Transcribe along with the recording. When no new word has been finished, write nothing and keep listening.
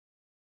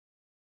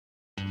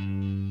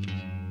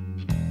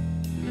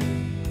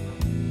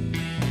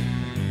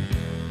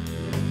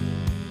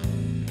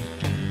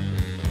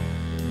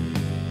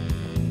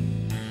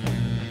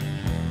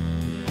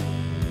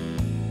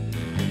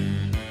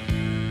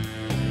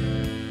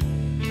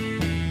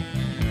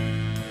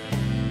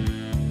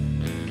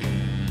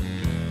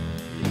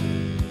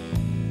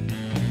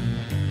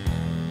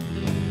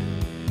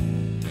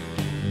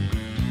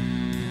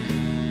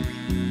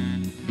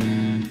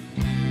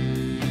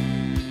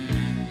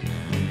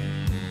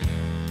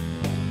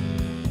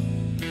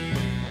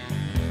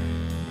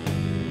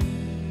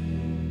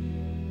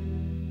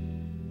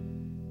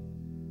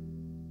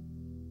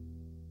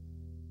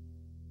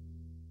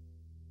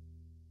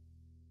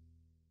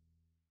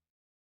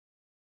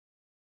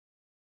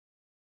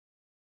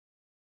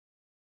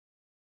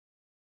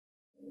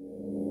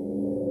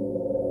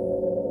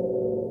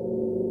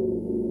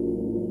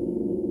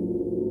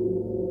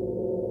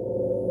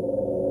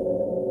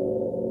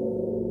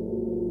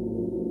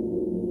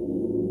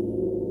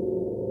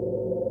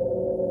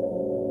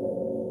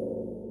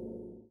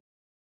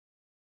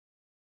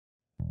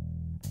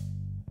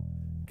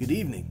Good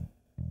evening,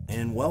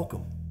 and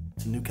welcome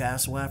to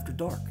Newcastle After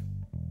Dark.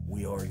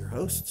 We are your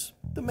hosts,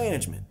 the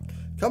management.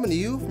 Coming to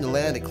you from the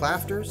land of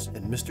clafters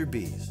and Mr.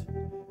 B's,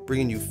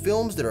 bringing you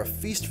films that are a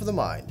feast for the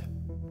mind.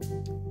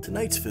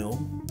 Tonight's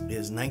film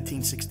is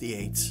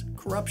 1968's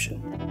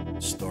Corruption,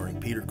 starring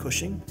Peter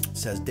Cushing,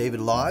 Says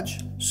David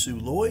Lodge, Sue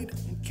Lloyd,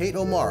 and Kate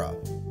O'Mara.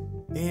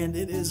 and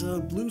it is a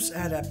loose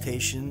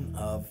adaptation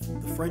of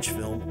the French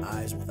film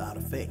Eyes Without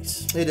a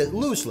Face. It is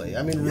loosely,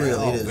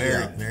 really it is.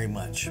 Very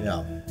much.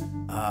 Yeah.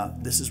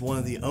 This is one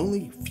of the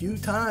only few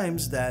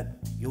times that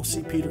you'll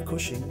see Peter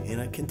Cushing in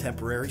a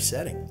contemporary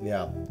setting.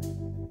 Yeah.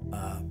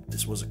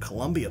 This was a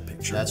Columbia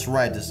picture. That's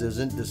right. This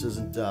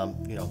isn't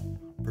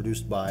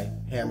produced by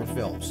Hammer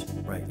Films.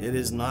 Right. It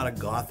is not a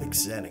Gothic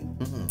setting.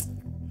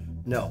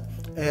 No.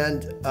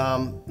 And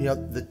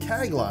the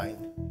tagline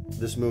of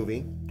this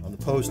movie on the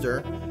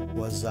poster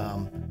was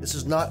this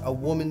is not a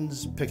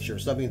woman's picture,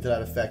 something to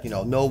that effect.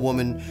 No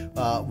woman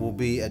will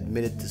be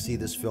admitted to see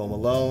this film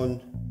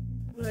alone.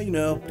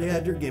 Well, they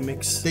had their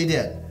gimmicks. They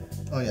did.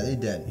 Oh yeah, they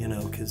did.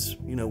 Because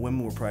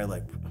women were probably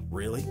like,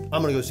 really?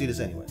 I'm gonna go see this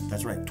anyway.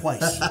 That's right,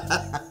 twice.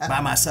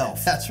 By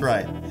myself. That's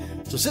right.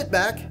 So sit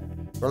back,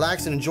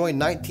 relax, and enjoy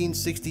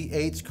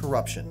 1968's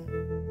Corruption.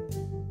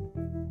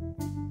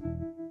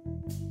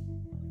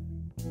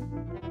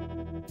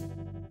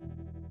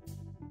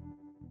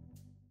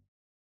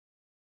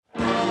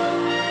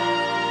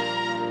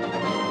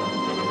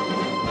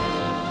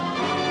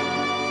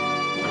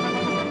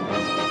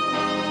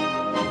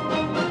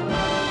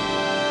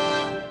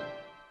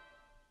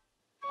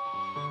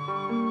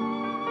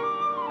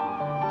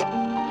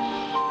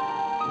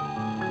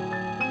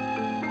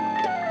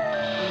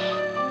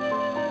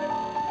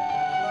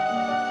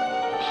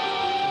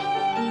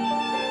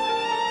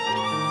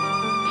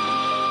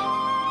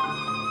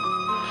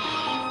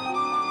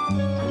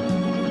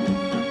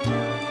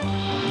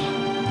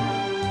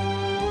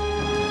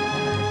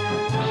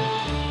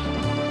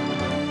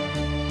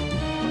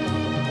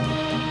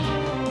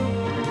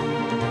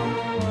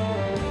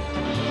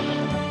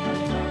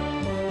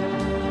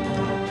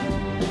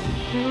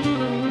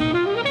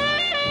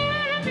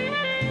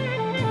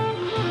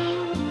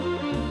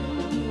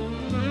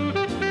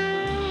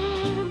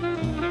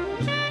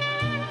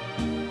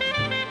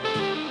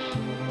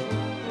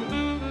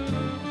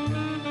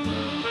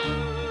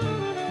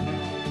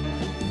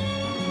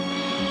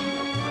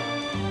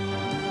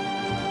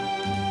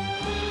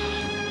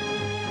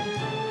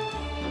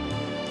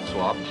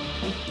 Swap.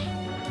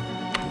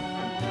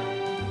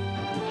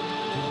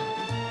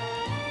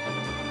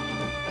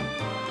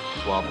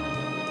 Swap.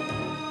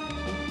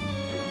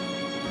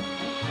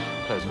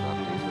 Close it up,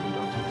 please, will you,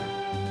 Doctor?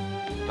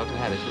 Dr.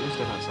 Harris, will you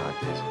step outside,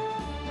 please?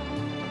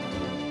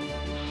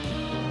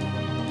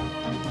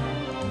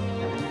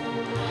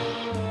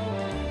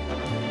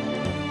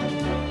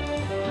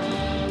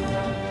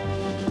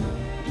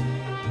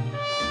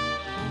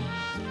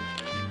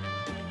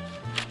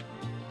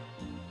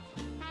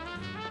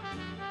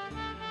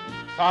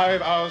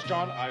 "5 hours,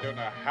 John. I don't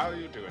know how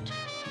you do it.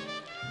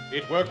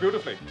 It worked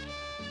beautifully.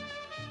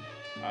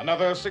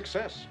 Another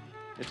success.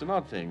 It's an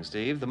odd thing,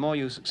 Steve. The more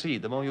you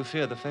succeed, the more you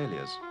fear the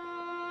failures.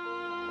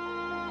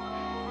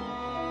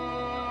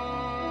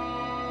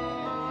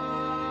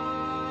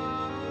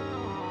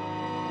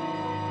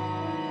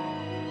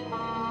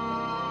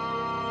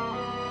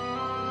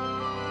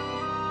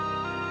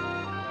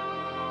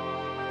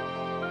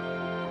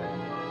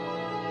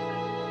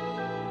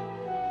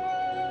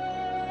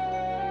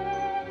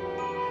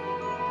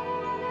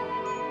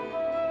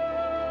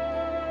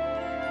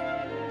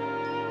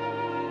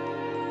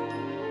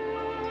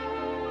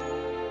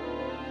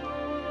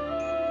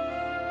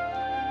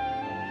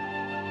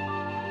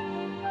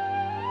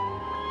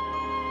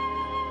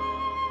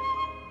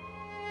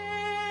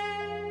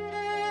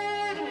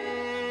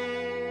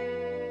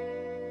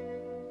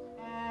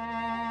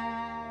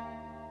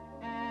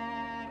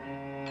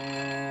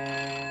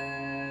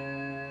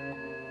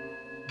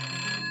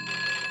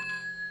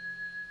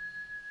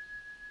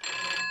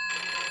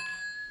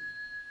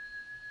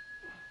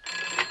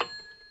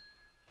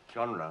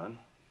 John Rowan.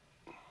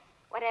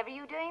 Whatever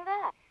you doing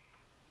there?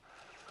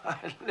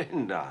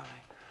 Lynn, darling.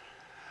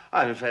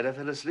 I'm afraid I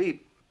fell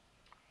asleep.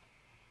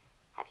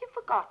 Have you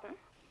forgotten?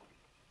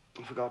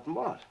 Forgotten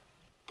what?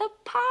 The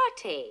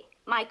party.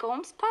 Mike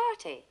Holmes'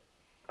 party.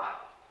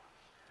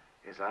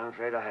 Yes, I'm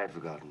afraid I had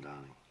forgotten,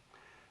 darling.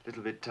 A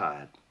little bit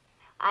tired.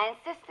 I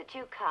insist that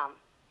you come.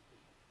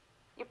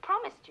 You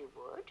promised you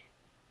would.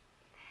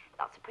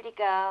 Lots of pretty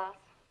girls.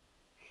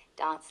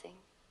 Dancing.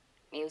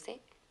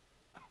 Music.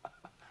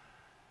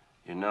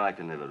 You know I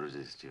can never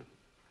resist you.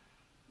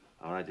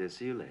 All right, dear,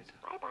 see you later.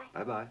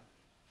 Bye-bye. Bye-bye.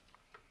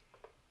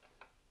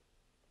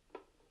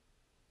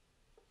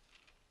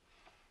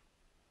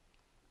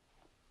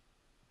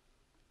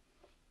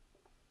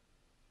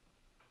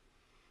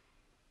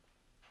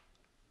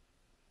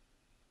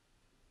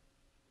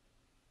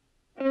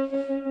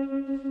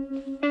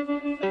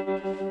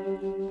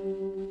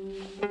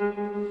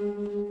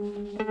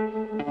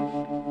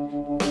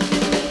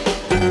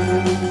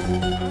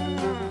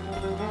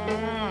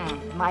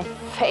 My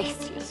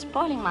face. You're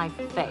spoiling my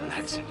face.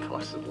 That's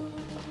impossible.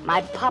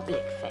 My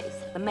public face,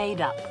 the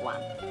made-up one.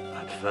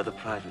 I prefer the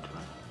private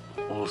one,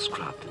 all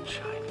scrubbed and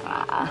shiny.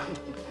 Ah,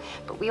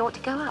 but we ought to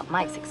go out.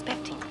 Mike's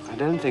expecting us. I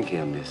don't think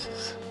he'll miss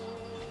us.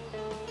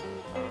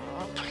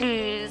 Oh,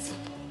 please,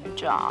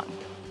 John.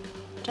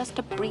 Just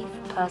a brief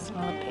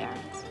personal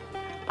appearance.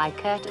 By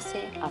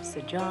courtesy of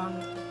Sir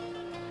John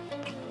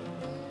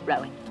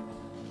Rowan.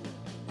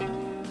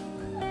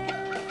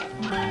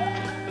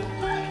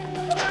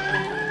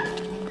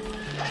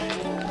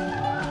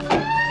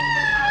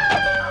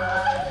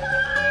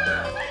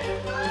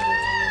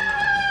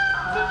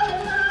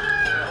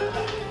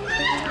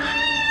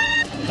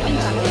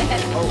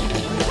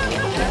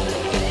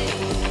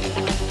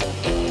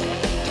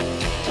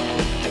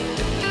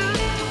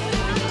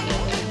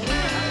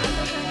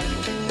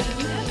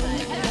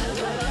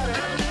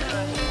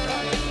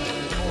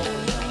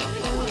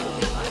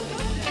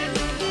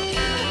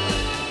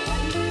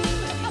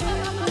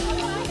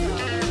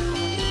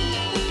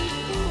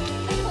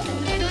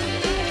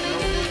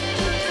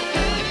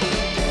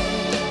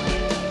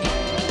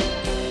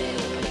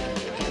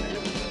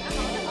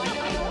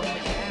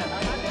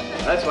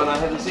 That's one I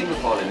haven't seen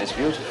before, and it's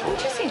beautiful.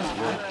 Did you see that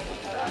one?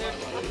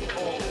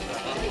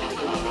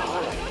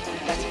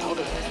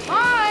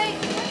 Hi!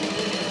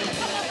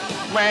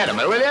 Wait a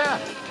minute, will ya?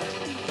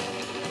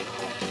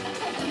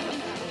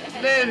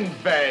 Lynn,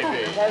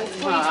 baby. Hello,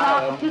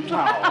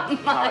 sweetheart.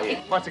 How are you?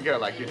 What's a girl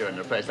like you doing in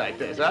a place like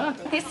this, huh?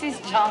 This is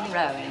John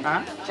Rowan.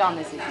 Huh? John,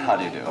 this is How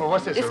do you do? Oh,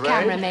 what's this, This a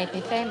camera raid? made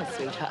me famous,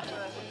 sweetheart.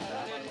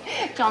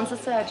 John's a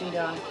surgeon,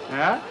 darling.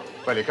 Yeah?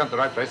 Well, you come to the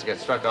right place to get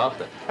struck off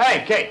then.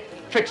 Hey, Kate,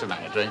 fix a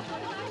man a drink.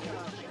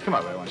 Come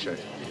on, I want to show you.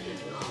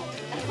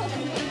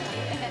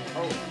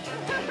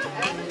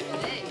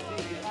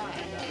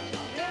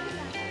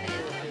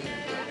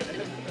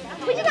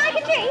 Would you like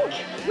a drink?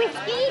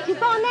 Whiskey,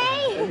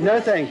 Dubonnet? No,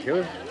 thank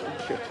you.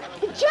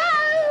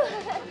 Joe!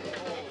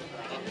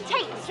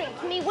 Take this drink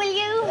for me, will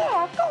you?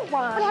 Yeah, go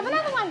on. We'll have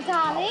another one,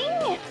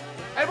 darling.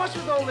 Hey, what's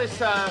with all this,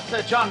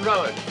 Sir John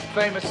Rowan,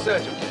 famous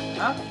surgeon,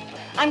 huh?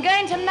 I'm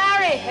going to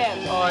marry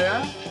him. Oh,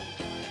 yeah?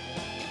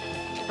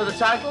 For the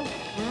title?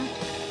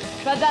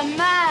 For the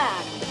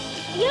man.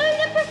 You're in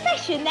the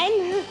profession,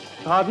 then?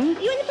 Pardon?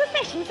 You're in the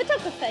profession,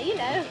 photographer, you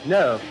know.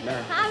 No,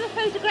 no. I'm a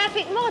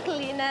photographic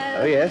model, you know.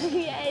 Oh, yes?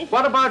 Yes.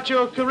 What about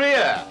your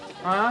career?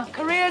 Huh?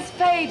 Careers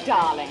fade,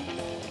 darling.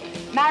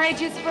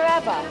 Marriage is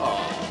forever.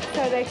 Oh.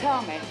 So they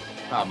tell me.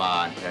 Come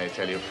on, they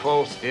tell you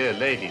false, dear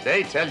lady.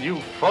 They tell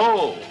you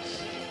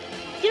false.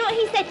 Do you know what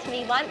he said to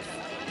me once?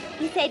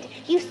 He said,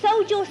 you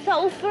sold your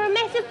soul for a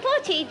mess of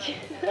pottage.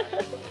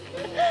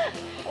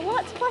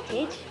 What's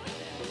pottage?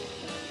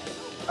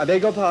 I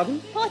beg your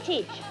pardon?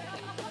 Pottage.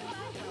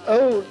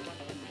 Oh,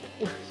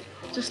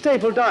 it's a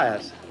staple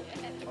diet.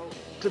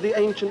 To the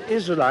ancient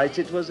Israelites,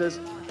 it was as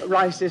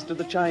rice is to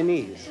the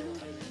Chinese.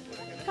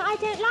 But I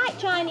don't like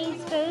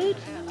Chinese food.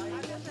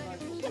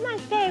 I don't like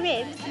spare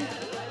ribs.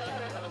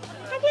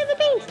 Have you ever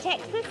been to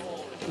Texas?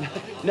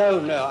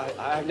 No,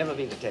 I've never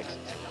been to Texas.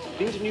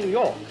 Been to New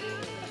York.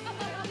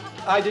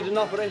 I did an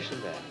operation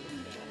there.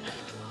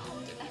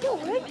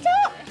 You're a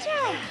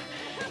doctor.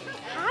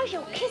 How's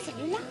your kiss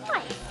of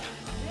life?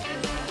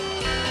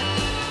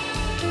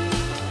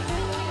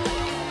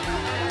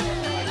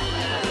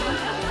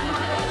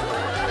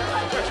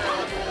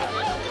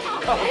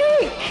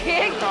 Hey,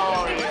 kid.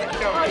 Oh,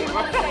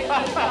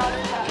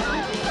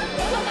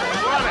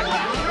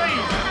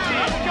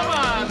 come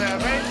on there,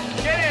 baby.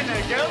 Get in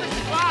there, girl. This is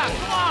fun.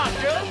 Come on,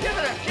 girl. Give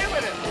it up, give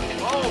it up.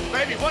 Oh,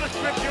 baby, what a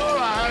trip you're on,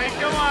 honey.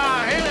 Come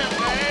on, hit it,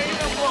 baby.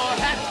 The ball.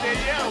 That's it,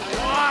 you're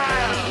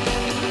wild.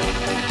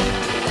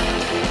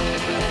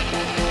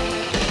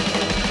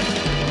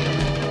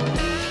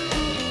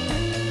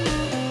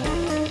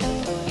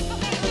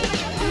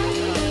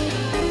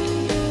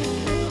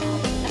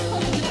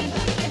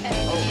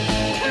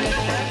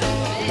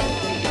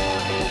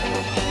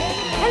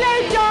 Hello,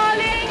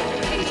 darling.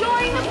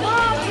 Enjoying the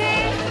party?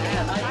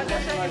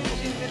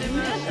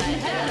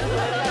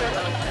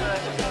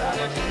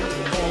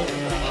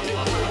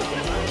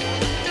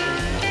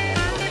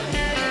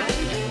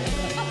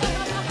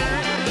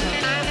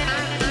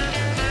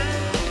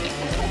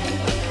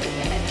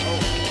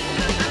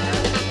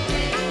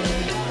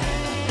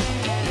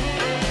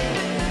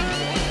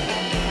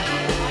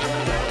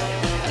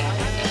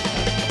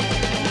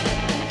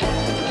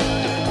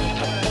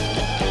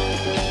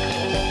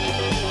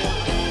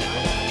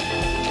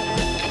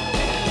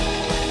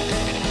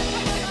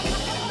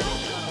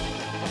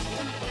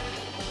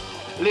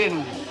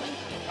 Lynn,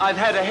 I've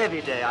had a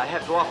heavy day. I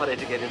have to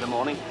operate again in the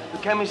morning.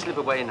 Can we slip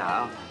away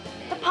now?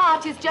 The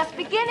party's just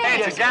beginning.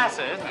 It's a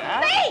gasser, isn't it?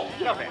 Huh?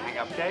 Me! Lovely hang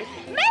up, Kate.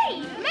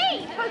 Me!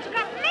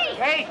 Photograph me!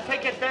 Kate,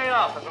 take a day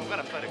off. If I'm going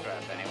to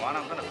photograph anyone,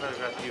 I'm going to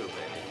photograph you,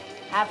 baby.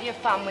 Have your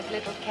fun with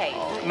little Kate.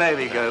 May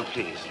we go,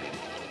 please, Lynn?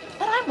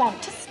 But I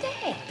want to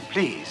stay.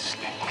 Please,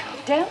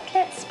 Lynn. Don't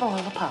let's spoil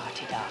the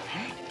party,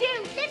 darling.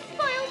 Don't let's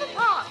spoil the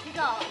party,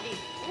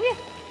 darling.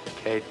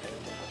 Kate,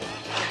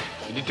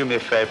 can you do me a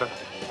favor?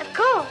 Of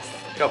course.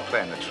 Go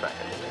play in the track.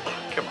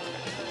 Come on.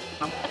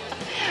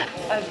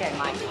 Okay,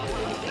 Mike.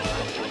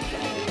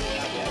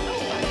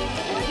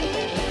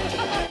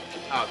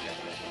 Okay,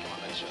 come on,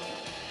 let's show.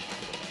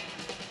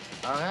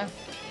 Okay?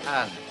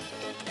 And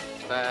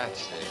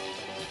that's it.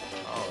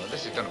 Oh,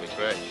 this is gonna be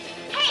great.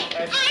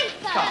 Hey,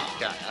 Come on,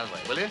 guys, I'll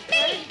wait, will you?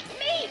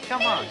 Me!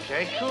 Come on,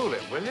 Kate, cool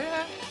it, will you?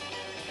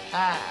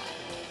 Ah.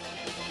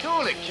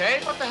 Cool it,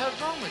 Kate. What the hell's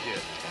wrong with you?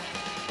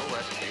 Oh,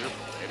 that's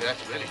beautiful, baby.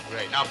 That's really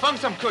great. Now, bung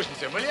some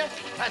cushions in, will you?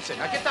 That's it.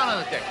 Now, get down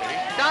on the deck, baby.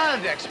 Down on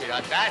the deck,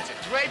 sweetheart. That's it.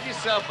 Drape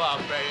yourself up,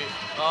 baby.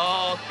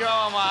 Oh,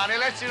 come on. Hey,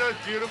 let's see those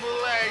beautiful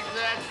legs.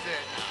 That's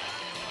it.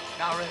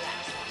 Now,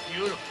 relax.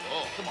 Beautiful.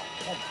 Oh, come on.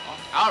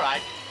 All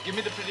right. Give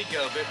me the pretty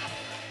girl bit.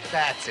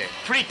 That's it.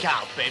 Freak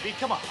out, baby.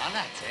 Come on.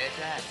 That's it.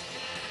 That's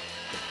it.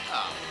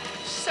 Oh,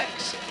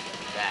 sexy.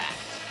 That.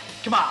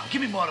 Come on.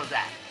 Give me more of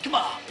that. Come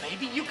on,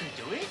 baby. You can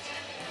do it.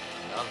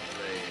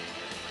 Lovely.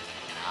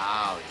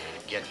 Now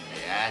you're getting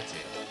me at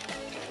it.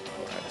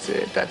 Oh, that's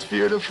it. That's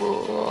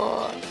beautiful.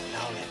 Oh.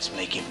 Now let's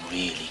make him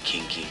really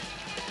kinky.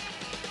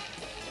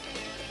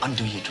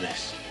 Undo your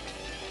dress.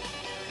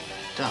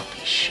 Don't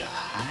be shy.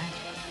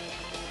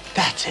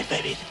 That's it,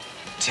 baby.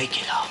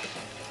 Take it off.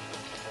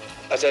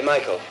 I say,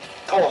 Michael.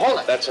 Oh, hold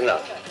it. That's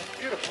enough.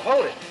 Beautiful.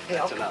 Hold it. Hey,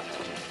 That's enough.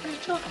 What are you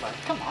talking about?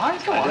 Come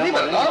on. Leave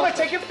it alone. I'm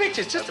taking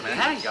pictures. Just a minute.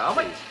 Hang on.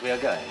 Wait. We are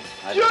going.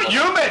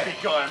 You may be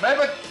going, man,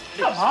 but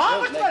come on.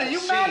 What's the matter? make You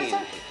a mad? scene.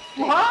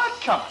 What?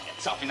 Come on, get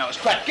selfie nose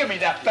crap. Give me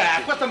that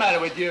back. What's the matter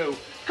with you?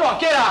 Come on,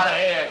 get out of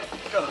here.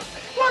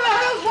 What the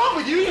hell's wrong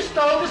with you? You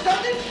stole or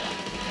something?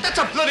 That's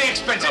a bloody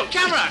expensive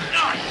camera.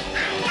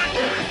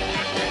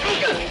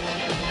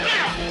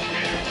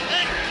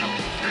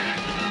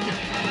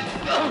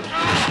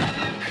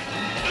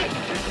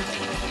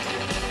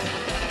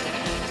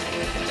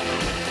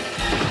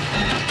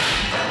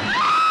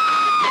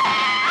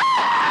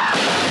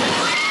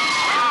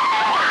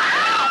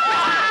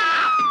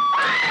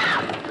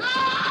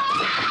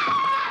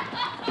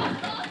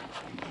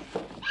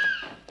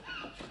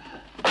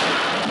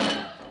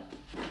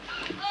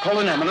 Call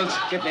an ambulance.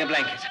 Get me a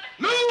blanket.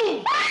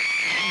 Move!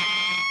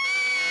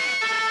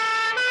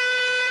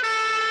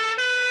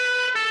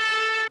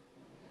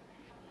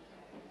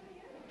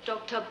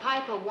 Dr.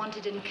 Piper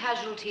wanted in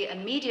casualty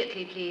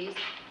immediately, please.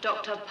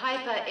 Dr.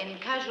 Piper in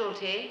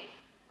casualty.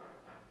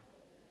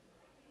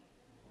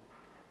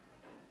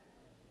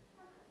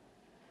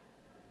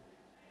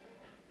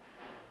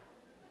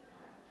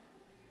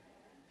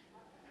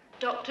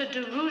 Dr.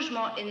 de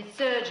Rougemont in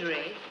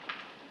surgery.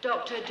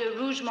 Dr. de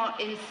Rougemont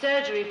in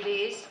surgery,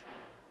 please.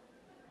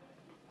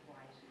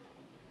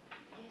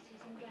 Yes, he's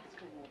in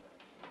gastro ward.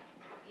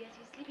 Yes,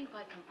 he's sleeping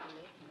quite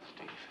comfortably.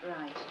 Steve.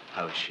 Right.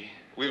 How is she?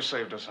 We've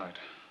saved her sight.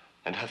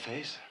 And her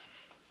face?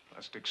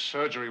 Plastic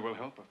surgery will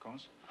help, of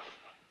course.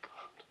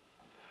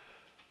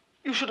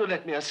 You should have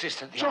let me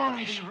assist at the John,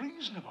 operation. be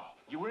reasonable.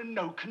 You were in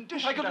no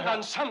condition I could to have help.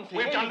 done something,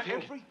 We've done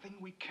anything. everything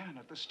we can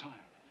at this time.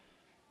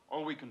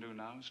 All we can do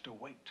now is to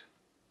wait.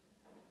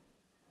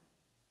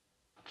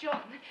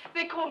 John,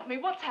 they called me.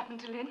 What's happened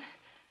to Lynn?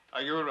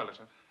 Are you a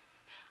relative?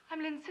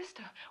 I'm Lynn's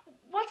sister.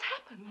 What's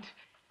happened?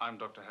 I'm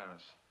Dr.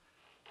 Harris.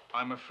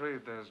 I'm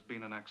afraid there's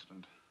been an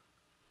accident.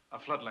 A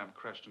flood lamp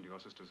crashed into your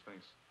sister's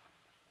face.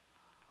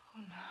 Oh,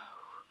 no.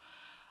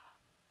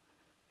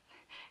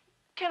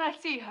 Can I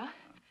see her?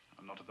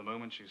 Not at the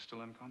moment. She's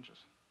still unconscious.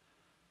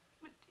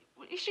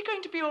 Is she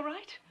going to be all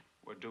right?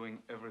 We're doing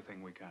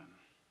everything we can.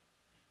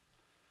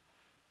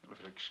 If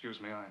you'll excuse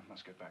me, I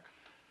must get back.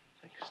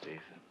 Thank you,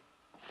 Steve.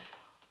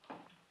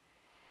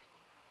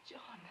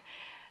 John,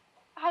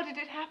 how did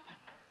it happen?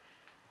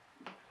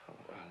 Oh,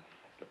 well,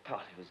 the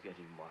party was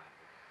getting wild.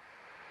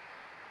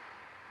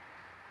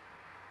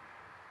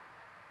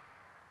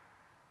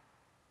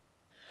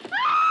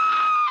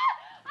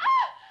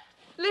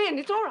 Lynn,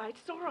 it's all right.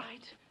 It's all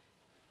right.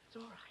 It's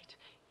all right.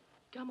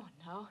 Come on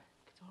now.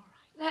 It's all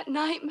right. That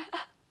nightmare.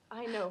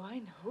 I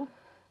know.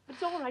 But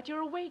it's all right. You're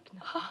awake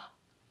now.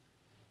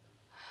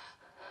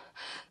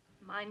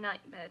 My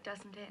nightmare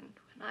doesn't end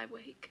when I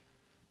wake.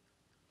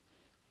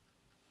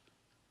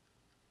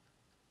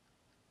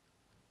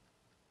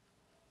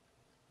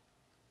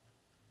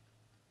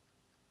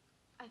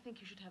 I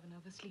think you should have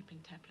another sleeping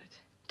tablet.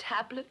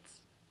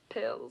 Tablets,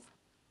 pills.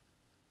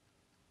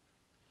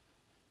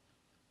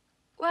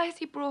 Why has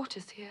he brought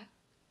us here?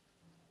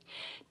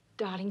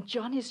 Darling,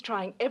 John is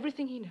trying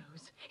everything he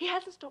knows. He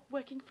hasn't stopped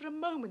working for a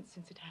moment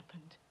since it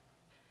happened.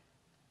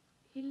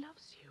 He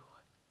loves you.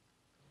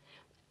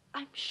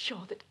 I'm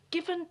sure that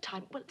given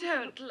time, well...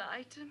 Don't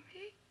lie to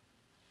me.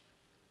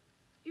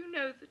 You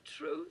know the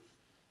truth.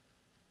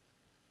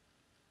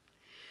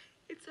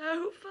 It's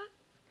over.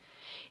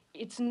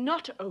 It's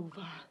not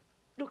over.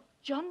 Look,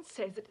 John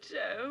says that...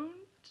 Don't.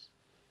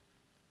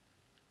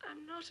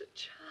 I'm not a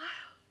child.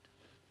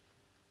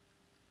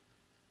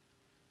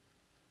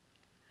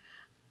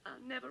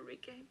 I'll never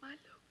regain my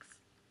looks.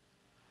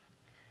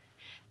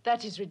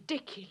 That is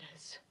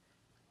ridiculous.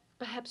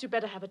 Perhaps you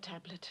better have a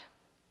tablet.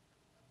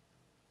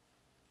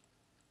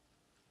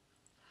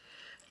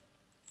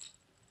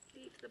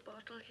 Leave the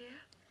bottle here.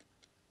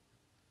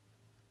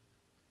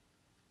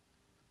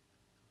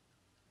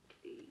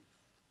 Please.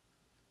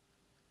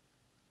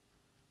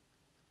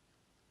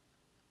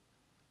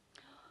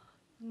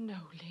 No,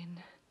 Lynn.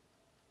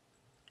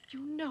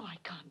 You know I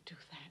can't do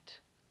that.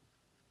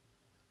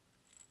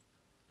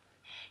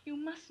 You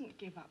mustn't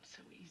give up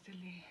so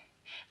easily.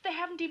 They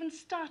haven't even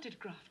started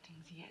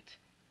graftings yet.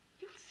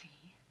 You'll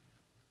see.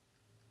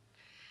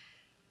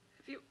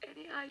 Have you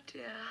any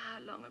idea how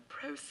long a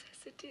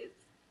process it is?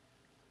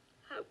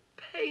 How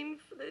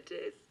painful it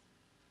is?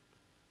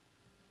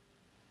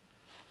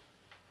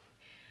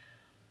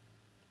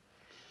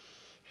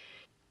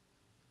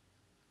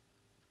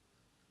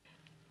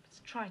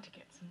 Let's try to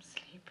get some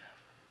sleep.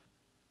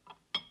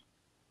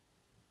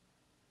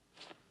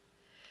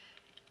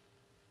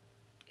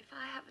 If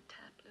I have a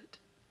tablet,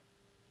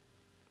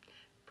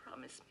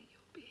 promise me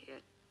you'll be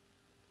here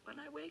when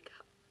I wake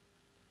up.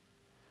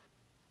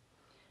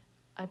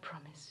 I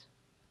promise.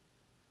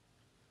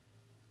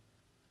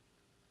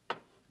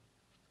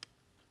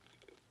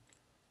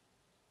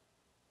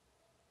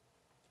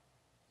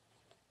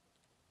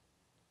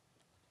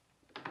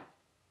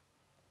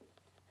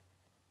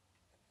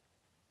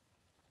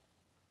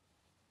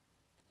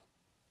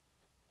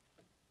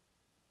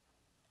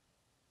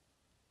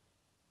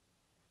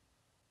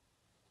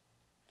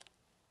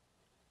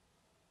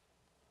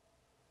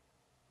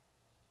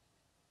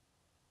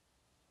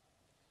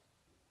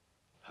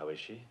 How is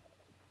she?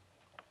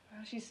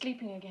 Well, she's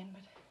sleeping again,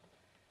 but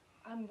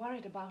I'm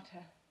worried about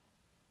her.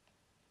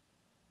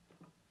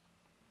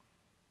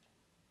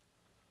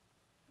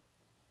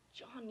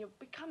 John, you're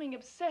becoming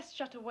obsessed,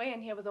 shut away in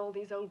here with all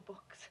these old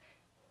books.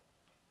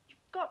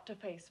 You've got to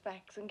face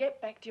facts and get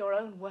back to your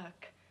own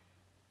work.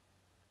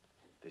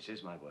 This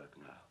is my work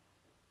now.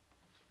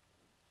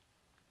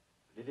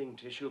 Living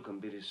tissue can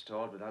be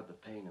restored without the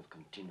pain of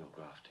continual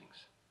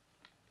graftings.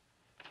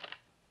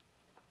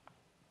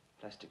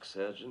 Plastic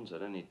surgeons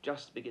are only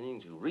just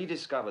beginning to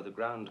rediscover the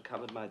ground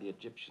covered by the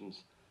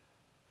Egyptians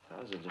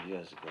thousands of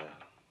years ago.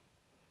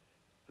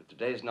 With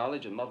today's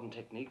knowledge and modern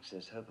techniques,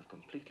 there's hope of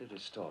completely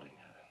restoring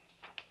her.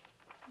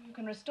 You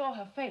can restore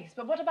her face,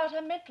 but what about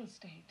her mental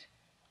state?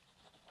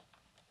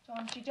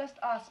 John, she just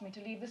asked me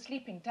to leave the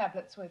sleeping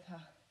tablets with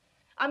her.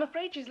 I'm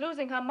afraid she's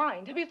losing her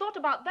mind. Have you thought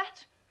about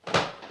that?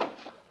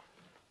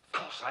 Of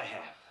course I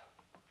have.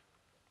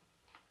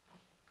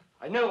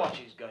 I know what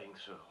she's going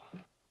through.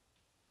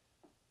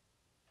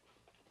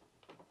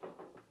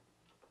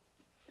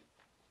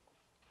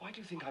 Why do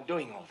you think I'm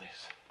doing all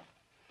this?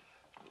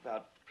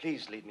 Now,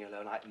 please leave me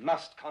alone. I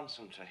must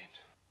concentrate.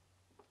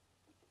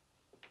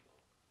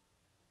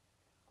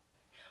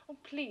 Oh,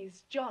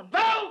 please, John.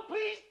 No,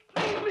 please,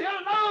 leave me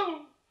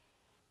alone!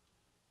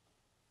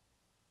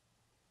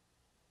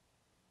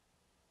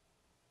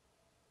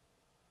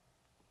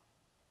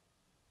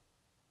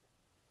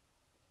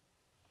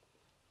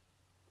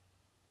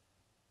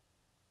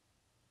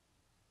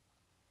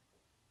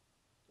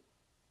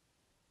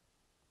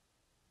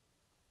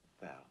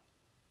 Val.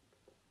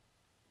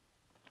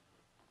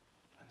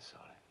 I'm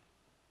sorry.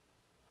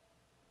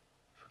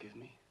 Forgive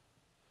me.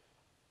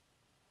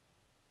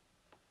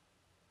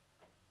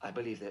 I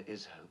believe there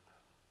is hope.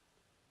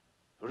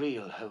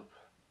 Real hope.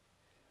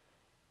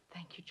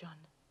 Thank you, John.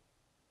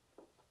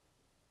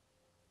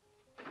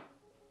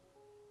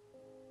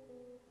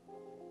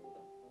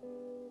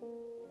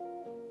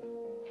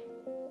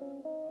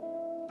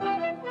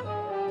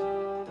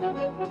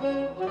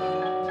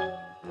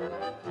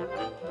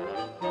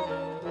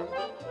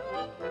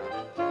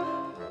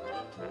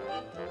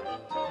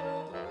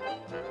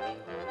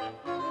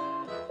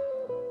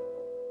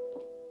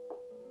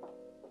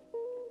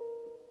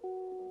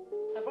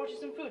 I brought you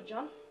some food,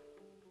 John.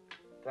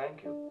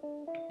 Thank you.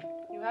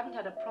 You haven't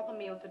had a proper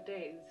meal for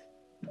days.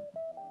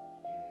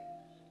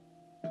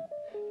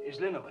 Is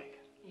Lynn awake?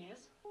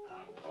 Yes? Oh,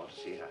 I want to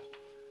see her.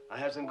 I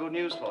have some good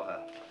news for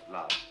her,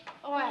 love.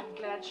 Oh, I'm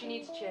glad. She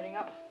needs cheering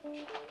up.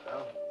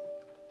 Well,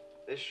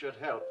 this should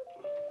help.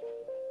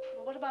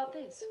 Well, what about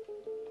this?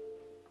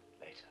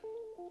 Later.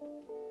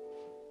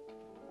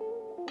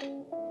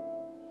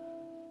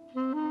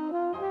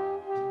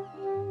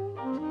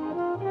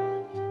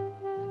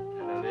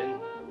 Hello, Lynn.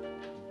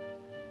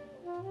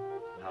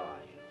 How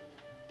are you?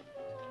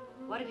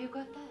 What have you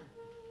got there?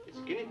 It's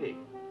a guinea pig.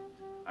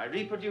 I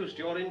reproduced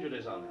your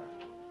injuries on her.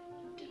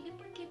 You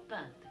deliberately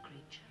burnt the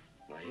creature.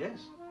 Why, yes.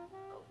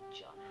 Oh,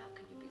 John, how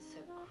can you be so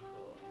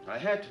cruel? I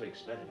had to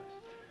experiment.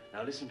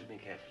 Now listen to me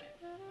carefully.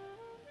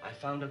 I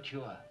found a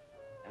cure,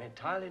 an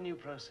entirely new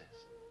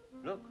process.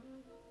 Look,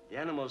 the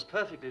animal's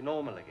perfectly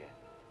normal again.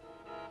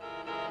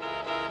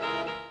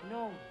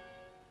 No.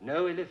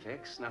 No ill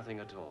effects, nothing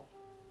at all.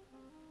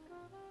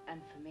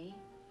 And for me?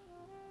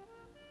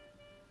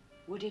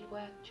 Would it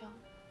work, John?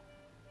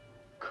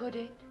 Could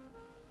it?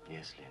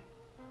 Yes, Lynn.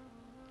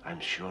 I'm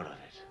sure of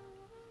it.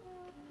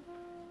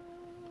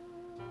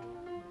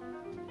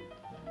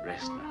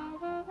 Rest now.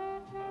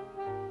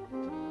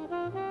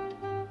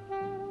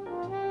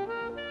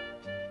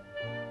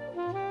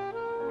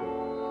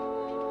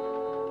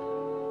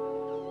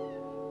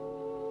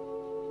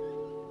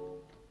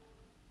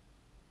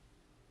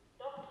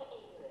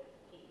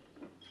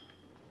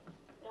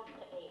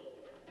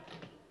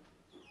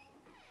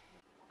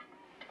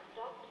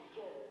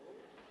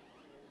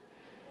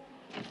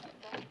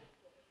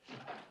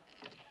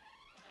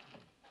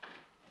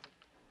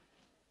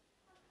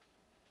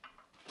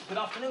 Good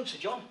afternoon, Sir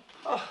John.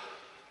 Oh,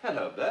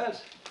 hello, Bert.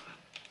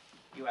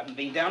 You haven't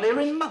been down here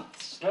in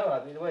months. No,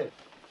 I've been away.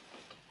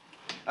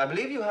 I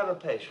believe you have a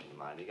patient of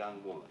mine, a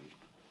young woman.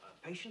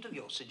 A patient of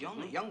yours, Sir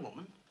John, a young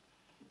woman?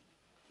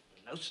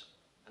 No, sir.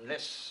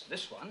 Unless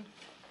this one.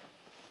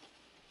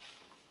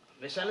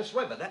 Miss Alice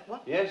Webber, that one?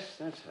 Yes,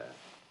 that's her.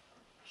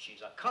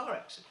 She's a car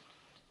accident.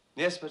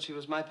 Yes, but she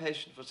was my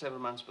patient for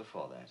several months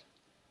before that.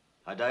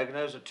 I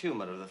diagnosed a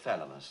tumor of the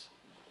thalamus.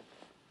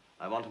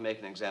 I want to make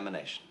an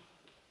examination.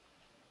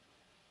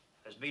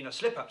 There's been a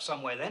slip-up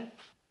somewhere, then.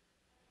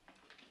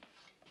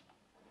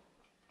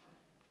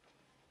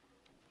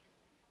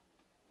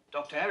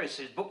 Dr. Harris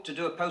is booked to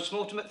do a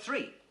post-mortem at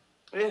 3.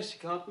 Yes, he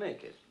can't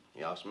make it.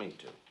 He asked me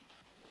to.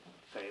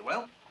 Very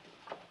well.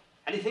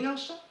 Anything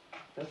else, sir?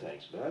 No,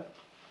 thanks, Bert.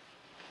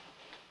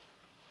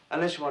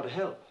 Unless you want to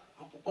help.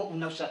 Oh,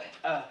 no, sir.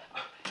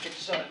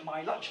 It's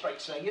my lunch break,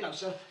 sir. You know,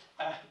 sir.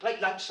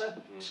 Late lunch, sir.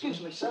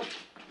 Excuse me, sir.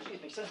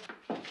 Excuse me, sir.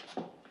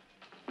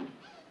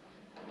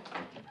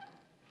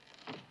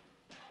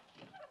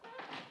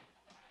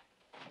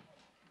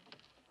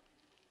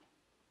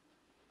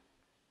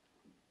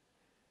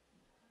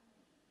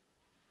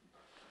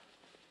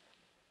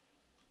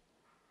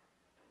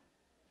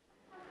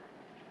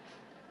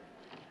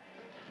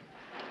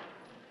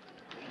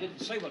 He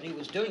didn't say what he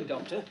was doing,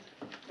 Doctor.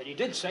 But he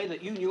did say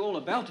that you knew all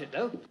about it,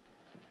 though.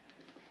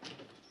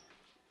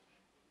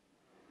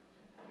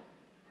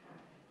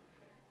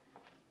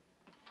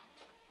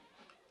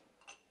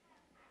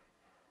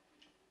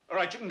 All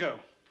right, you can go.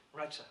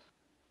 Right, sir.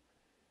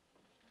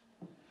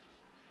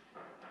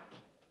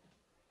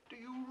 Do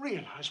you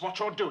realize what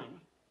you're doing?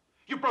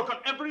 You've broken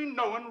every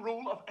known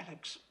rule of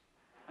ethics.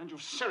 And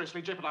you've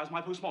seriously jeopardized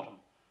my post-mortem.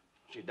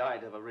 She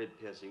died of a rib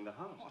piercing the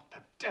heart. What the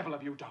devil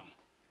have you done?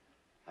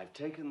 I've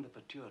taken the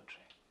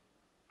pituitary.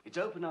 It's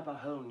opened up a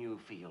whole new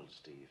field,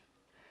 Steve.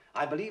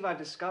 I believe I've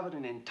discovered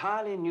an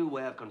entirely new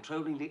way of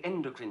controlling the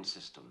endocrine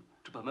system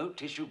to promote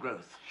tissue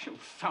growth. You've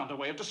found a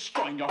way of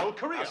destroying your whole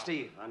career. Now,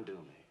 Steve, undo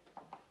me.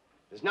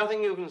 There's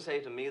nothing you can say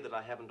to me that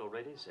I haven't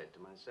already said to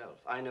myself.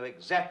 I know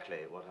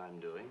exactly what I'm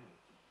doing.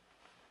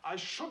 I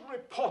should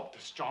report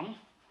this, John.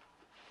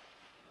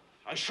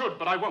 I should,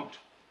 but I won't.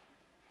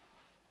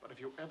 But if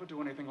you ever do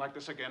anything like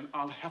this again,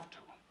 I'll have to.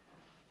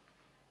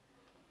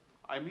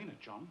 I mean it,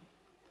 John.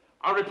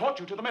 I'll report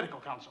you to the medical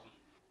council.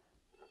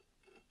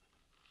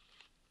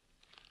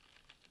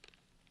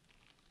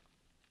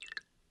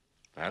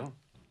 Well?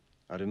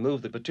 I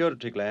removed the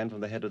pituitary gland from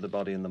the head of the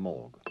body in the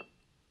morgue.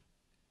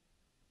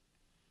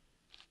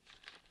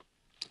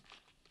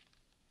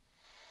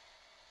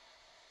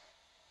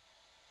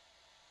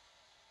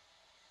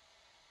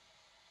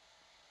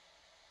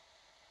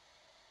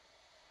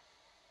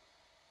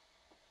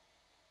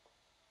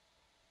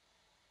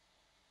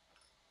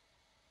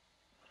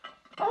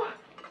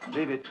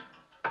 Leave it.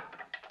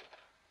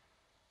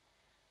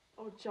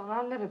 Oh, John,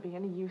 I'll never be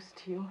any use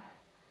to you.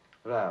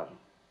 Well,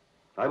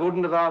 I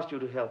wouldn't have asked you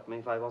to help me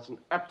if I wasn't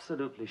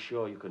absolutely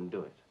sure you can do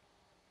it.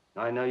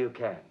 I know you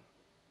can.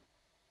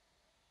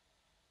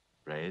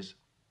 Raise.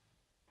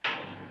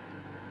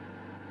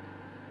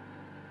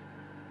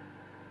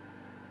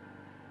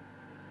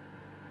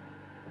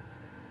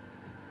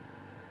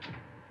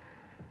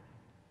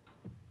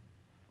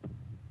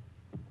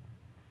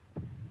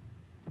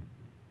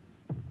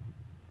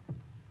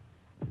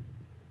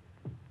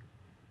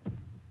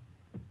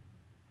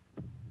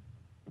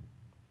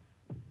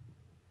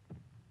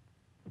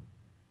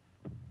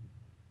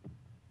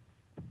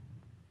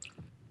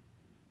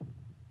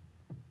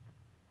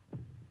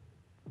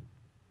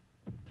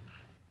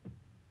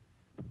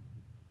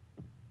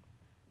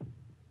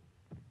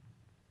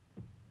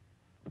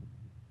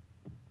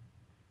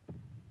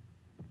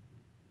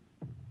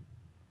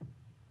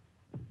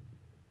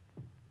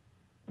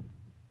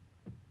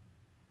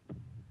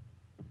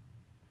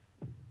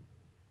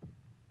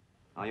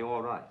 Are you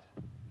all right?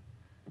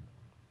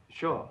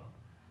 Sure.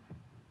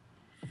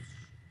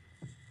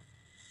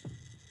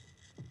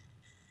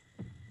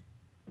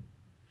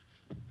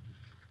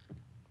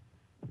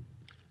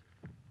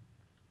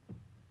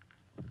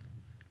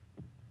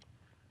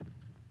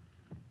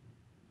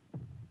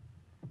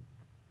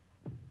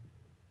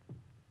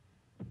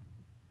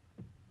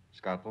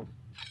 Scalpel.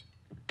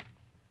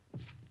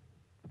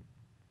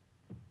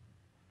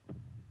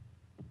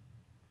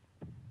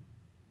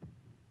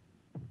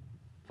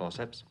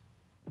 Forceps.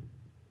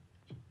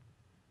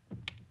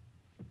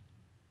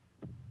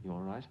 You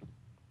all right?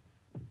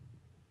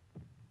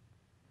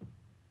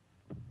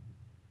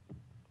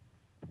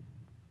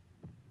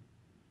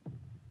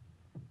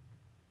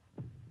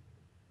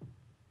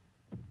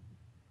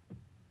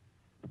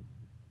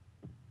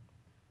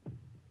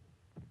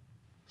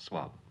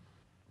 Swab.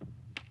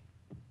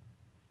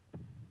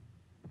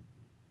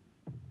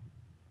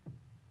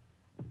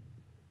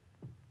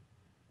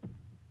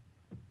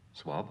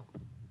 Swab.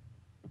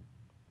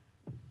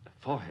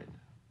 Forehead.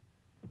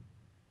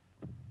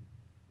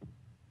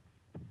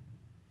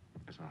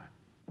 That's right.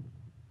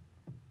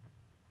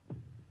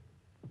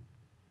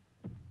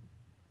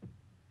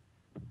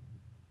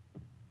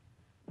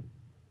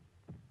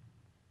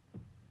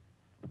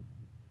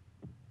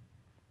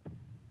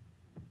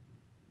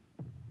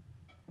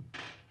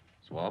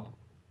 Swab.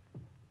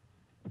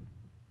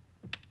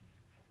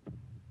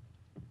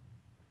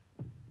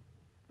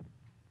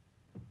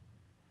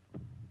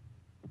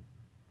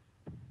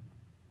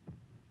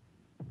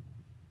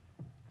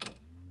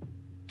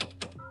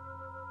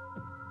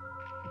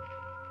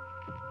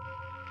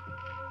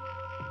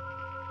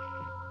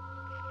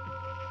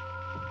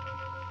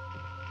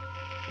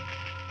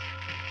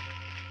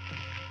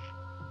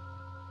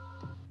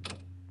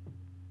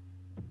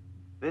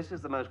 This is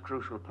the most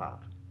crucial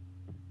part.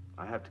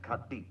 I have to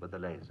cut deep with the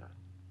laser.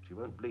 She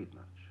won't bleed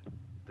much.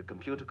 The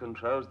computer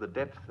controls the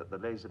depth that the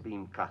laser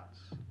beam cuts,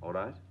 all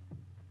right?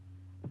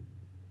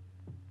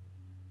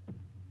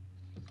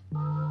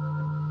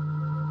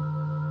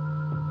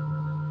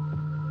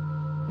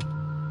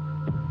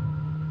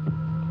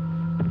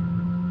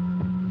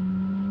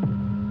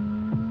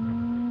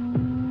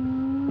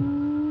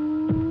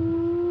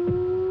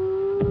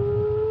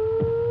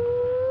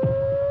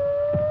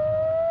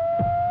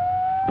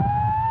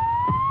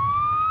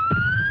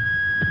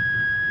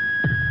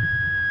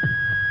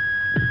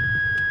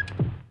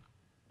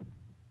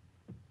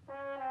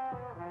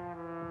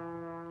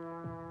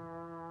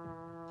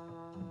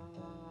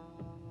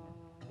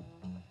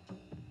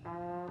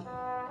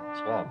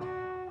 Swab.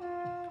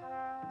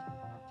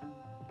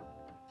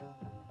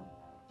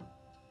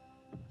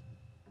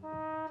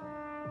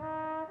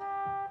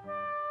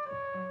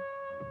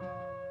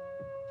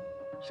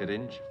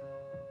 Syringe.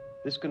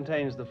 This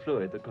contains the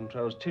fluid that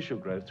controls tissue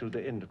growth through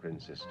the endocrine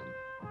system.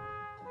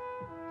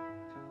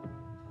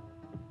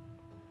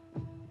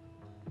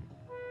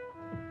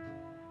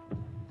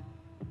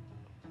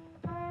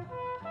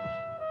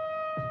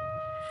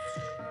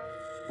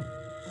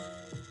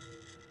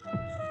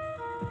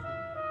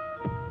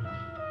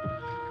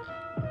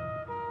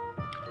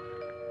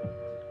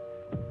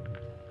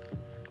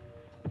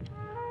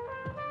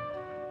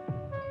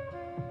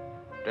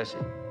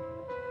 Dressing.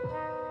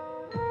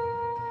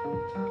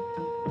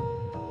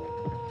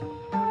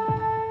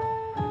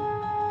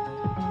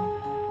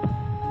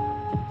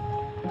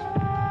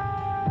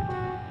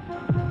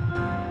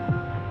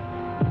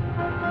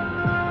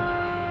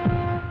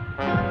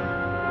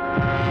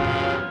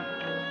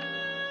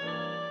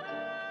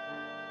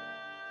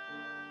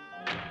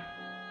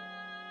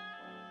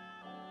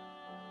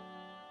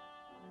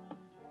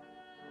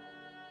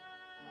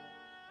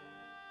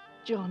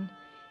 John,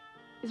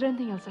 is there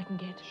anything else I can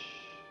get?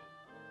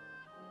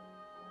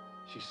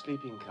 She's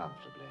sleeping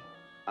comfortably.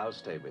 I'll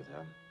stay with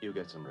her. You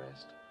get some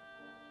rest.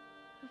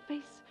 Her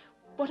face.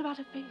 What about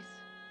her face?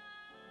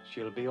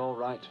 She'll be all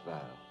right,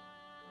 Val.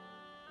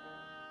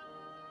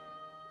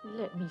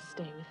 Let me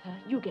stay with her.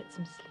 You get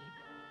some sleep.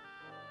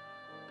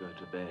 Go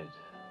to bed.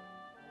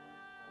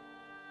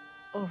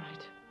 All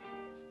right.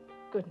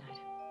 Good night.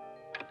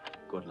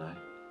 Good night.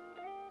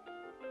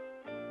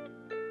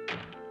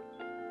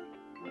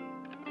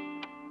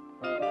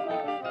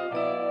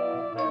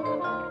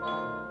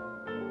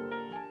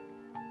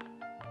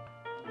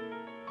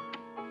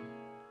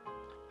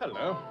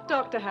 Hello.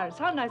 Dr. Harris,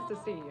 how nice to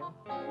see you.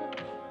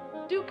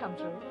 Do come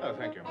through. Oh,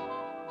 thank you.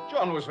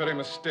 John was very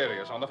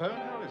mysterious on the phone.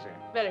 How is he?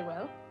 Very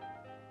well.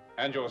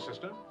 And your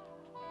sister?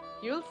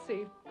 You'll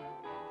see.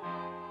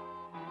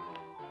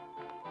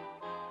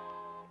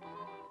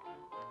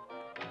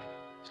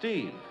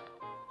 Steve,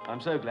 I'm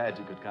so glad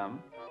you could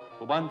come.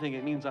 For one thing,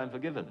 it means I'm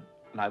forgiven.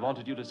 And I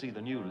wanted you to see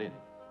the new Lynn.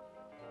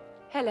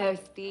 Hello,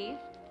 Steve.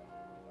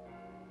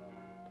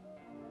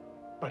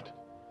 But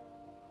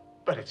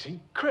it's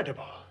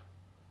incredible.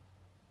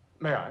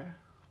 May I?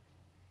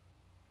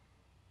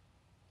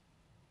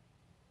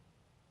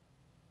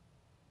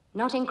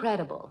 Not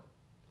incredible,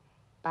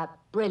 but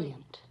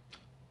brilliant.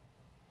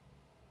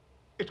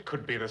 It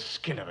could be the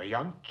skin of a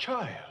young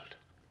child.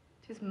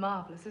 It is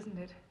marvelous, isn't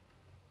it?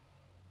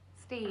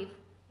 Steve,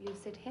 you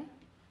sit here.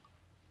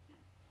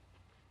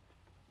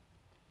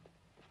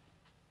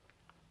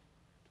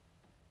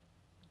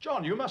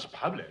 John, you must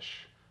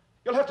publish.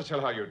 You'll have to tell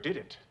how you did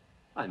it.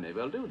 I may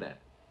well do that.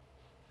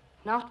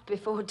 Not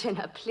before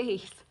dinner,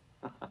 please.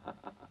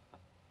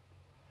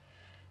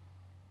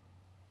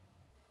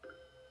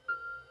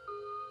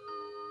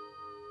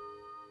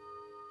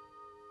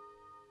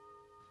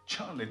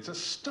 John, it's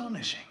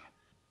astonishing.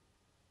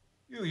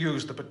 You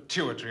used the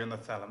pituitary and the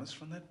thalamus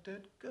from that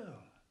dead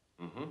girl.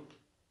 Mm-hmm.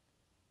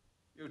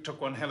 You took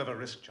one hell of a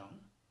risk, John.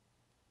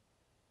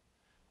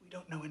 We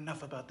don't know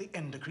enough about the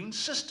endocrine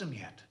system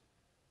yet.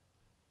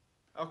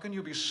 How can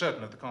you be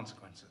certain of the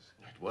consequences?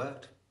 It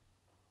worked.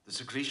 The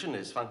secretion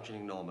is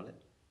functioning normally.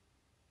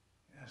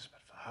 Yes,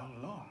 but for how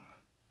long?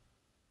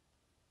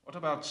 What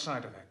about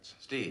side effects?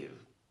 Steve,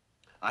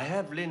 I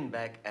have Lynn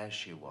back as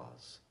she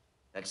was.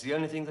 That's the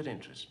only thing that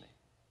interests me.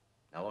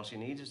 Now all she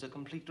needs is a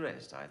complete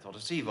rest. I thought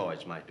a sea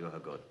voyage might do her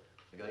good.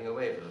 We're going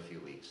away for a few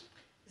weeks.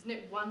 Isn't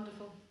it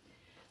wonderful?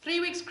 3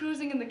 weeks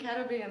cruising in the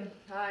Caribbean.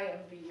 I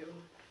envy you.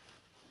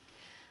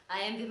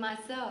 I envy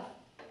myself.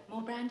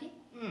 More brandy?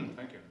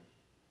 Thank you.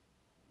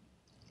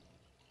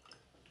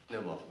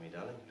 No more for me,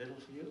 darling. A little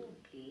for you.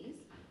 Please.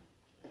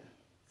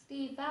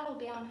 Steve, Val will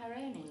be on her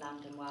own in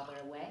London while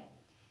we're away.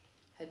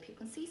 Hope you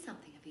can see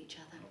something of each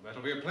other. Well,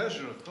 that'll be a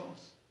pleasure, of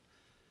course.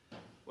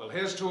 Well,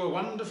 here's to a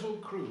wonderful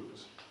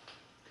cruise.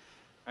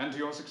 And to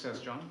your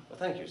success, John. Well,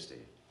 thank you, Steve.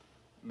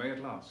 May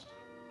it last.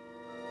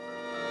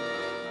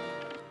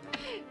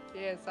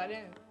 Yes, I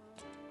know.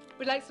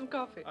 Would like some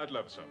coffee? I'd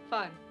love some.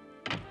 Fine.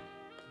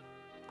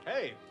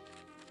 Hey,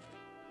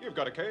 you've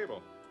got a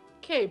cable.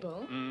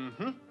 Cable?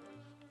 Mm-hmm.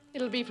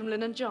 It'll be from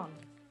Lynn and John.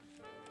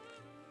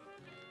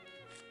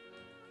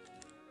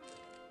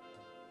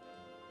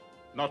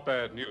 Not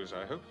bad news,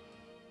 I hope.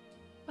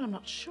 Well, I'm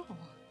not sure.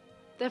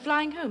 They're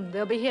flying home.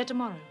 They'll be here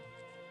tomorrow.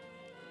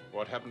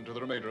 What happened to the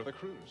remainder of the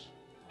cruise?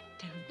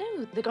 Don't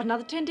know. They've got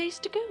another 10 days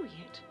to go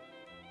yet.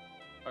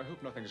 I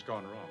hope nothing's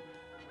gone wrong.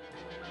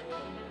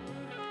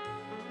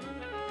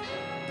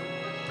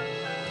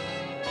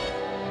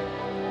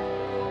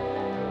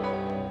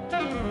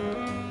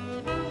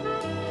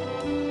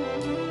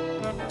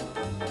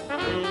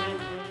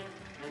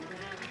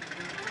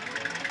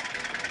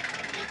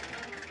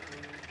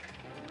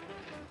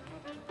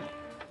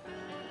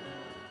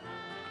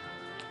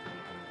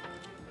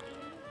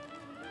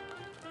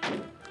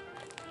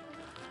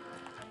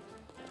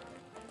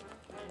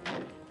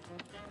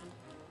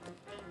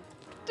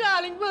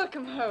 Darling,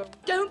 welcome home.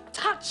 Don't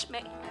touch me.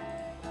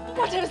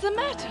 Whatever's the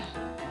matter?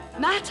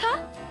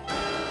 Matter?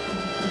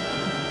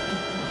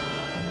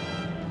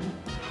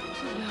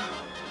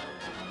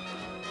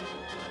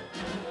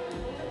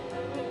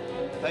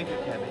 Thank you,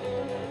 Cammy.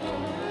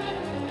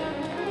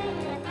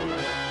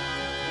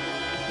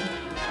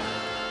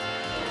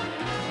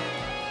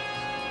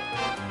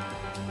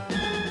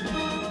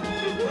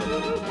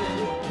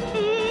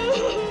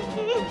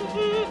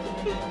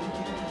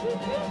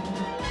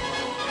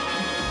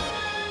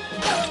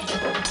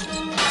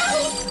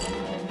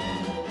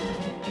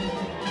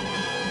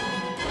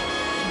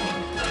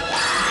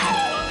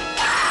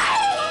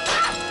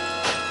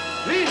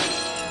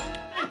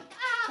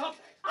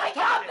 I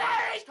can't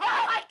bear it! Stop!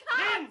 I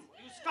can't!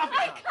 You stop it!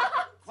 I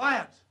can't!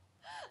 Quiet!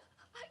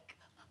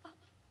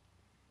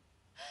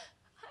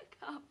 I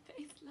can't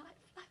face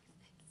life like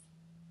this.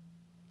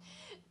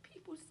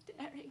 People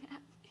staring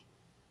at me,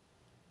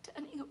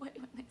 turning away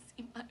when they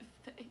see my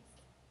face.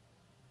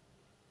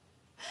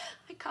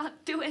 I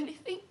can't do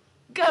anything,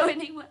 go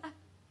anywhere.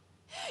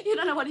 You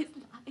don't know what it's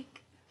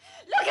like.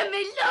 Look at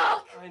me,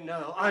 look! I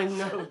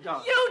know,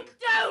 darling. You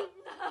don't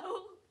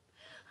know!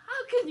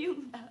 How can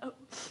you know?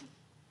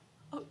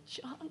 Oh,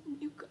 John,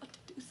 you've got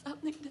to do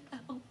something to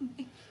help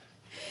me.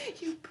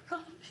 You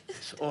promised.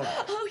 It's all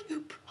right. Oh,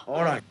 you promised.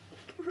 All right.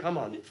 Come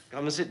on.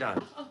 Come and sit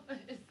down.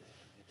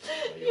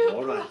 You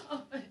all right.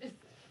 promised.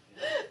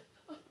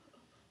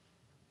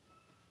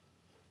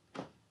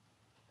 Come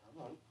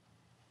on.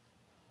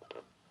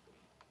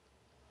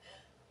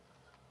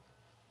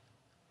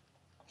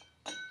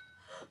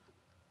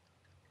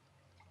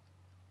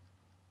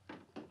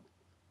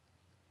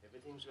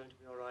 Everything's going to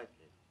be all right,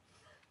 Lynn.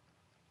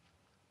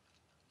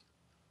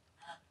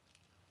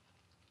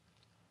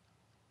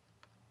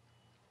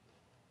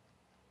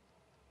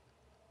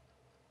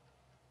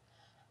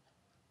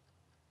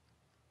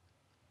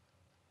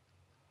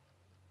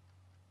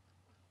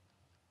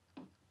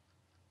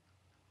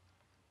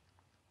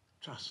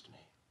 Trust me.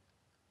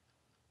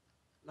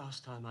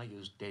 Last time I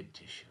used dead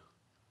tissue.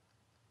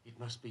 It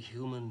must be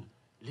human,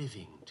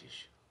 living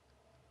tissue.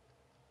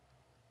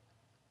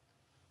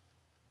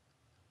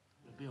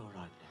 It'll be all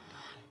right, then,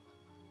 darling.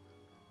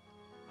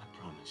 I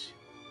promise you.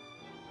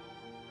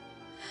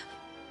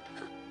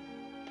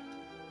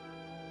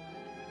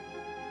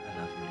 I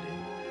love you, Lynn.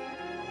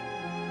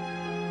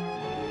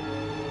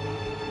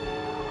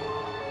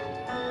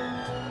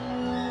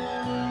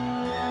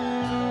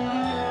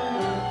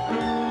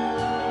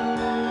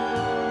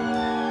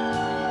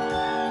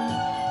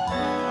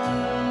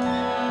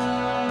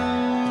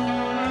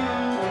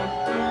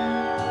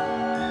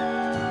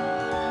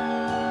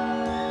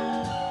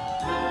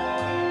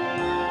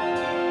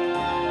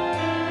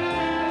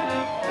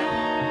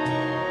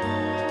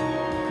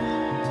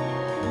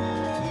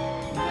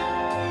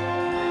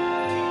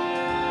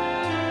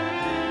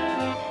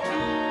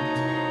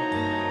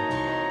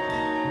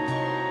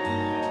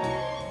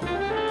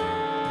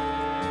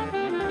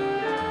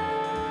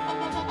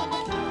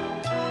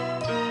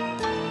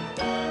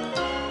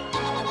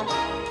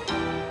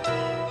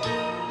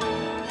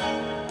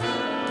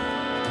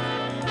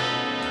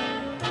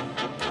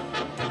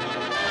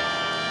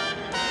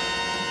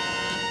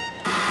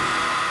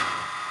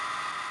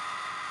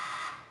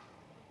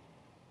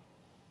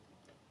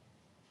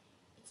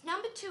 It's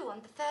number 2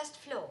 on the first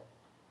floor.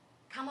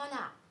 Come on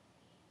up.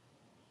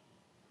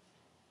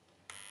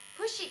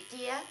 Push it,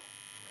 dear.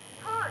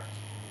 Push.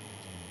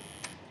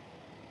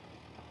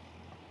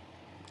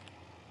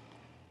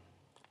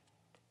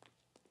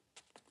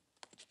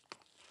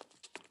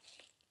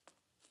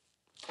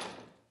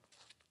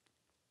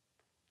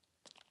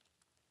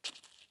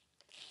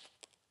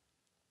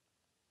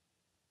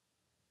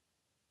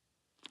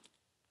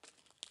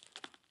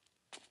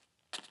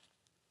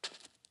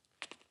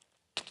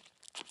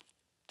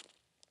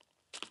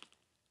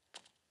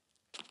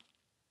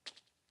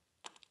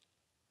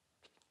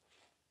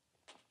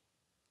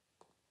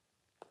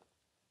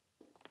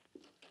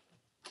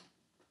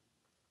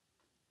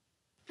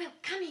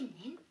 in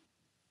then.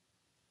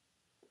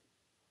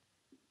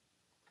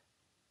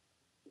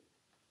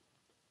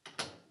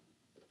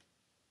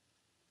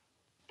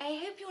 I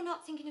hope you're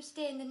not thinking of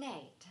staying the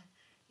night.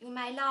 You're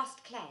my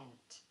last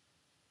client.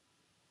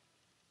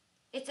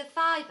 It's a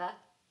 £5.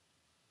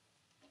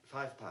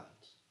 £5.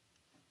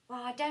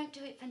 Well, I don't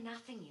do it for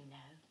nothing, you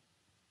know.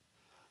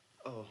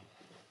 Oh,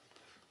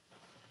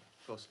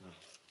 of course not.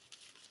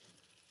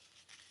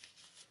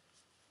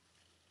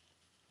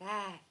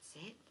 That's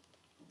it.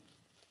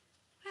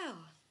 Well,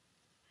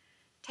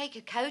 take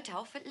your coat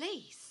off at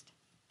least.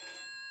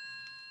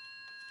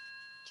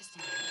 Just a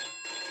minute.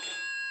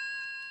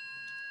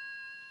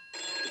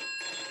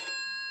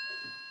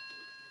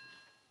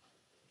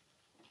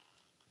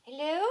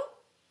 Hello?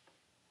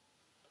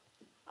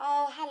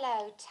 Oh,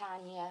 hello,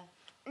 Tanya.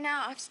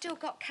 No, I've still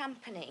got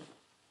company.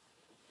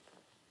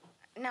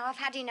 No, I've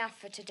had enough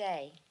for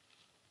today.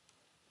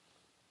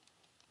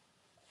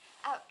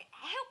 Oh,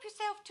 help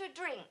yourself to a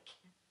drink.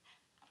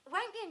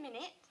 Won't be a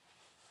minute.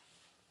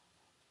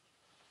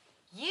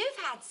 You've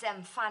had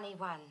some funny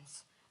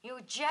ones.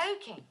 You're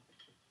joking.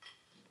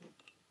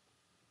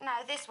 No,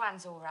 this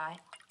one's all right.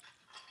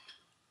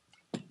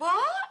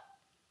 What?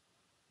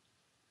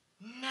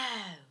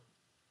 No.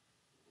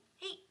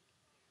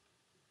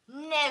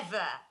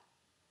 Never.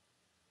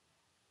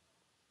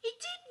 He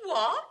did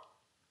what?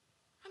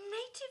 A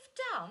native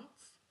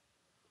dance?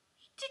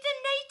 He did a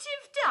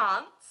native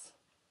dance?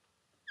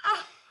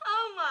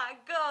 Oh my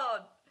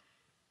God.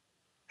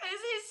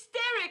 It's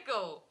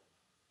hysterical.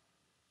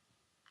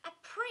 A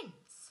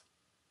prince?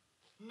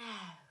 No.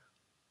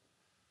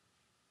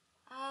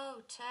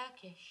 Oh,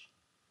 Turkish.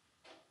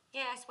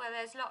 Yes, well,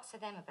 there's lots of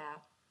them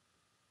about.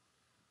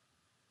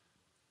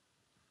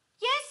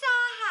 Yes,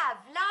 I have,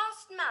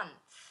 last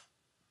month.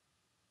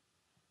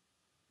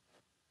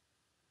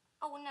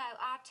 Oh, no,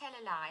 I'll tell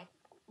a lie.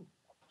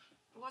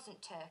 It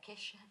wasn't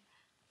Turkish.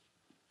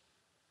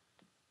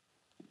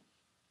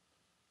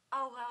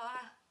 Oh, well,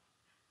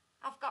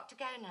 I've got to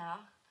go now.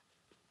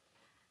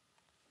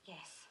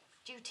 Yes,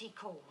 duty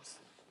calls.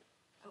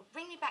 Oh,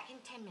 ring me back in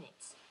 10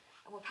 minutes.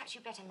 Oh, well, perhaps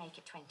you better make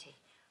it 20.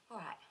 All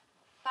right.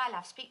 Bye,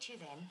 love. Speak to you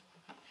then.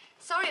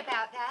 Sorry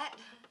about that.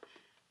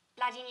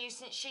 Bloody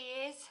nuisance she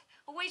is.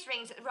 Always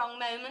rings at the wrong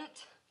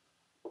moment.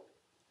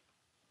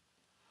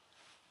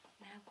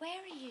 Now,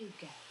 where are you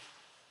going?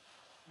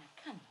 Now,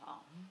 come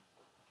on.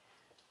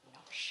 You're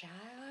not shy,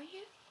 are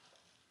you?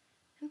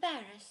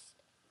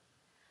 Embarrassed?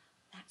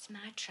 That's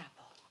my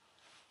trouble.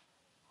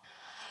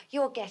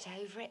 You'll get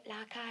over it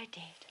like I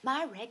did.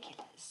 My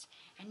regulars,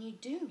 and you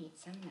do meet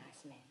some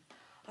nice men,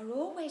 are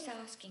always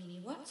asking me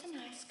what's a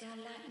nice girl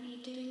like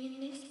me doing in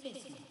this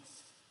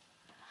business.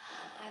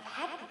 I've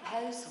had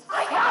proposals.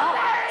 I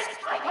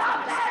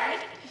can't bear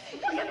it!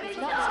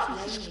 No!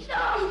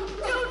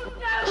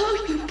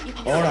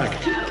 All right.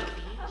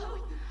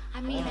 I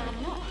mean,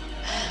 I'm not.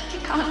 You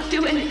can't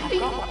do anything.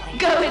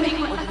 Go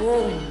anywhere.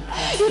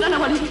 You don't know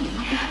what it is.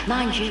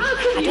 Mind you,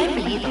 I don't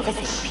believe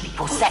everything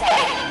people say.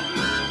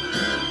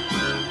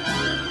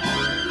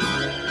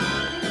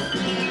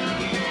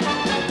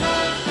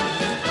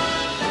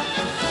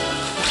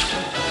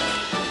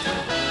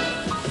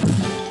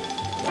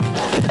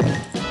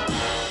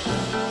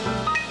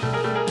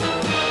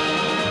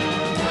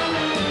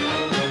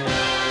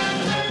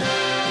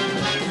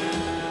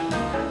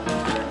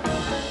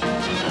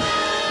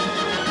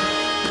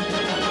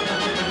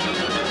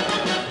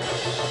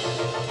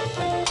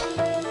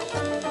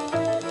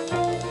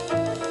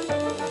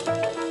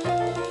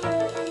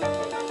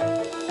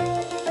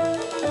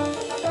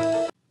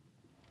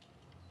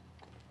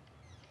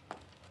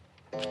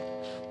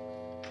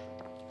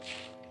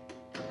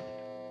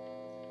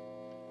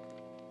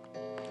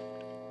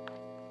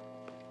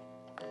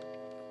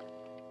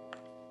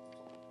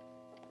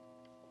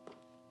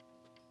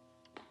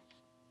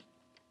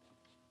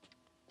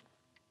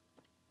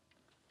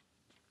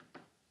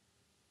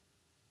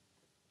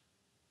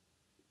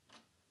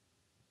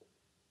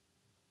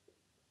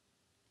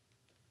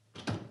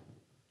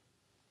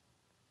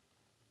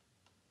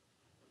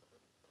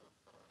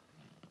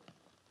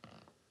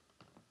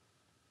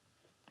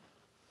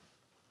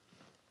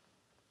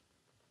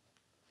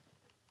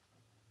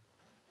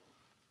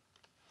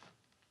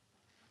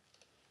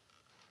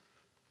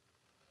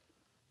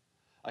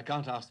 I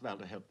can't ask Val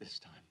to help this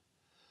time.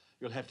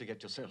 You'll have to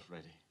get yourself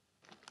ready.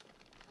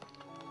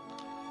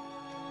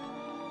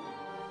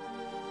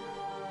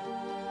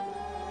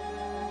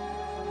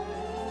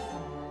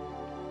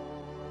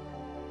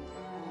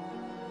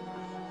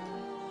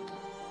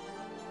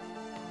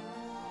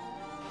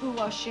 Who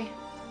was she?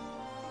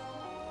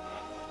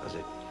 Does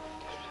it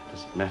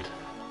matter?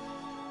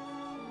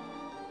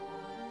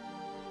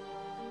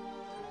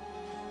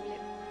 Will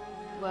it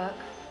work?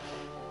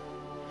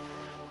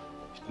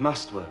 It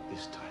must work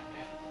this time.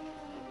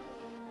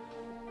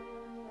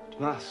 It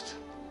must.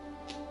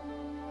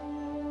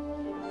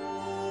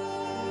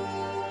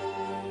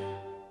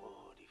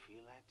 Oh, do you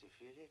feel that? Do you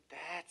feel it?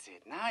 That's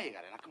it. Now you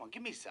got it. Now, come on,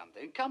 give me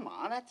something. Come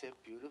on, that's it.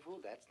 Beautiful,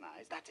 that's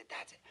nice. That's it,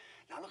 that's it.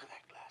 Now, look at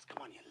that glass.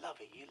 Come on, you love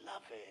it, you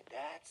love it.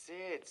 That's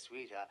it,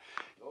 sweetheart.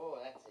 Oh,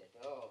 that's it.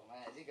 Oh,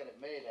 man, he got it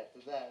made after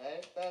that,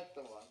 eh? That's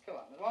the one. Come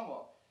on, there's one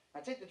more.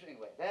 Now, take the drink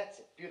away. That's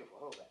it. Beautiful,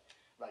 hold that.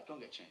 Right, go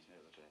and get changed in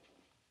the drink.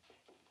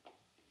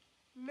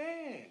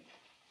 Lynn,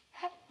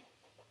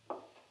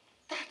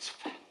 that's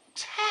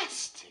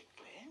fantastic,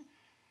 Lynn.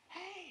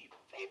 Hey,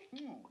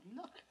 baby,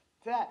 look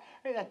at that.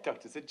 Hey, that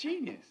doctor's a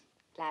genius.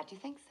 Glad you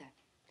think so.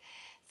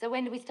 So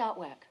when do we start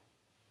work?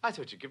 I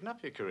thought you'd given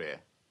up your career.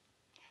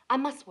 I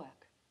must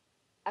work.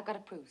 I've got to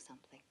prove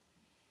something.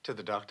 To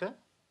the doctor?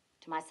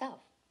 To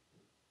myself.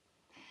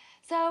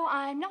 So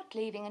I'm not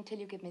leaving until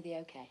you give me the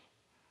okay.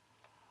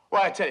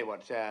 Well, I tell you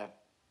what,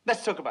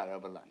 let's talk about it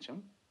over lunch, huh?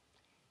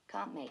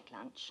 Can't make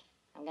lunch.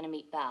 I'm going to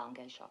meet Val and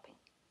go shopping.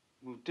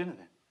 Well, dinner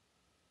then.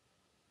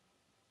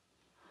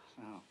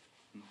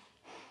 Oh.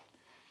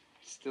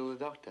 Still the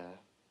doctor?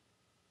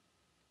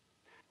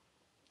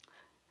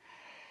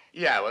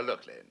 Yeah, well,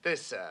 look, Lynn,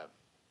 this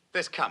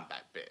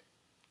comeback bit.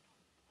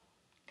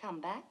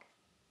 Come back?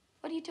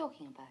 What are you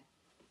talking about?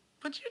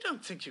 But you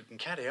don't think you can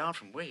carry on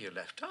from where you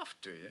left off,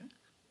 do you?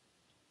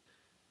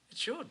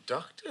 It's your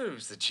doctor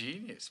who's the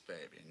genius,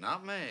 baby,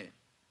 not me.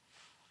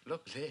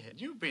 Look, Lynn,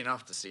 you've been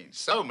off the scene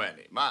so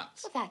many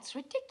months. Well, that's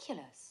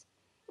ridiculous.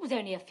 It was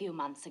only a few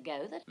months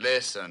ago that...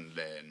 Listen,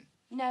 Lynn.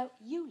 No,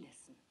 you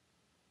listen.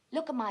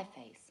 Look at my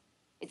face.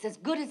 It's as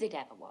good as it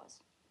ever was.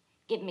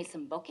 Give me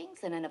some bookings,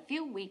 and in a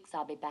few weeks,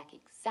 I'll be back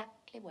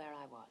exactly where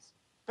I was.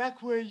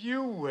 Back where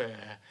you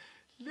were.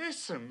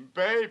 Listen,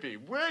 baby,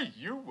 where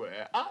you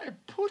were, I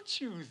put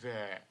you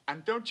there.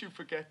 And don't you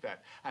forget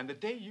that. And the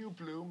day you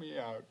blew me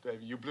out,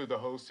 baby, you blew the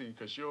whole scene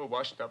because you're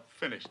washed up,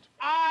 finished.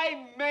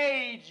 I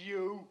made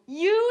you.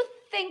 You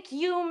think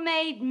you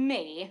made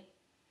me?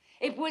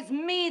 It was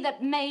me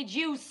that made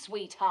you,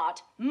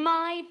 sweetheart.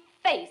 My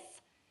face.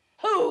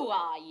 Who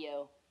are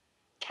you?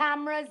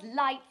 Cameras,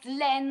 lights,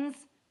 lens.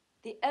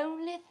 The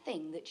only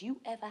thing that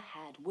you ever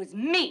had was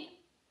me.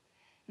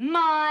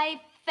 My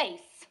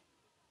face.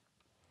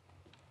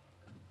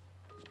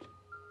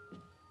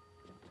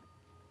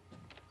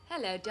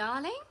 Hello,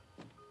 darling.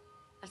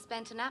 I've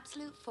spent an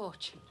absolute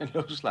fortune. It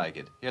looks like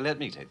it. Here, let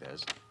me take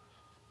those.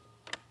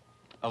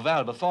 Oh,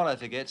 Val, before I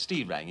forget,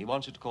 Steve rang. He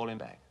wants you to call him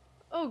back.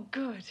 Oh,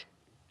 good.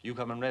 You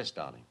come and rest,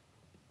 darling.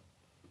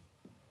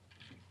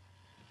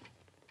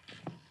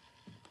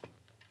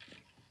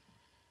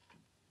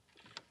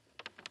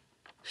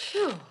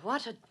 Phew,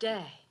 what a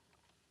day.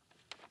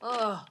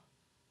 Oh.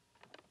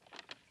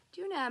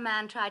 Do you know a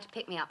man tried to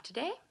pick me up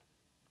today?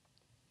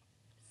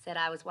 Said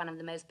I was one of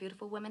the most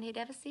beautiful women he'd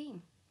ever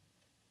seen.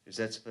 Is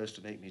that supposed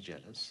to make me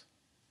jealous?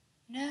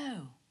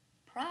 No,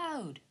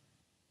 proud.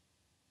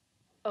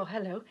 Oh,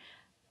 hello.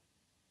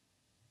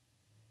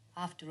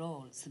 After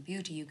all, it's the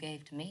beauty you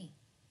gave to me.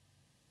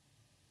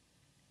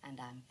 And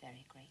I'm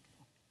very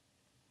grateful.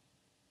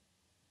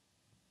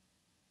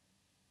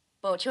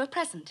 Bought you a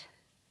present.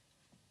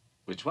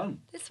 Which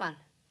one? This one.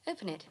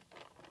 Open it.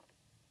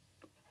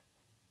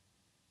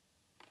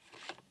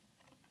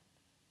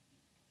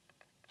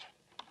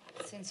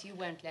 Since you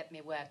won't let me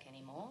work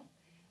anymore,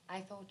 I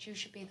thought you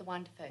should be the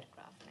one to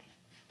photograph me.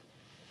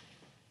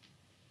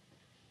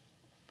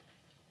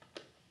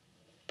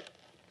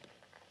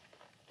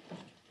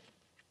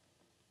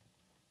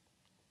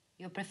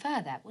 You'd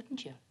prefer that,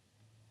 wouldn't you?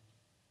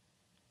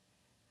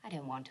 I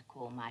don't want to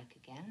call Mike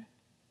again,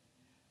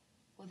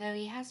 although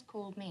he has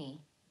called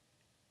me.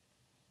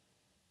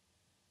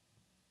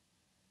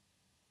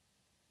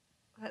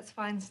 That's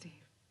fine, Steve.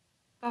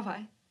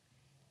 Bye-bye.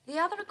 The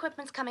other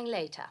equipment's coming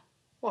later.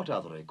 What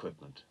other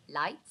equipment?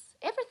 Lights,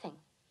 everything.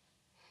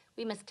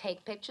 We must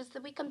take pictures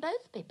that we can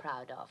both be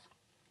proud of.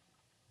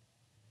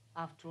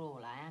 After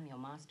all, I am your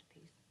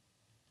masterpiece.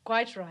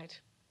 Quite right.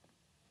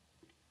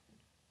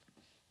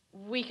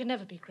 We can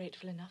never be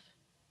grateful enough.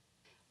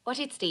 What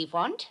did Steve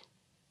want?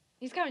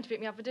 He's coming to pick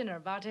me up for dinner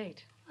about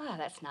 8. Ah,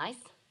 that's nice.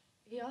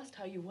 He asked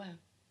how you were.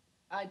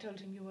 I told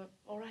him you were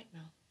all right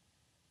now.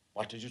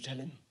 What did you tell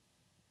him?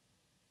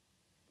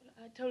 Well,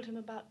 I told him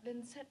about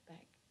Lynn's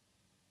setback.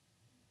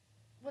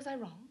 Was I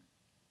wrong?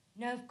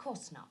 No, of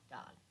course not,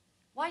 darling.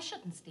 Why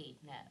shouldn't Steve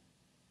know?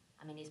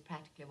 I mean, he's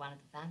practically one of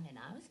the family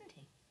now, isn't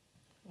he?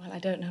 Well, I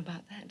don't know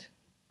about that.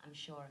 I'm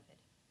sure of it.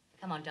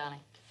 Come on,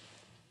 darling.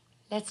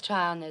 Let's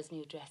try on those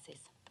new dresses.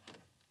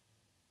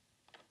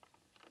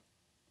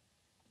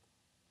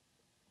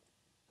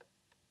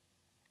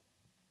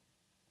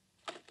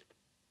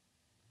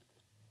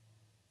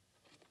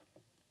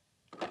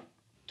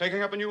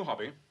 Taking up a new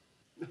hobby?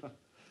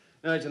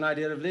 No, it's an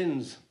idea of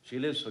Lynn's. She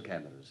lives for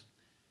cameras.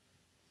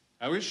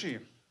 How is she?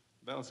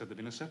 Val said there'd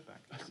been a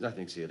setback.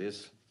 Nothing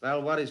serious.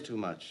 Val worries too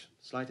much.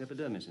 Slight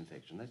epidermis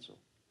infection, that's all.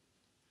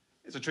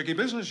 It's a tricky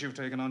business you've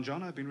taken on,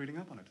 John. I've been reading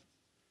up on it.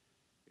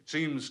 It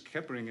seems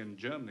Keppering in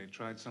Germany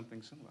tried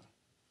something similar.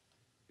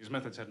 His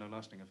methods had no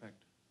lasting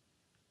effect.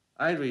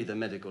 I read the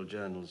medical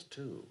journals,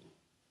 too.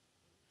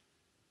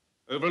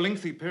 Over a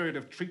lengthy period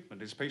of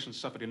treatment, his patients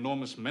suffered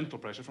enormous mental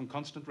pressure from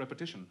constant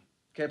repetition.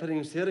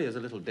 Keppering's theory is a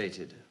little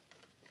dated.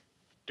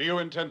 Do you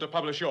intend to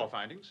publish your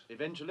findings?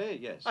 Eventually,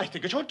 yes. I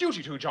think it's your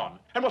duty to, John.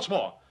 And what's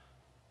more...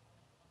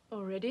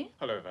 Already?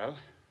 Hello, Val.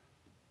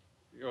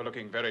 You're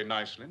looking very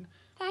nice, Lynn.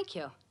 Thank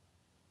you.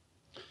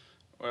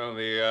 Well,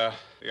 the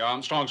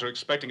Armstrongs are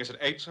expecting us at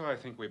 8, so I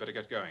think we better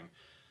get going.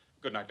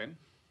 Good night, Lynn.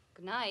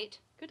 Good night.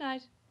 Good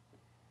night.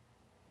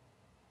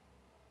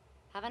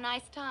 Have a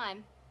nice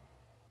time.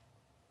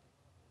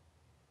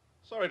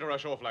 Sorry to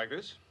rush off like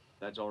this.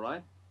 That's all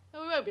right.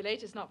 Oh, we won't be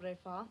late. It's not very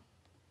far.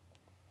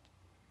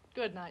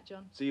 Good night,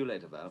 John. See you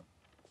later, Val.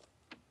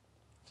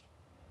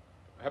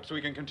 Perhaps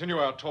we can continue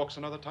our talks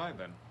another time,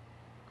 then.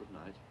 Good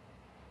night.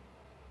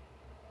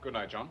 Good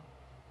night, John.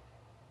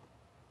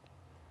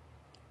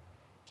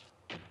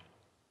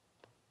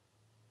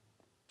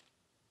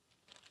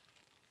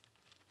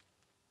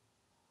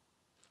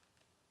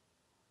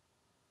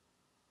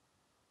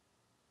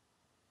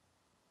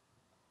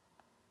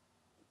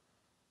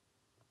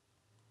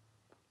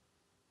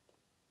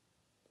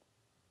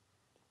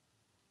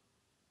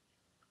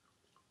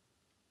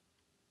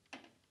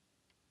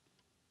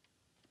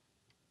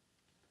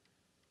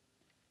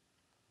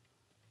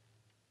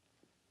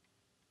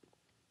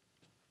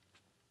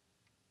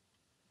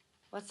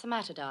 What's the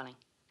matter, darling?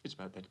 It's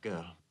about that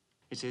girl.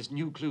 It says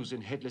new clues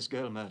in headless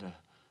girl murder.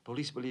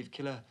 Police believe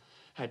killer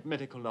had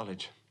medical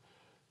knowledge.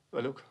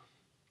 Well, look.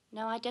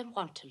 No, I don't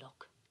want to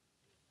look.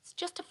 It's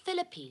just a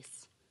filler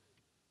piece.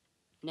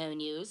 No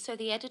news, so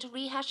the editor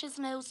rehashes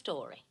an old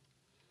story.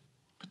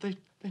 But they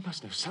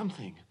must know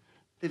something.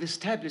 They've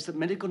established that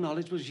medical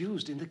knowledge was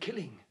used in the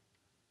killing.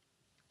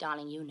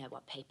 Darling, you know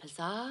what papers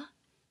are.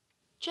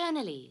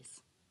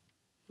 Journalese.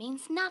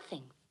 Means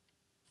nothing.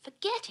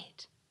 Forget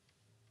it.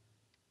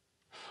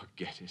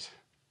 Forget it.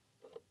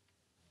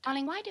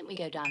 Darling, why don't we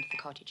go down to the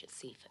cottage at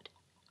Seaford?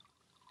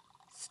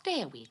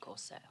 Stay a week or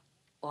so,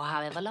 or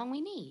however long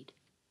we need.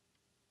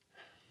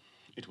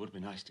 It would be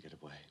nice to get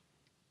away.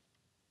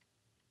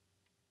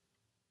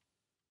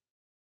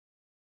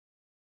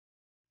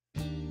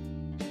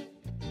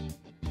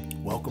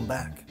 Welcome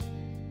back.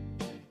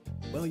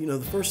 Well, you know,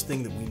 the first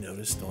thing that we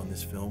noticed on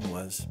this film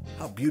was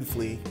how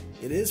beautifully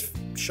it is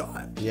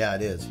shot. Yeah,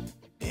 it is.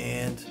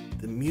 And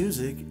the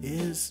music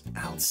is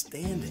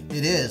outstanding.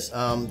 It is.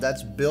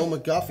 That's Bill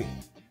McGuffey.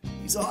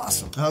 He's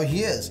awesome. Oh,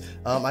 he is.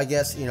 I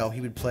guess, you know,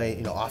 he would play,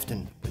 you know,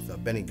 often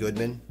with Benny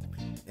Goodman.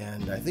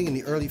 And I think in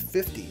the early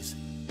 50s,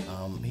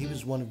 he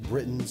was one of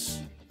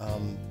Britain's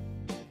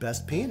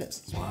best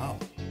pianists. Wow.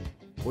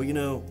 Well, you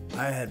know,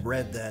 I had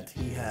read that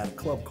he had a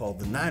club called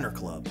the Niner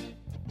Club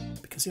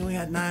because he only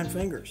had 9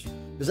 fingers.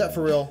 Is that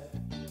for real?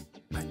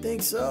 I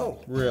think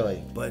so.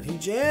 Really? But he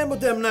jammed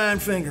with them 9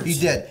 fingers. He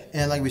did.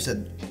 And like we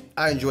said,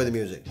 I enjoy the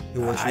music. It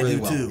works really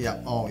well. I do too.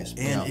 Yeah, always.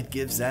 And it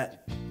gives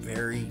that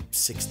very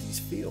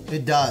 60s feel.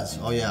 It does.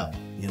 Oh, yeah.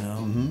 You know?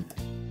 Mm-hmm.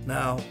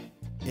 Now,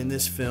 in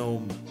this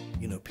film,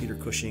 you know, Peter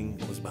Cushing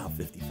was about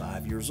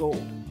 55 years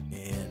old.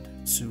 And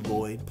Sue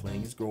Lloyd,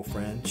 playing his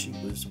girlfriend, she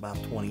was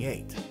about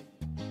 28.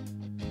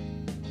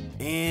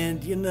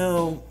 And, you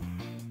know,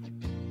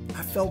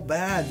 I felt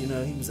bad. You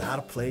know, he was out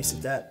of place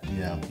at that,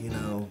 you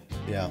know,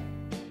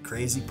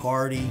 crazy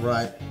party.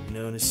 Right. You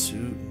know, in his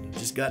suit. He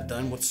just got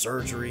done with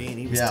surgery and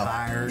he was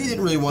tired. He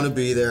didn't really want to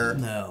be there.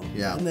 No.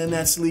 Yeah. And then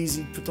that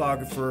sleazy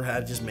photographer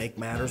had to just make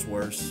matters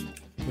worse.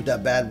 With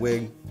that bad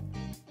wig.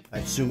 I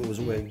assume it was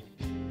a wig.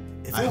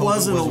 If it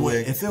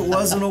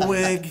wasn't a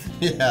wig,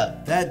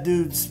 that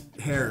dude's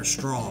hair is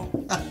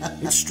strong.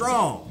 It's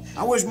strong.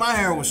 I wish my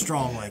hair was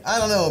strong like that. I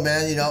don't know,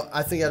 man. You know,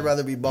 I think I'd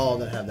rather be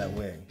bald than have that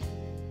wig.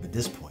 At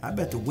this point. I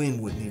bet the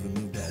wind wouldn't even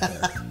move that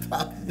hair.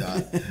 Probably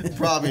not.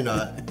 Probably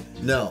not.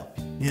 No.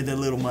 He had that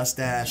little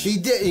mustache. He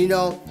did, you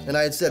know, and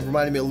I had said,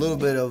 reminded me a little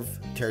bit of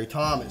Terry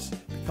Thomas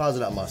because of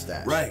that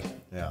mustache. Right.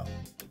 Yeah.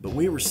 But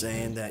we were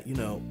saying that, you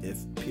know, if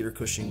Peter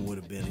Cushing would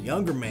have been a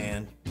younger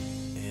man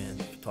and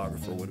the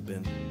photographer would have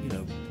been, you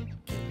know,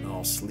 getting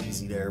all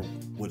sleazy there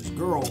with his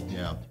girl.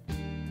 Yeah.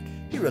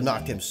 He would have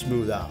knocked him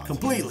smooth out.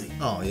 Completely.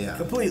 Oh, yeah.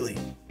 Completely.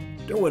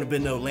 There would have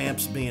been no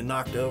lamps being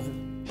knocked over.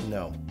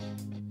 No.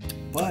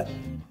 But,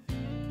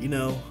 you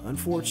know,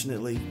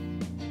 unfortunately,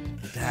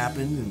 it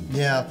happened. And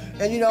yeah.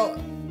 And, you know,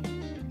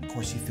 of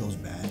course he feels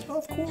bad.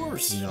 Of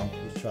course. You know,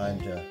 he's trying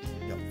to,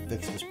 you know,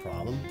 fix this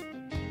problem.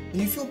 And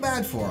you feel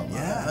bad for him.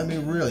 Yeah. I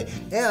mean, really.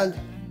 And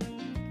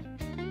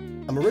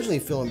I'm originally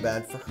feeling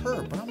bad for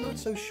her, but I'm not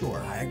so sure.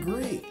 I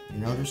agree. You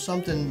know, there's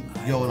something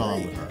going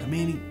on with her. I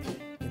mean,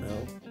 he, you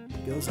know,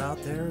 he goes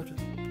out there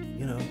to,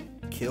 you know,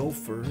 kill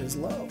for his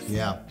love.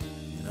 Yeah.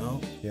 You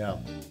know? Yeah.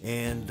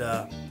 And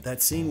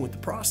that scene with the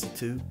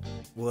prostitute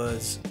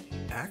was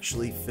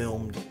actually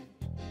filmed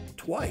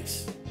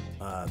twice.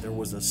 There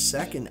was a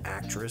second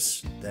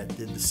actress that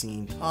did the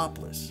scene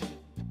topless.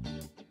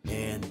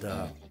 And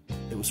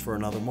it was for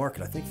another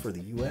market, I think for the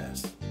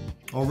U.S.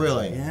 Oh,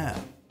 really? Yeah.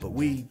 But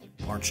we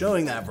aren't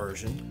showing that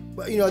version.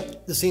 But, you know,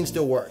 the scene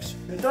still works.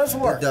 It does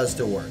work. It does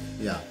still work,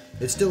 yeah.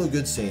 It's still a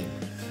good scene.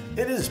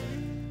 It is.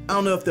 I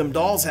don't know if them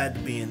dolls had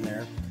to be in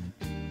there.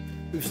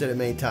 We've said it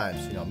many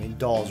times, you know, I mean,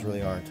 dolls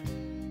really aren't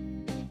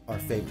our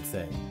favorite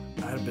thing.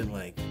 I'd have been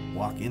like,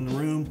 walk in the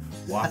room,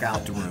 walk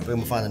out the room. We're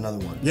gonna find another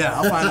one. Yeah,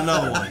 I'll find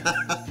another one.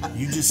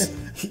 You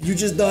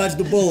just dodged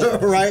the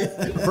bullet.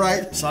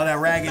 right. Saw that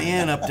Raggedy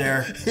Ann up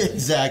there.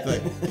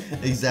 Exactly.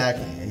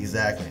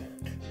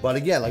 But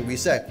again, like we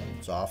said,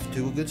 it's off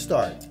to a good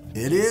start.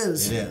 It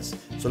is. It is.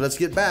 So let's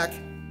get back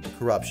to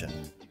corruption.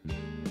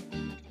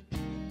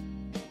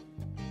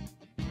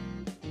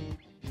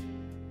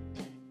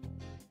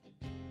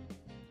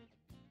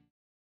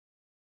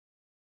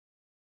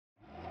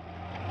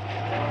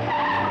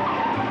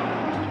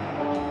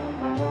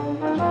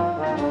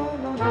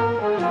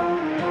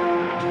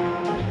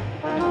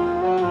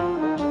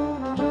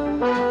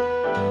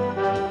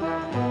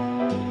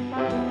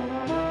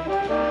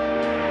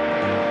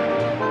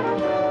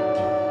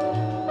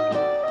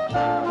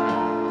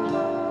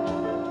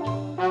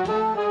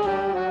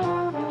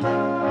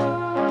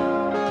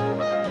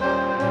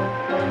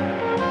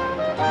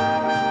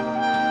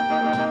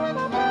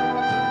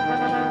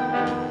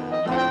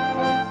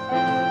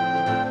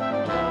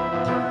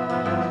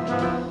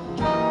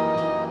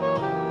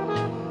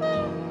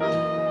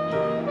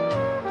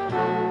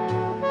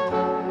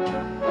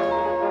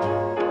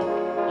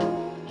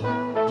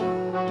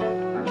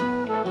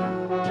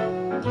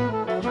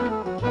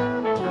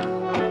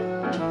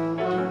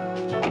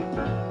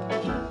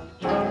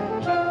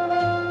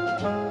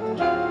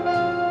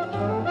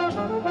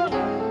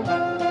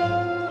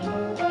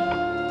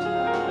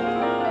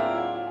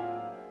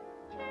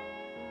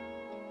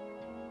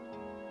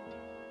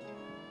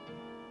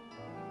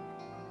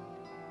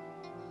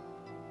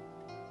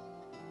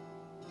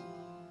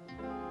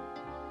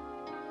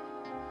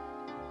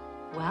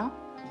 Well?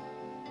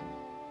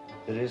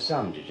 There is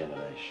some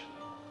degeneration,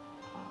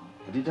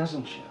 but it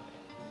doesn't show.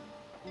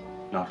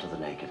 Not to the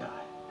naked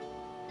eye.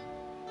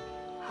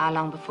 How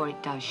long before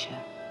it does show?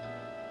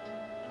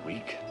 A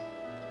week?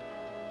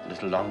 A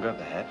little longer,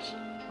 perhaps.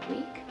 A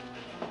week?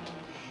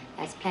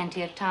 That's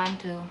plenty of time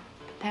to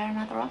prepare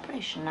another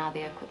operation now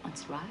the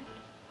equipment's right.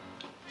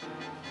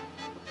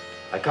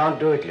 I can't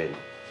do it, Lynn.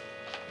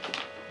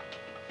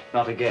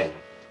 Not again.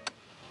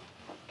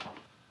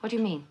 What do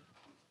you mean?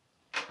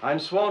 I'm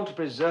sworn to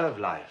preserve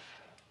life,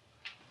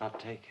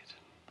 not take it.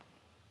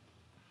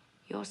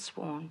 You're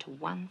sworn to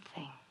one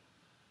thing.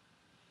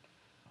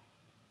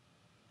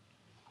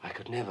 I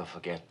could never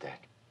forget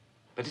that.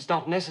 But it's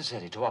not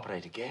necessary to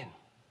operate again.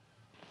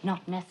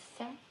 Not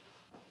necessary?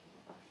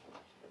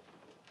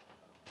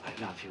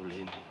 I love you,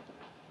 Lynn.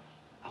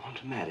 I want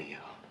to marry you.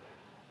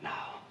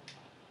 Now.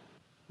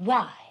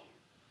 Why?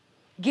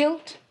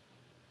 Guilt?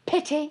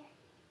 Pity?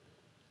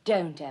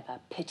 Don't ever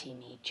pity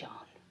me, John.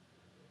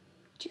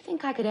 Do you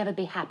think I could ever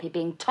be happy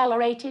being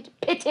tolerated,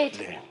 pitied?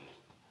 Lynn.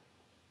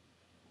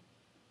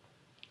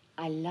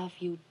 I love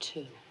you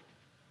too.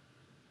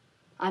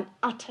 I'm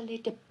utterly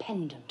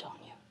dependent on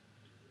you.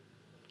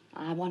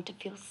 I want to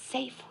feel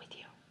safe with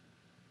you.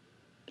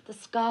 But the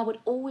scar would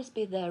always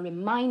be there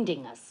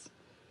reminding us.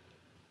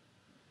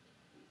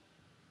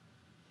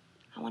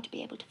 I want to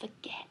be able to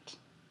forget.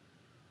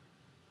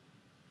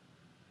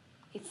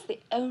 It's the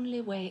only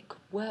way it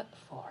could work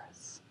for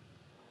us.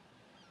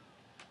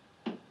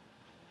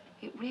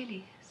 It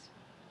really is.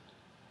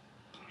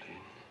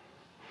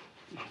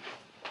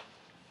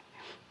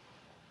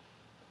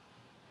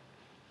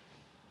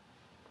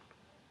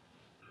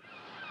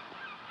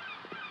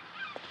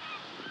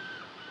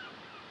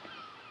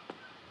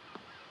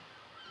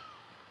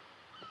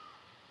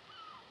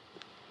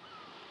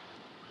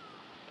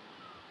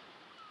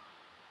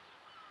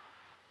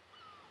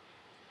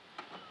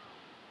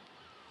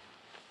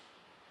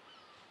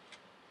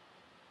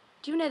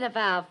 Do you know that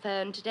Val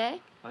phoned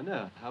today? I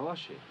know. How was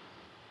she?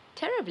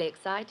 Terribly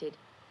excited.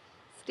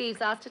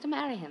 Steve's asked her to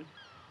marry him.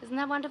 Isn't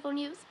that wonderful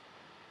news?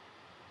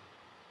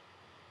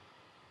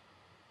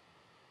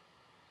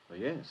 Oh,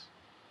 yes.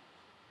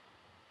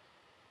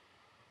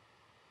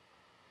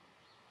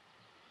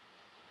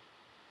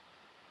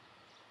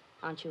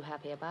 Aren't you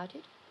happy about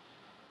it?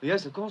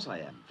 Yes, of course I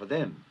am. For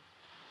them.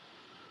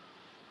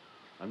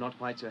 I'm not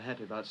quite so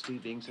happy about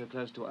Steve being so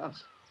close to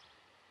us.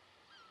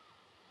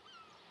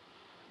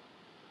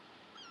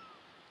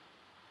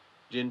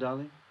 Gin,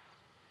 darling?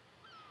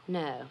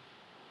 No.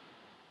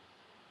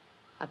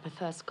 I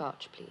prefer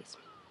scotch, please.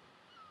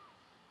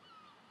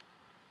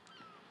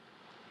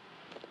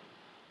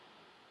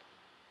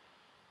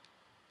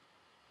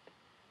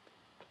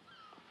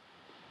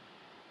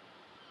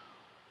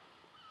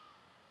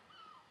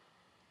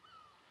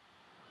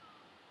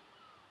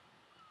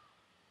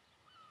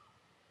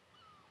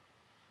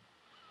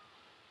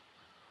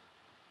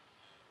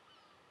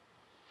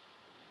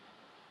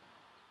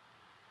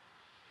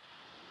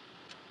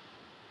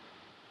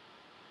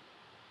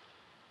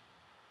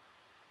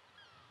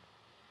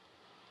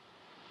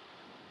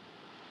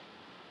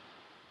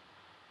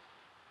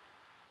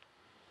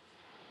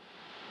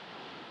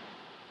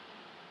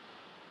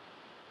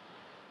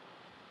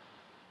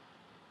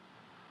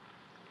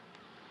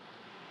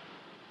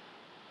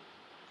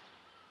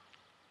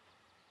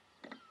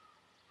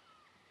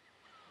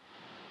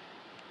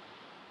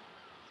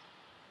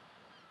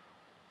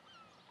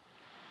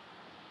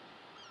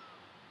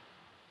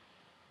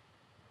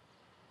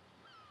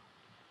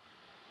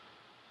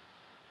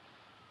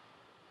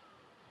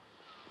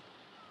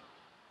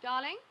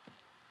 Darling?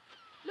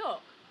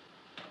 Look.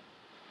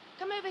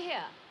 Come over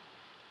here.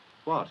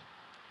 What?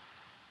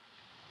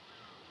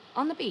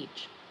 On the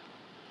beach.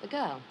 The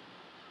girl.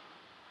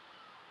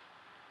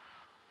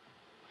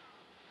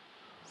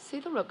 See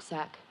the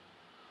rucksack?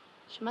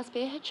 She must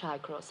be a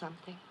hitchhiker or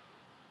something.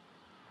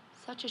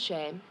 Such a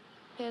shame.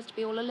 Appears to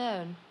be all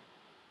alone.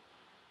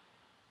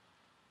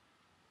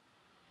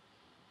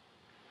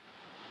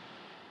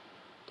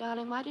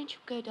 Darling, why don't you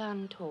go down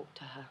and talk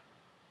to her?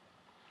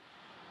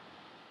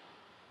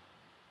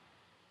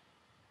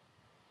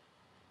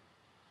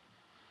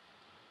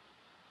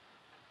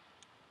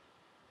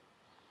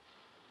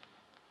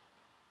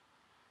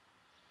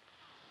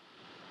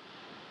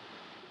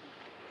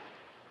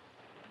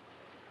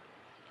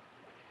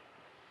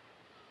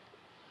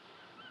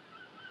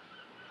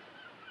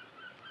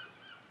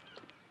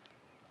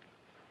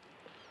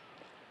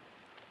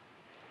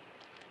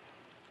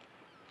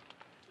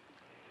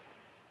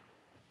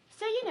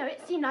 So, you know,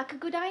 it seemed like a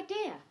good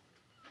idea.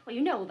 Well,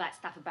 you know all that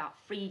stuff about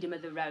freedom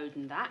of the road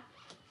and that.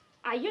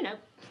 I, you know,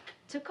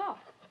 took off.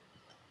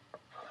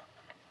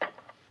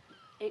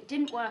 It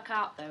didn't work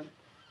out, though.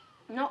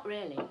 Not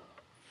really.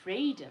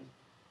 Freedom.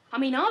 I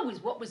mean, I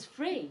was what was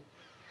free.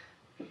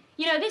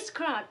 You know, this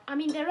crowd, I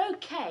mean, they're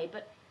okay,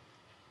 but,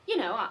 you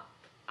know,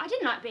 I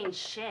didn't like being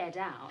shared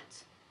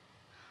out.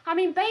 I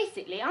mean,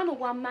 basically, I'm a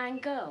one-man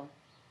girl.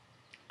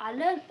 I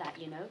learnt that,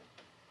 you know.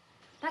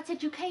 That's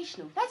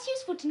educational. That's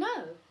useful to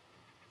know.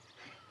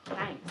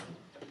 Thanks.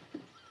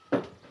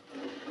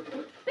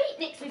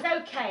 Beatniks is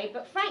okay,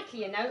 but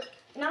frankly, you know,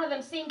 none of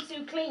them seem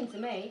too clean to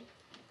me.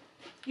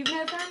 You've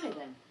no family,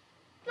 then?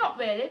 Not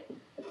really.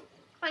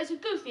 There's a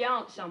goofy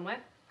aunt somewhere.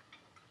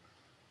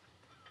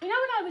 You know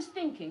what I was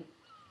thinking?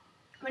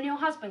 When your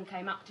husband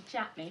came up to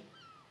chat me,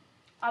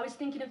 I was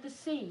thinking of the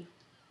sea.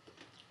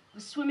 I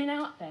was swimming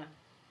out there,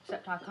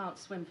 except I can't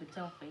swim for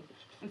toffee,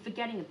 and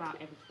forgetting about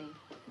everything.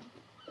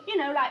 You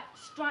know, like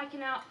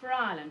striking out for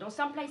Ireland or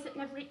someplace that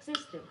never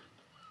existed.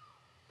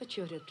 But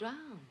you'd have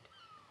drowned.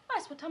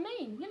 That's what I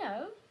mean, you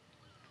know.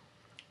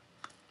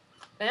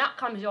 Then out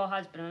comes your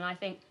husband, and I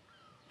think,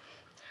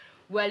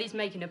 well, he's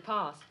making a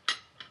pass.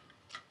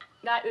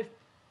 Like, if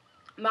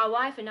my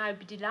wife and I would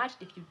be delighted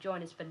if you'd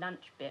join us for lunch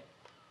a bit.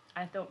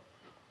 I thought,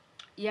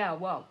 yeah,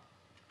 well,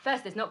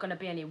 first, there's not going to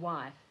be any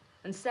wife.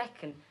 And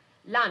second,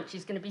 lunch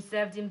is going to be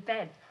served in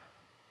bed.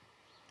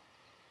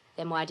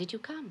 Then why did you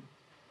come?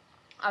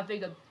 I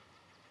figured,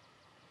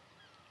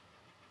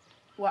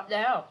 what the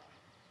hell?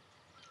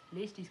 At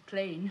least he's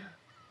clean.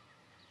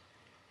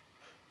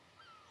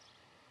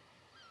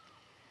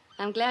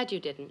 I'm glad you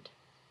didn't.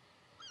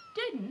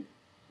 Didn't?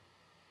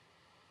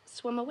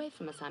 Swim away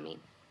from us, I mean.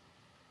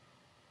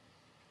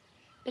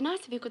 Be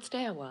nice if you could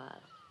stay a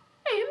while.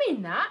 Hey, you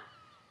mean that?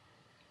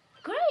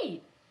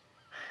 Great.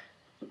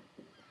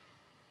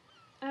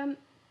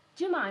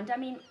 Do you mind? I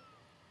mean,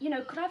 you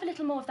know, could I have a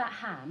little more of that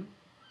ham?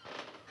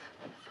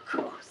 Of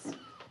course.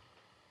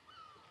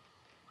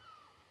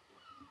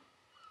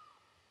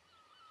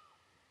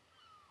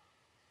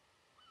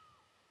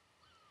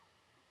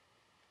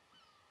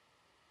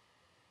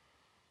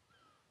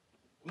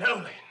 No,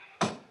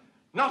 Lynn.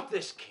 Not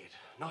this kid.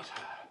 Not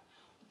her.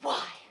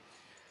 Why?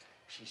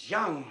 She's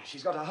young.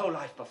 She's got her whole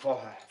life before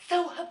her.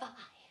 So have I.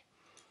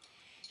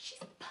 She's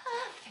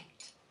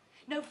perfect.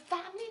 No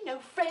family, no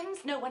friends,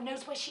 no one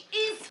knows where she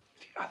is.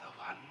 The other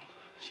one,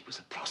 she was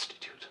a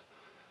prostitute.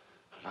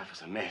 Her life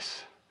was a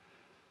mess.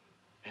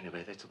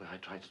 Anyway, that's the way I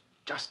tried to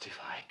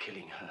justify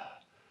killing her.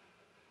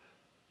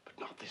 But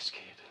not this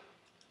kid.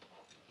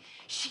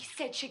 She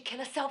said she'd kill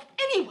herself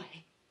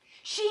anyway.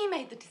 She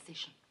made the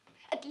decision.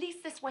 At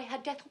least this way her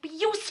death will be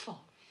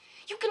useful.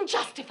 You can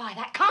justify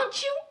that,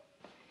 can't you?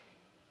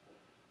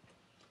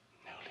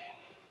 No, Lynn.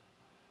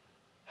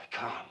 I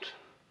can't.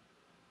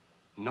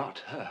 Not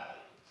her.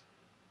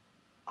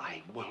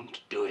 I won't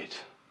do it.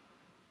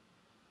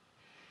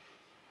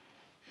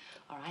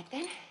 All right,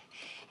 then.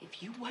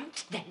 If you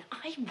won't, then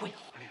I will.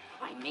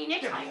 I mean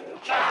it. I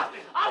don't care.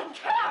 I don't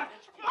care.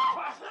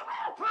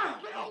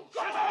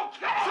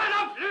 Shut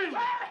up, Lynn!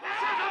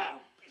 Shut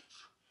up!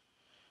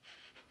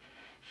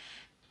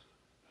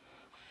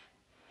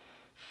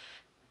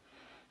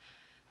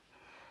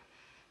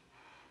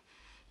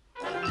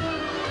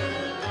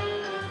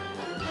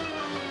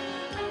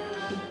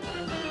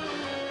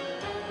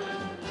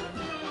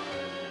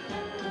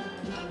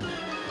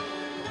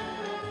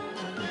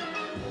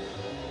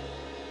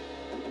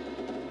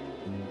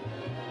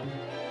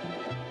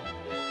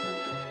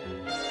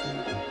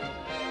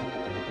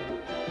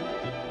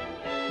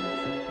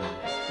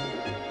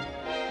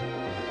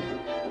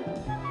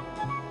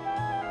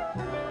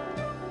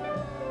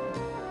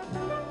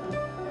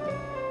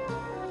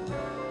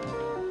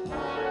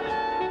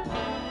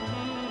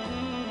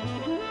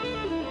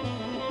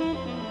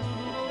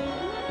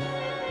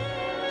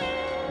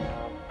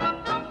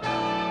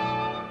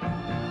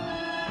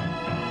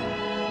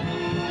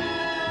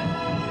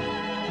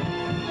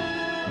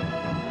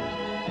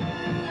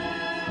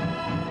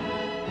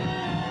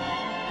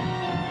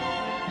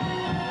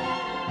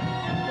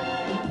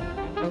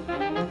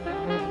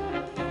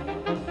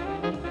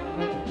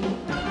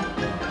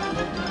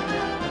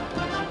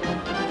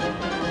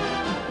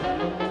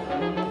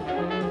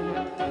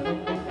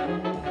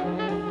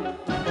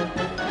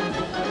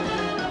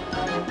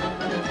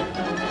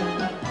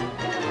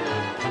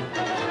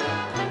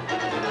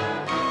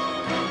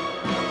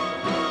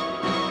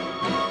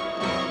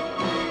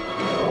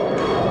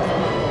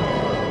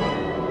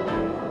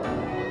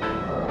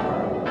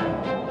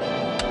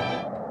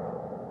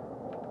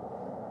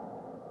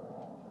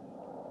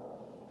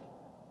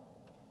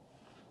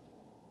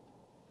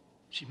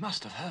 She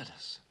must have heard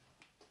us.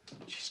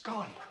 She's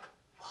gone.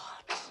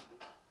 What?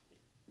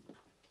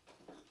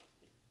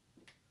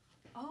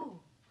 Oh.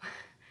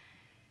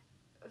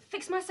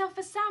 Fix myself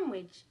a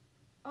sandwich.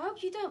 I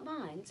hope you don't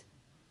mind.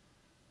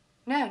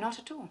 No, not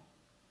at all.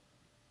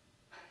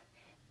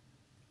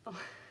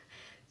 Oh,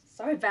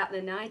 sorry about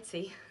the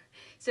nightie.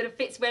 Sort of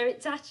fits where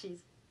it touches.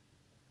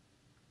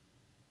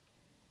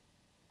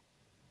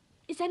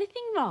 Is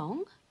anything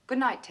wrong? Good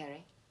night,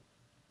 Terry.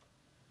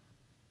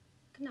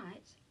 Good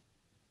night.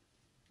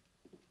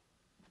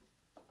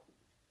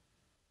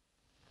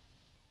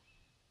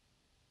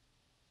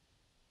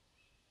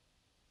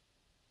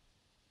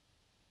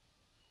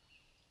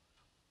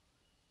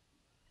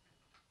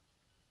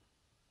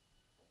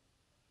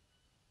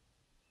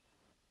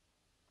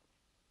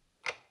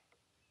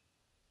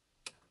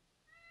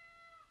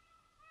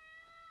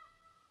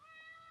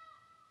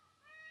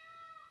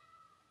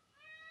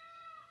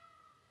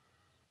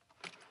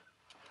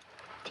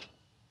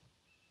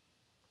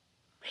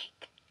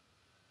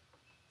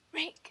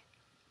 Rick.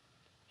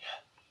 Yeah.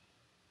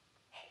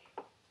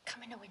 Hey,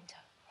 come in a window.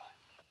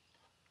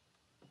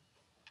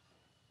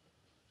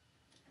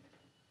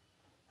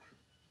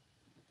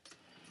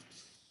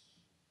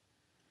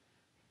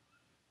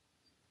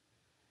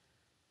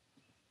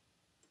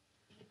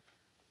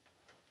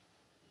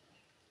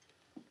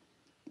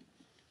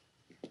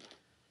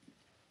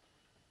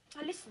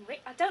 Now listen, Rick,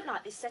 I don't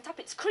like this setup.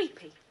 It's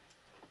creepy.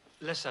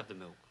 Let's have the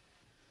milk.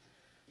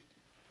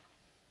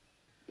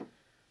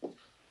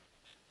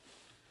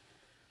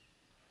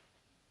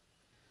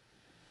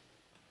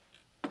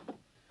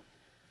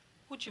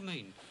 What do you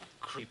mean,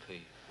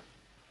 creepy?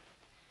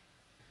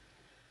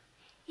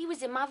 He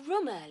was in my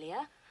room earlier.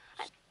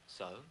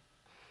 So?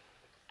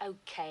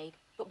 OK,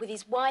 but with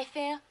his wife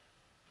here?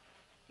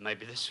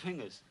 Maybe they're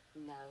swingers.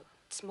 No,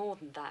 it's more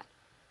than that.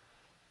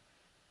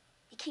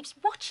 He keeps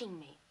watching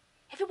me.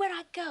 Everywhere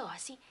I go, I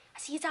see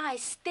his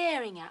eyes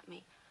staring at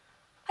me.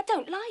 I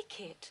don't like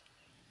it.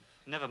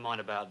 Never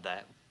mind about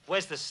that.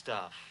 Where's the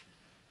stuff?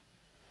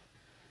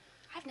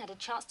 I haven't had a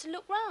chance to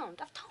look round.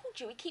 I've told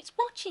you, he keeps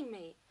watching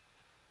me.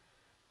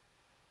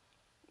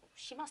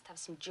 She must have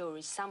some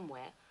jewellery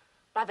somewhere.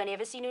 But I've only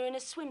ever seen her in a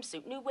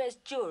swimsuit. And who wears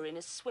jewellery in a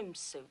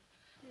swimsuit?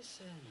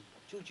 Listen,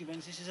 Georgie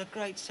Benz, this is a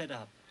great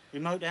setup.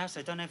 Remote house,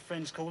 they don't have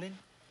friends calling.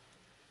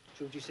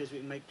 Georgie says we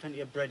can make plenty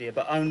of bread here,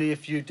 but only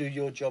if you do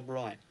your job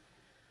right.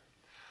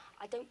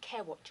 I don't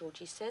care what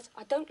Georgie says.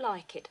 I don't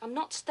like it. I'm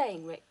not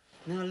staying, Rick.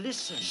 Now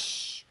listen.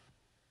 Shh.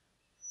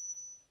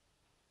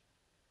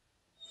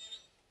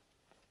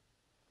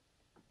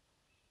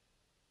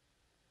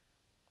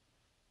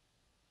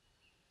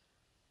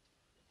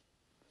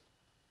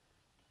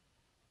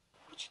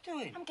 What you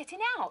doing? I'm getting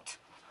out.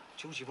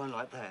 Georgie won't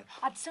like that.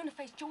 I'd sooner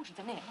face Georgie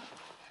than him.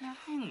 Now,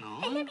 hang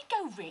on. Hey, let me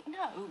go, Rick.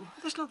 No.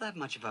 There's not that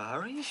much of a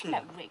hurry, is there?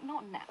 No, Rick,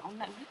 not now. No,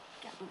 let me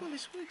go. Well,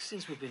 it's weeks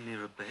since we've been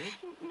near a bed.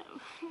 No,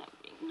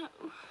 Rick, no.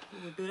 Well,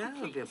 we've been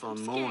out of here by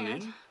I'm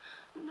morning. scared.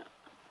 No.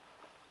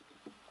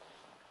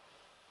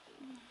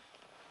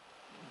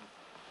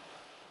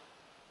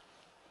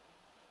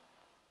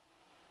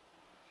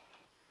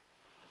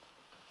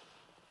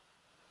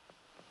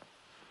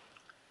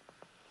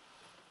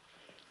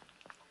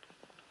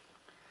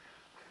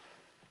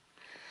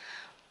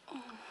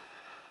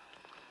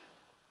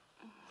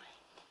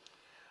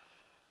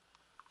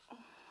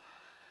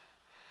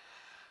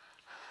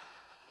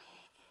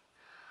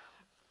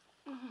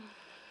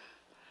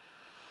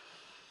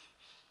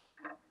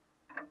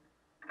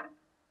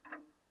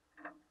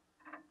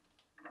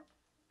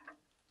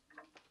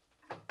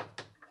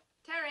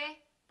 Terry,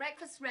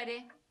 breakfast's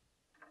ready.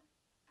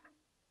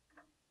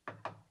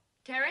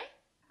 Terry?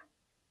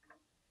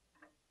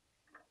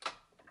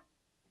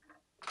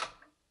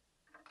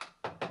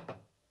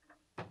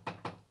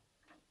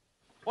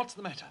 What's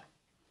the matter?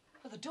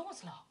 Well, the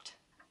door's locked.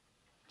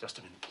 Just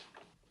a minute.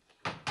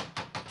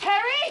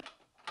 Terry!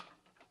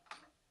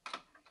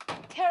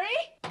 Terry?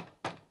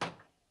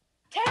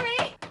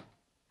 Terry!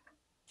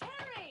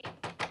 Terry!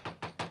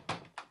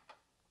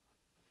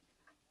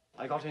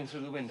 I got in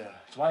through the window.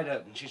 It's wide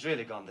open. She's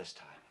really gone this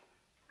time.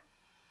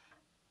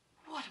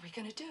 What are we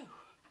going to do?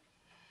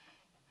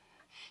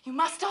 You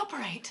must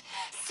operate.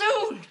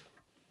 Soon!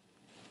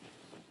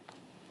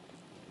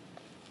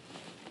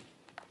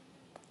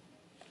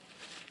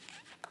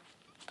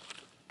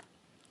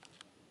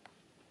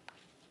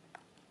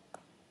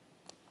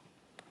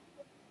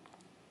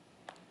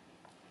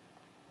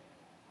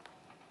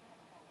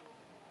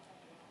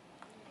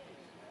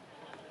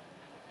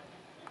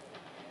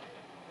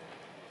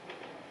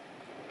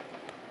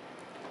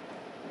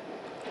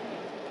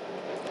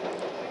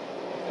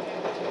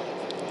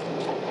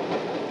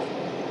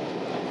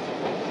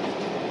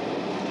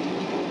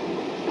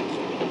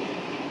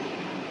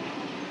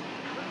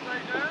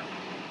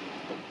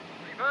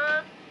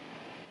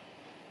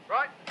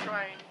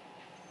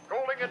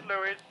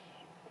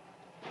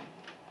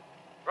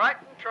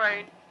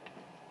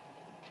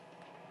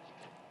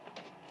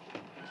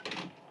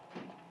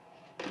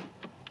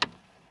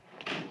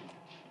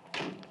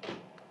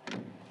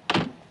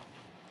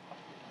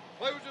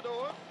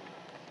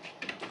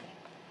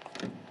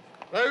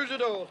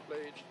 doors,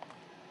 please.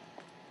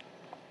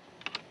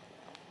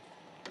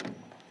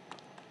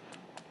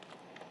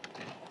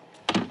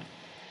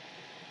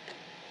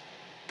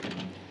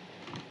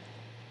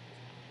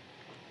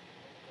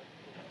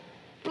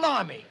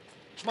 Blimey,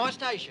 it's my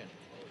station.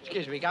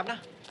 Excuse me,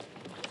 Governor.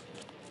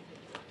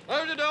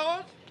 Close the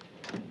doors.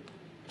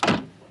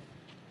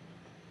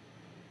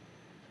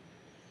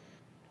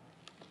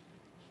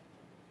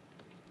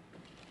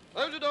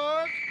 Close the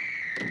doors.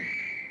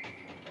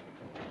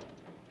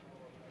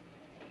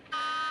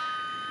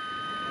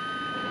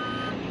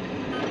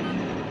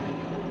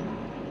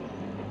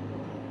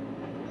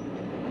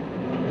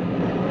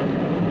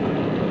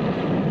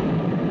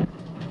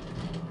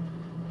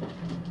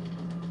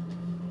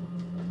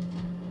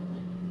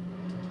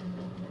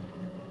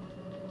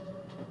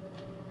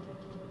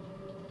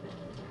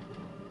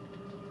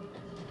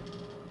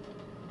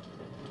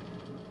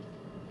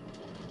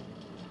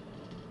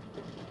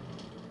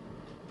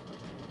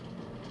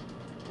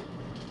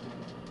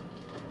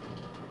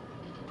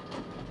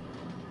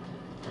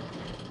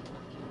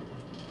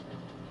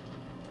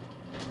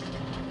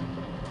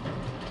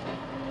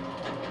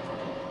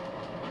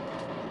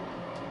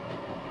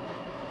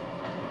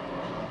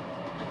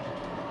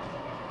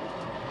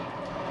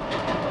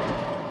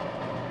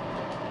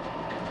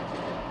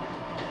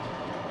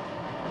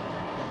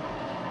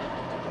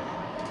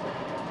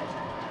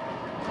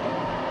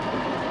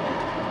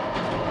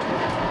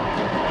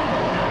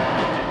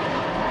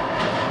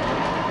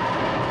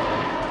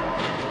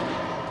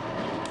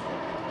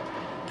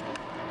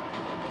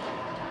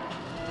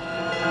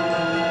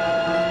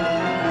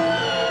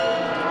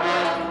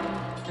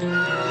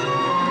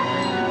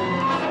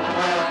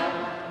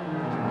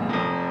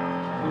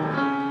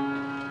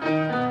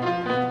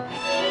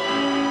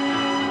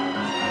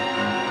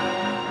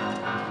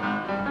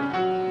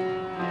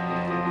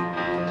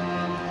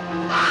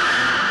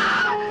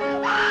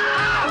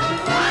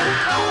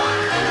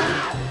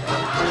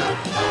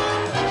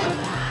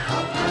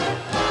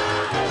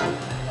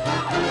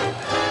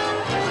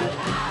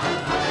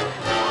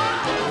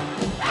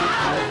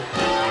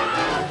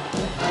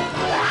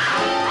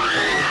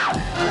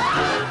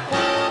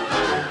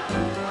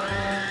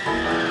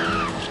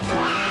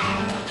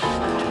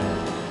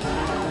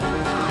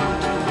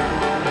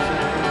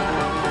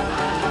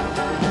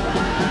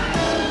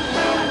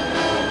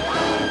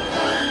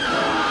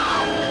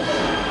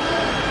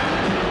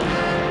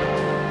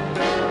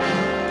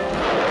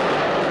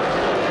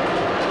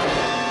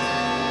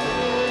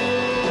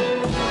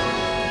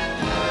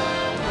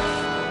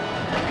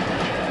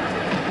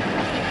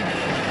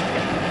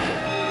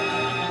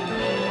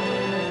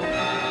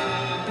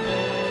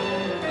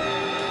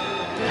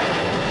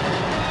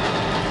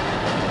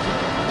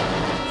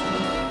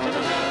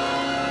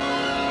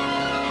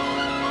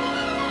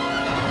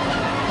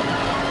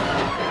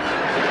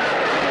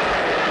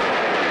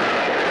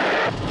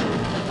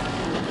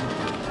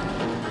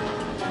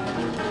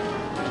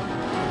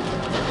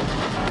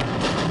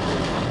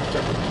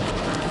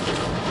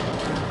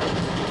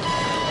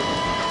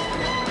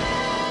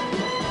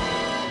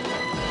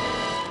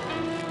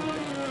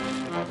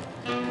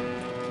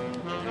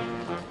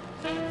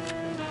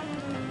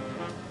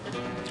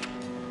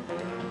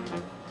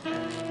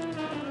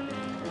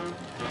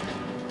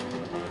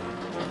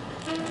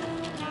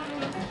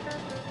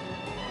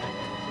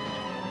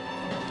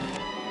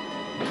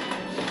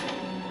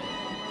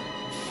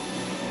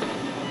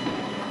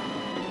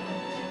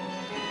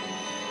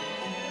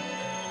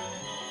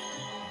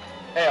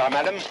 Here,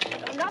 madam.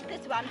 Not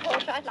this one,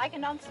 Porter. I'd like a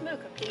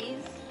non-smoker,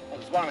 please.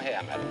 There's one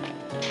here, madam.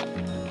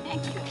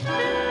 Thank you.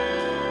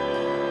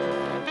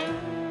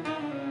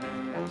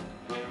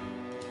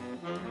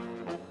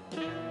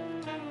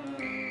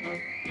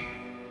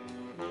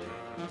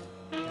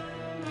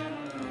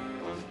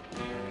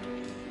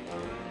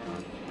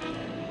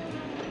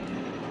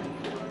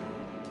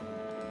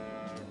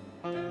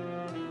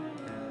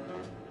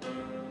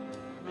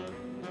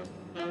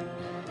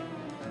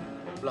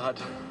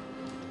 Blood.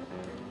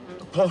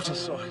 The porter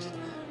saw it.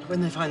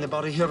 When they find the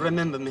body, he'll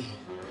remember me.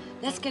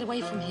 Let's get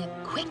away from here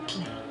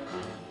quickly.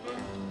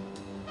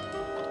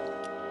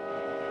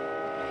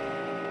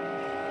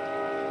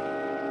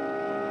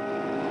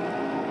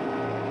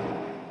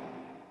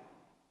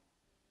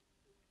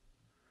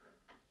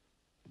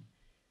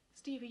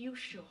 Steve, are you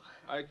sure?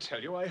 I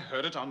tell you, I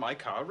heard it on my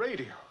car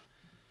radio.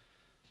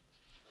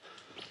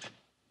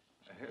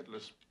 A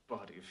headless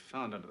body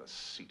found under the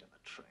seat of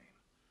the train.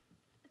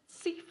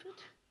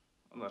 Seaford?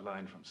 On the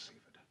line from Seaford.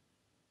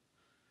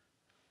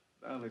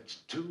 Well, it's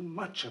too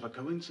much of a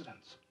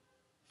coincidence.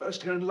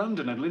 First here in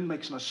London, and Lynn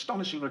makes an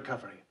astonishing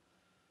recovery.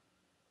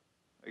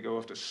 They go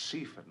off to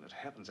Seaford, and it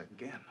happens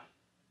again.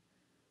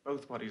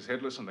 Both bodies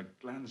headless, and the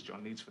glands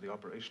John needs for the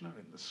operation are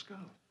in the skull.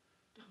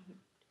 Don't,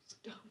 please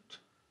don't.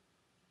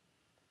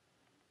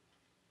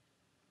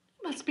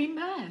 You must be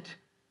mad.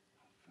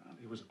 Well,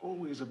 he was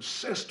always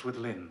obsessed with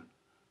Lynn.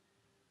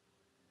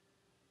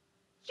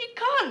 She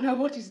can't know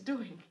what he's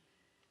doing.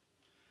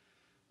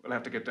 We'll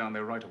have to get down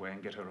there right away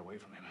and get her away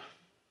from him.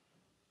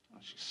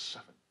 Well, she's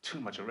suffered too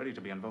much already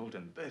to be involved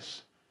in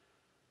this.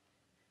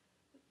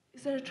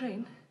 Is there a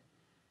train?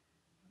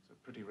 It's a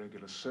pretty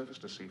regular service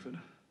to Seaford.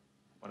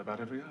 One about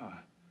every hour.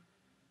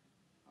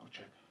 I'll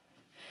check.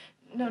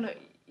 No, no,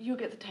 you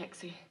get the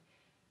taxi.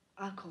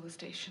 I'll call the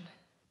station.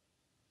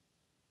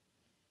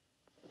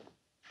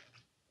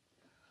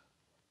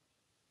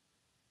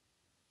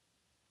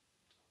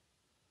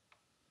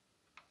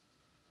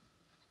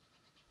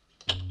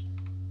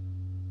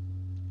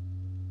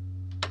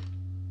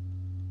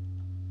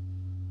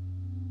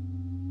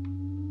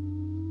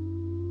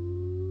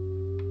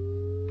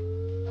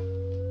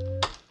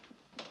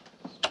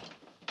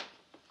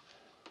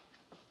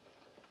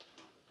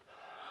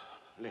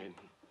 Lynn.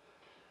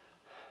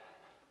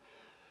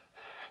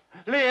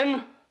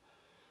 Lynn!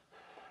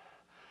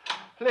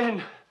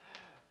 Lynn!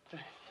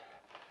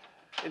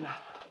 Lynn,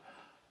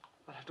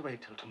 I'll have to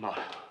wait till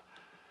tomorrow.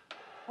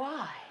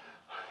 Why?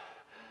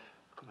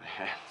 Look at my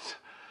hands.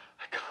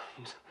 I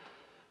can't.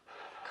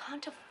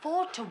 Can't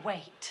afford to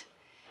wait.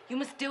 You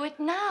must do it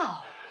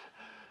now.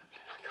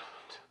 I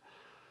can't.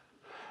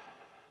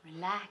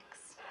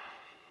 Relax.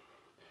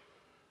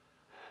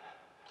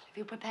 Have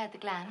you prepared the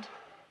gland?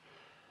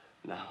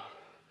 No.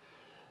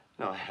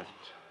 No, I haven't.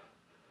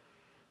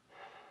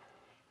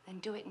 Then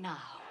do it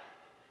now.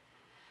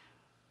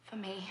 For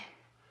me.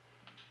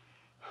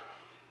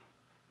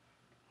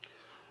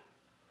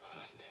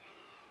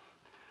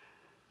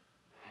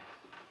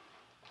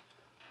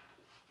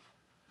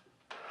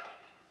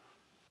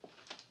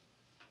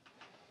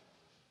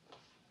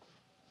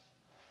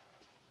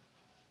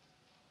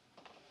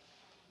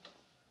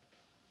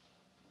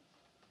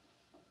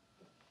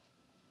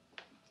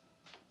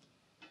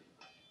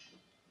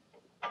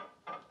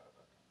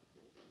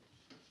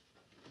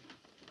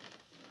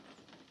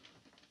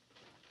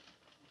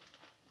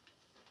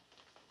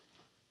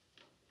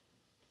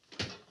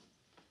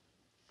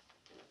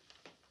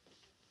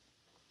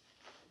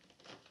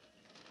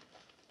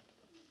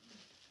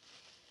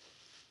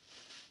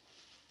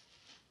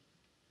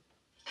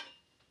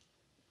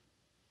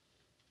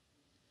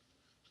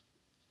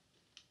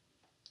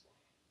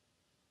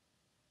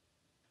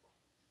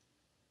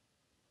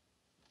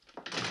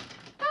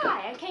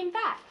 Hi, I came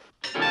back.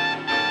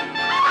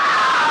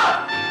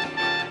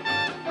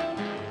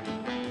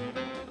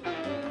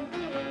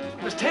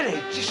 Miss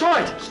Tilly, she saw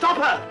it. Stop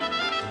her.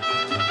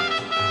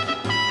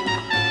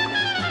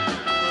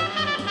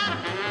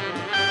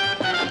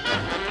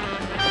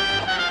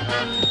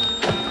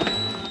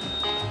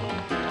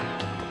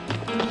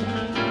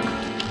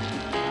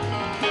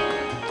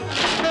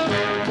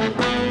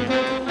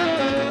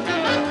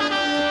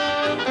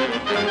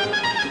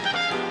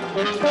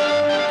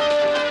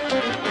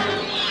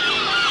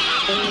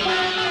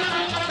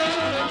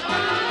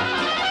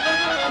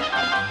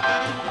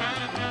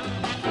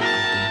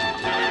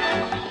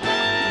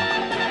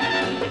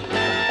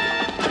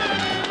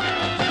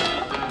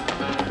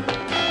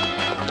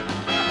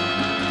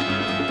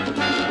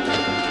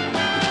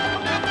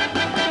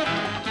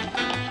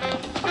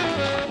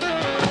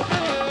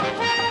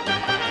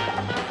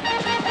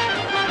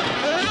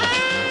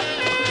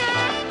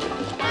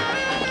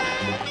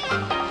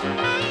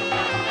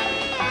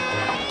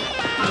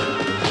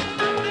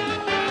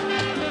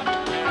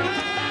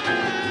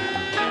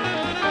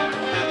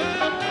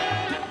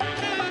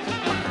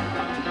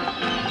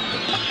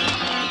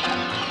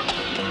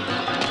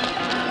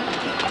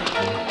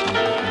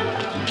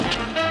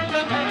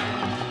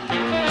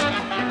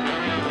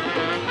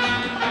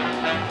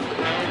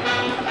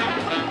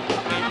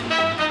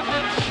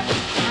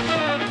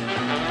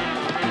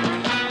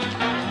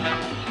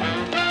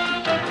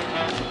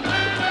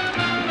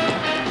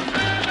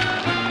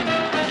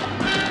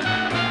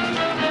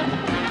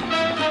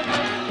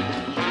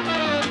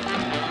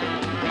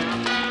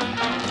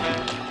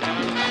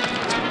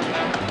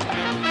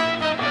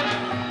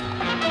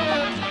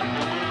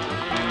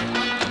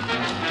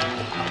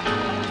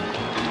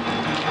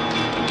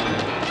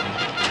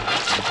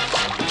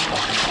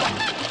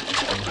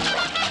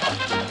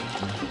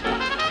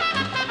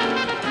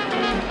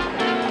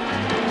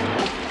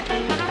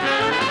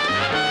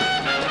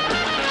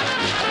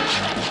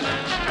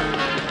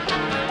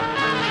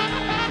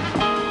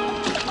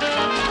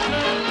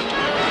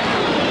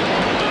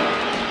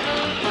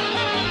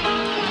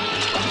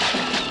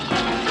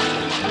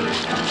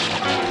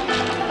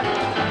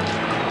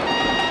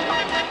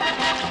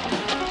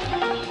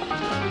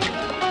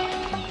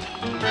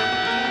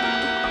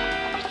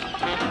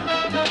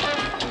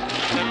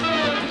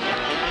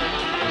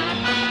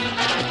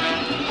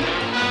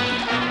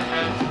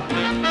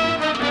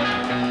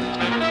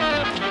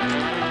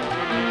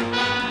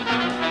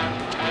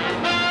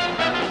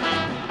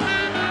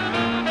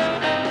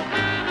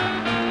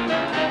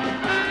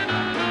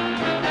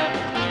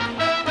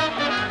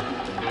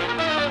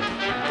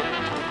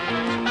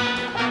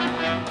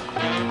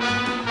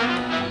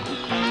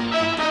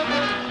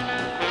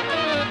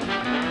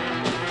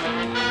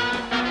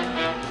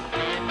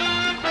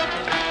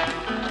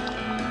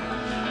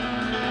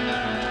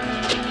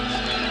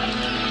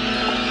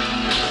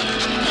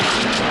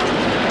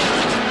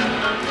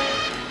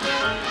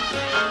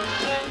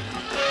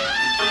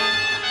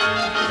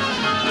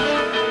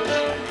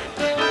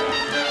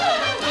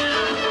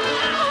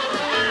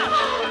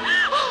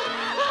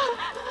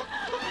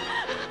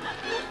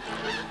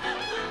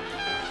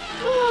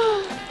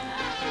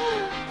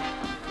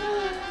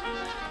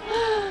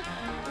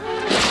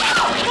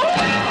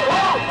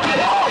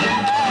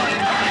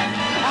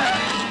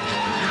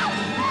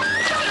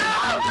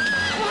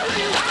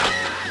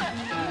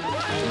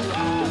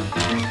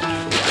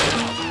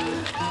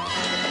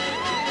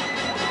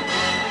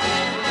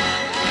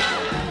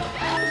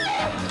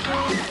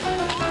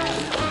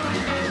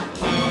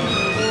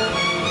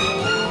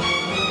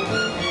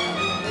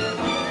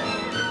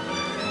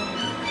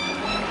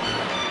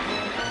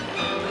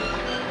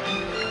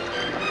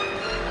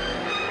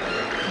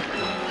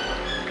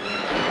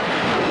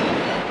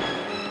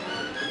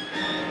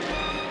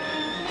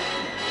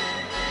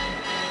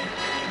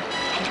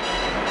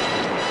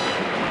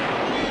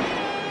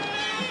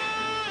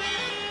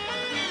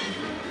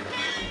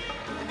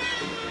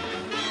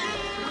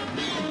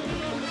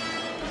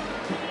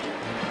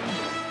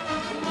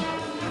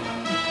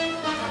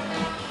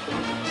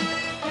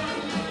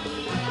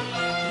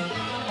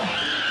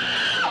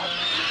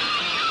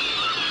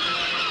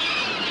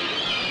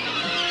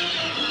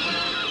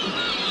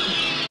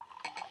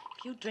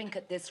 drink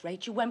at this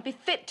rate, you won't be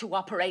fit to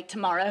operate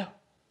tomorrow.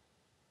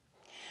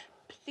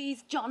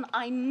 Please, John,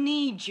 I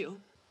need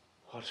you.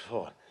 What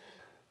for?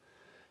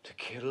 To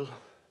kill?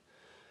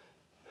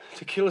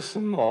 To kill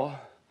some more?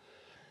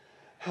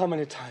 How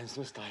many times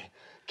must I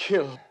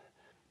kill?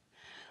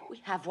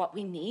 We have what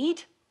we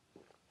need.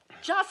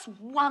 Just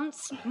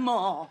once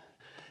more.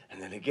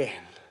 And then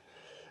again.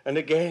 And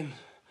again.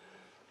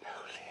 No,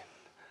 Lynn.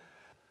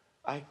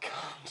 I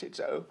can't. It's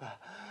over.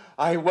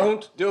 I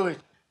won't do it.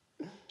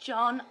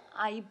 John,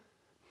 I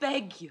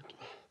beg you.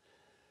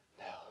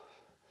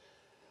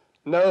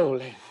 No,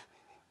 Lynn.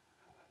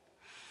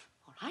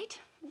 All right.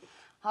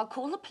 I'll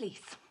call the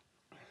police.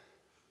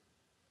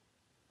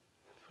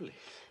 Police?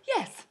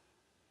 Yes.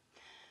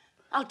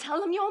 I'll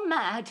tell them you're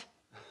mad.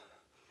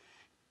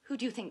 Who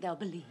do you think they'll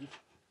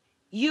believe?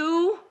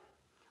 You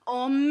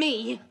or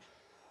me?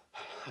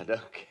 I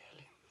don't care,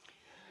 Lynn.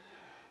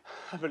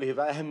 I believe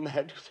I am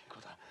mad to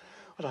think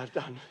what I've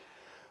done.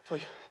 For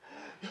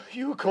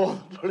you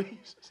call the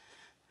police.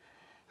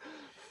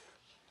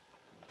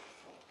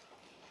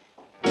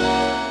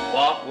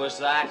 What was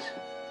that?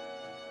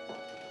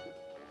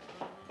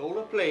 Call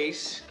the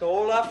police.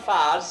 Call the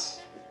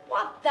fuzz.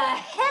 What the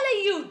hell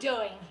are you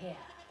doing here?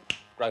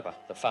 Groper,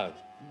 the phone.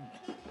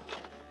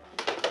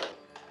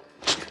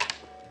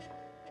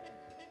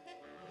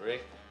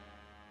 Rick.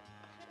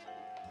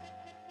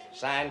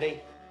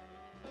 Sandy.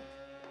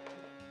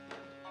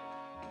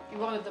 You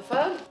wanted the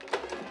phone?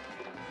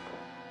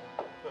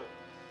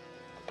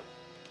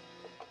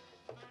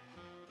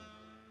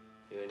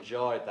 You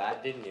enjoyed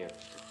that, didn't you?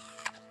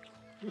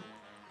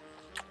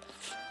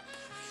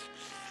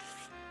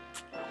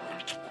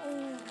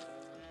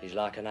 He's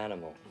like an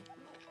animal.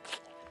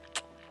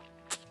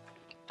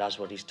 Does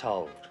what he's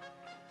told.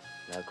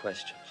 No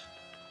questions.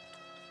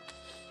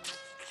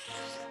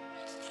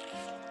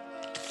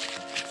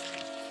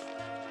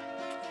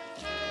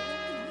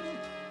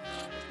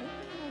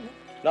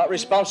 Not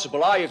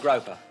responsible, are you,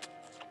 Groper?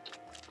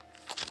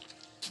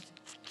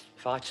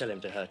 If I tell him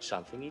to hurt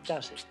something, he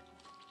does it.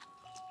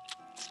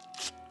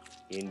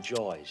 He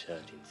enjoys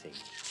hurting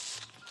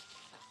things.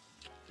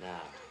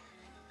 Now,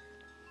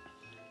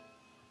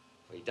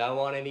 we don't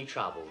want any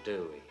trouble,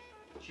 do we?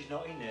 She's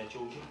not in there,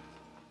 Georgie.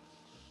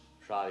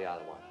 Try the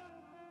other one.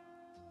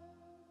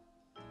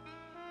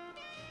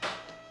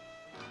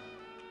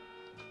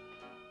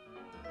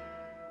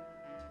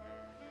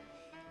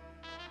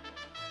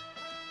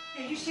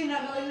 Yeah, you seen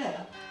that guy in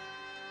there?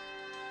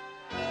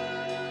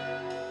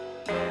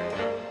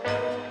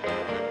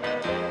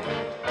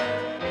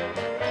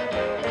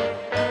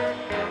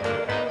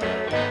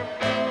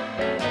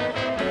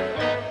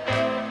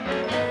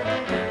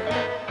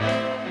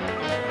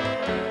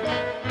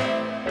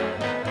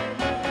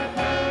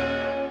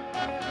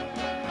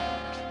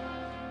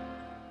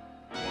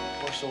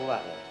 What's all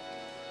that then?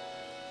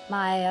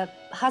 My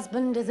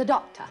husband is a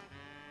doctor.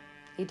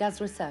 He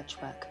does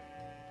research work.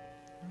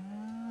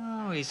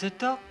 Oh, he's a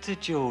doctor,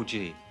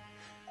 Georgie.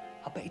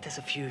 I bet he does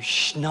a few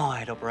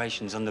schneid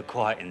operations on the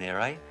quiet in there,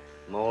 eh?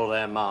 More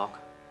there, Mark.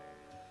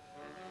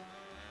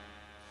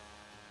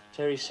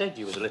 Terry said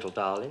you was a little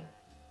darling.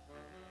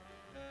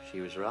 She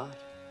was right.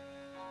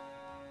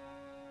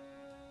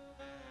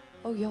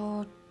 Oh,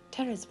 you're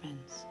Terry's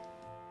friends.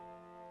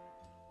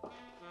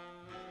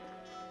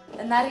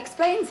 Then that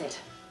explains it.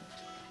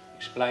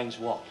 Explains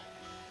what?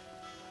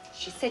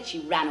 She said she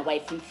ran away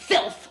from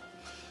filth.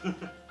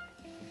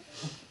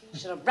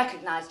 Should have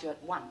recognized you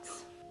at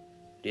once.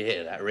 Do you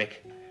hear that,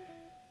 Rick?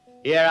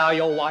 You hear how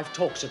your wife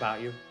talks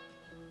about you?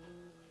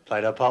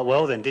 Played her part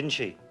well then, didn't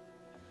she?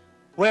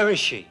 Where is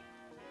she?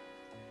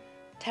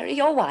 Terry,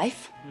 your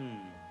wife?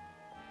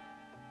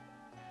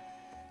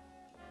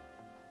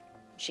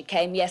 She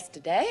came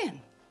yesterday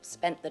and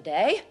spent the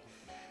day,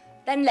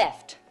 then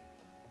left.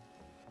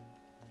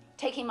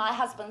 Taking my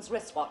husband's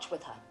wristwatch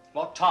with her.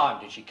 What time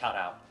did she cut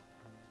out?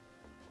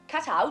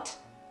 Cut out?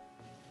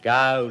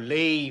 Go,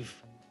 leave.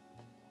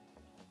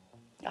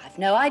 I've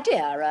no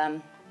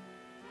idea.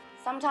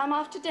 Sometime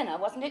after dinner,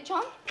 wasn't it,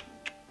 John?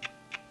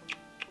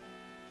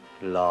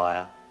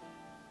 Liar.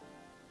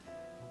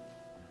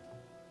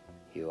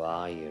 You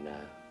are, you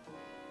know.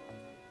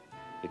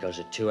 Because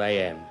at 2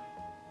 a.m.,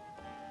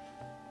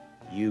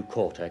 you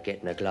caught her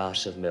getting a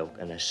glass of milk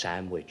and a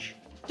sandwich.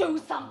 Do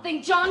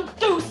something, John!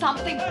 Do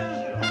something!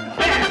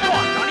 Yeah, go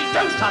on, Johnny,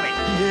 do something!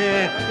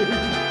 Yeah.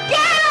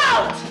 Get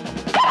out!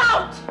 Get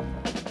out!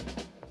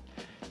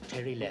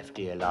 Terry left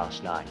here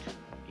last night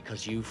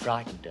because you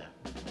frightened her.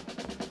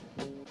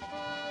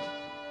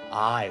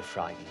 I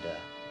frightened her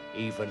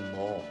even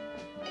more.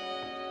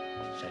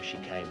 So she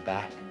came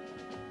back.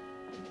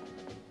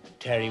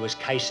 Terry was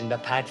casing the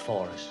pad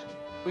for us.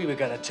 We were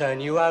going to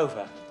turn you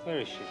over. Where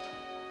is she?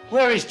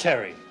 Where is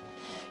Terry?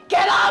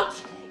 Get out!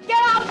 Get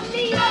out!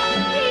 Leave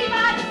us! Leave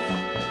us!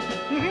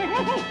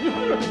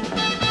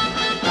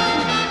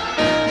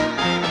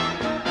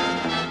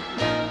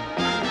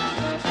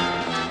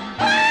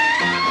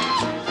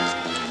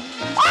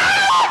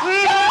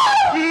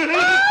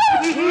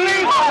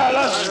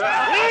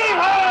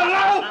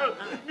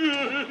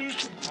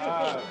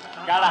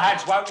 Gotta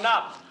Dad's woken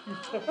up.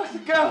 The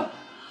girl,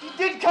 she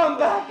did come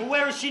back. Well,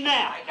 where is she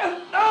now? I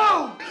don't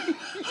know.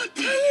 I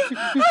tell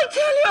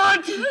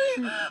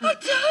you.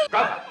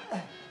 Grover.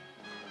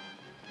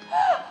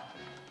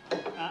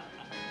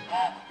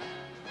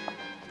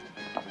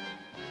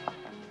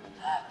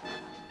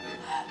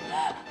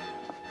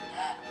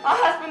 My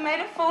husband made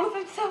a fool of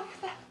himself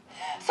with her,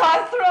 so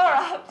I threw her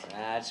out.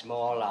 That's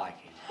more like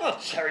it. Well,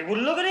 Terry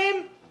wouldn't look at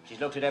him. She's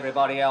looked at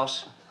everybody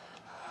else.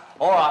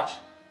 All right.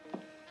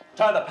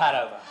 Turn the pad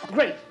over.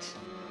 Great.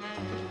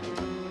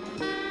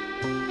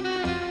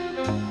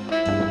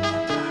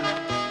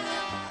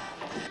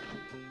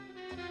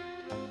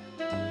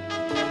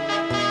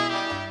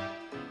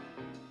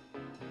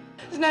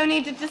 There's no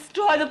need to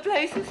destroy the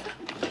places.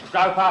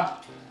 Groper.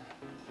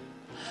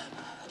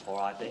 All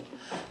right, then.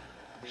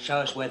 Show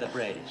us where the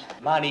bread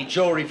is. Money,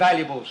 jewellery,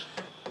 valuables.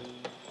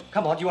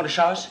 Come on, do you want to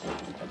show us?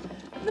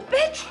 The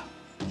bedroom.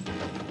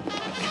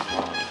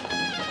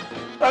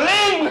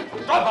 Berlin!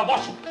 Groper,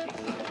 watch it.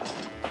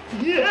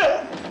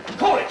 Yeah.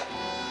 Call it.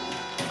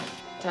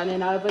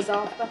 Turning over's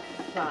half the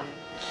fun.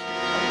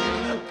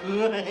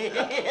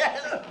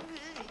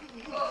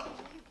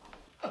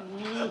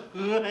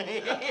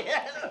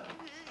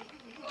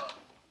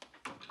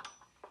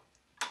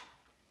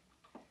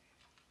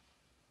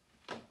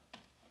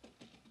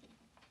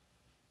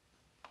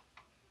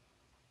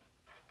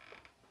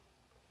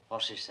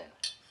 What's this then?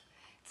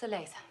 It's a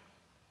laser.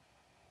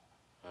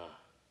 Oh.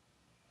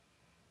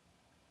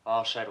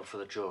 I'll settle for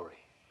the jewellery.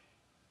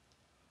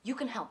 You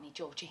can help me,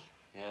 Georgie.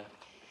 Yeah?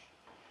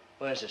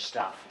 Where's the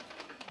stuff?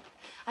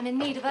 I'm in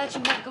need of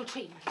urgent medical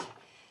treatment.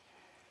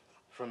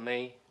 From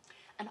me?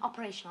 An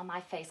operation on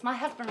my face. My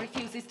husband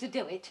refuses to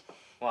do it.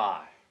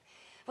 Why?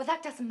 Well,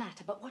 that doesn't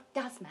matter, but what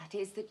does matter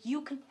is that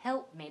you can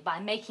help me by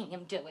making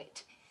him do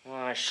it.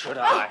 Why should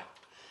I?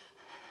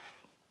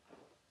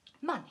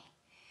 Money.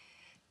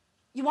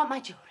 You want my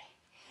jewellery?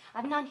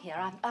 I've none here.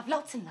 I've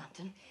lots in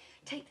London.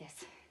 Take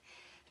this.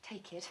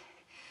 Take it.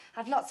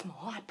 I've lots more,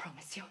 I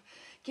promise you.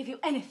 Give you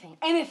anything,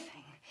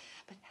 anything.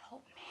 But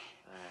help me.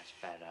 That's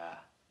better.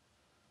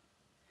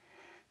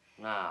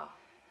 Now,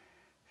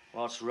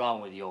 what's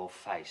wrong with your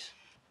face?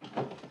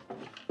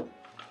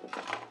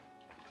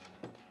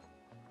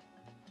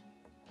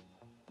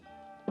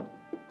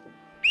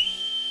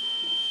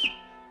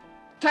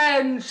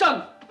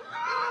 Tension!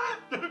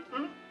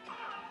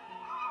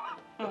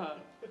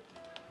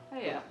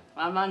 Hey,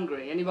 I'm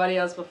hungry. Anybody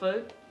else for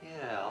food?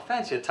 Yeah, I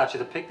fancy a touch of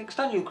the picnics,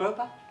 don't you,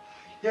 Groper?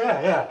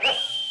 Yeah.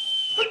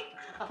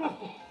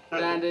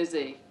 Stand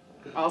easy.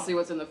 I'll see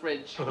what's in the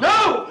fridge.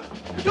 No!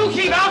 You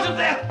keep out of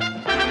there!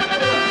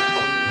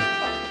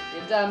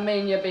 You don't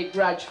mean you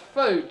begrudge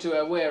food to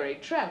a weary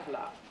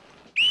traveller?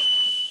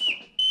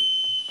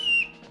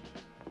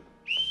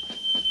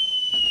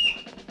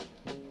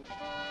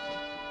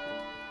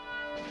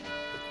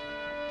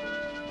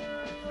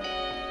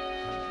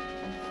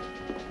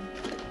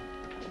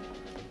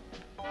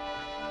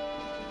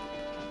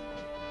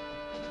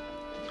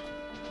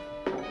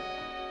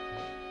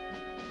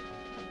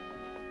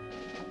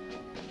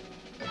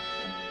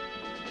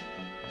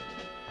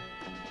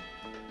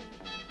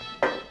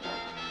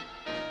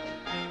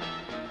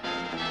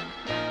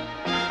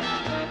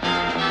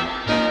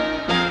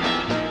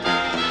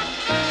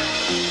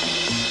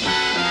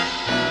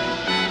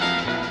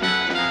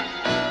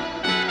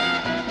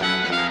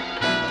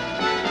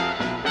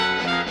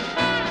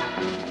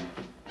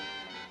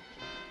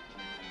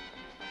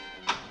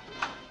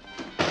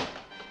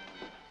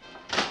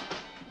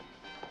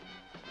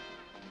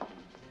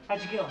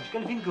 How'd you get on? Did you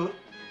get anything good?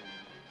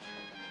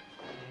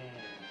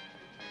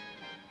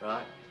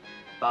 Right?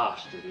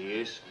 Bastard he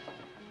is.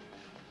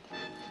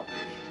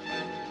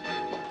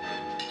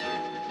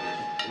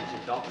 He's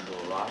a doctor,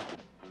 all right.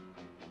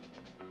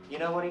 You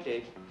know what he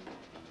did?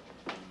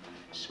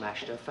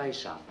 Smashed her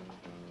face up.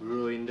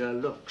 Ruined her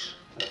looks.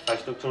 That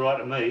face looked all right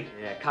to me.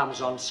 Yeah,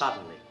 comes on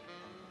suddenly.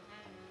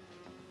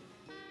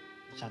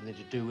 Something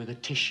to do with a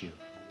tissue.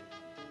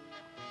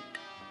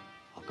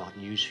 I've got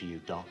news for you,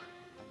 Doc.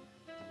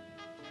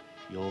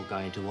 You're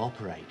going to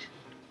operate.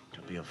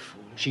 Don't be a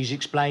fool. She's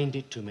explained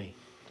it to me.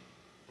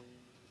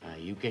 Now,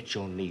 you get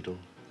your needle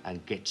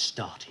and get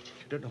started.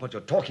 You don't know what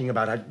you're talking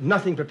about. I've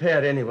nothing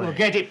prepared anyway. Well,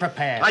 get it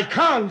prepared. I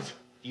can't!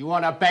 You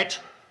want to bet?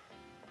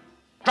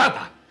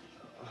 Groper!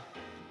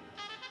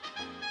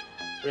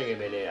 Bring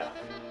him in here.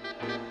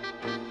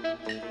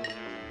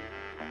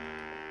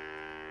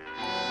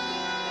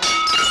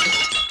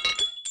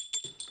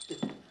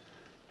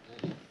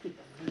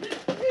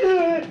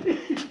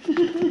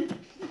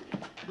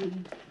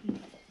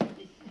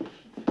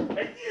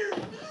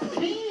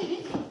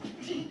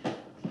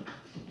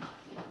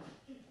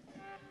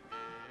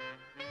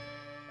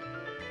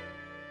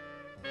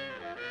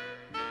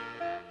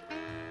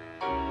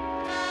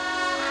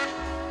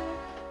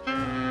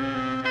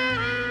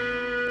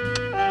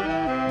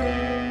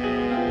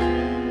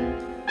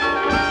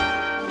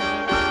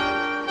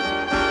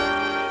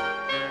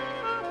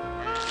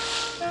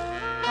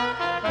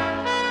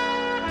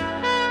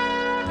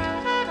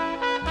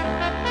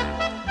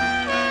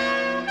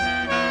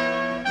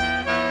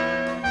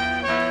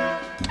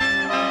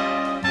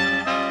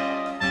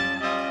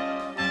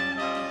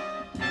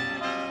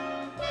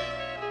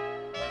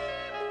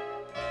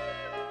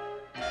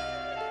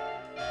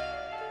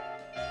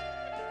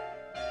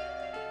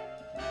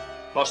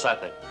 What's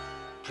that then?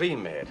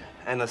 Pre-med,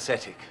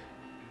 anesthetic.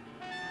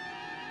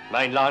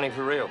 Main lining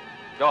for real.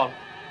 Go on.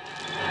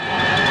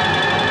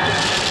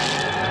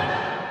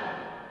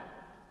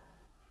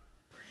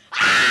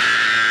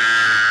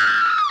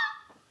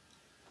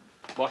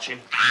 Watch him.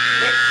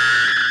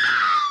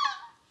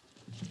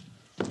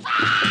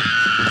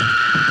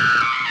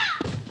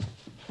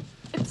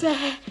 It's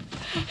a...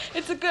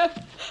 It's a girl.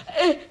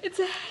 It's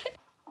a...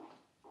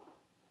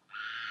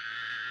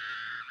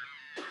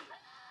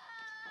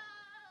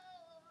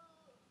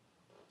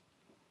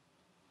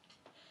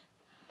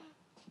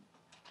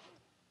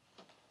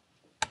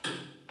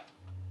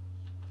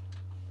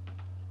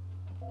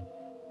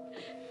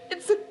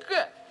 It's a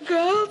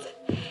girl.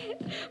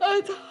 Oh,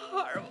 it's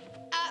horrible.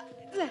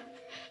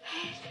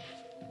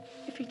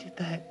 If he did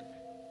that,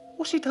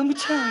 what's he done with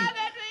Terry?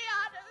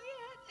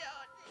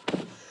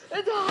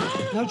 It's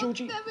horrible. No,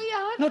 Georgie.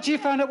 Not till you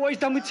found out what he's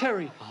done with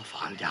Terry. I'll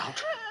find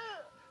out.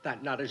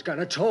 That nutter's going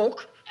to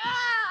talk.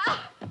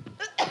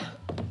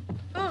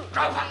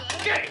 Grover,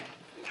 get him!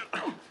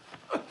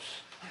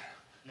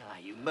 Now,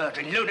 you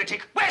murdering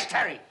lunatic, where's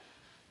Terry?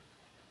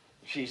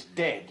 She's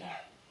dead.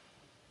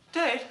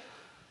 Dead?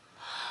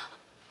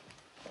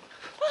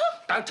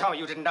 Don't tell me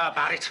you didn't know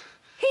about it.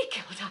 He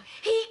killed her.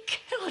 He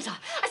killed her.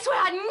 I swear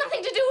I had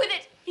nothing to do with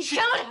it. He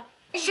killed her.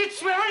 She'd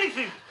swear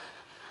anything.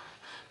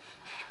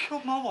 He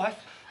killed my wife.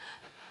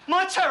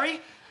 My Terry.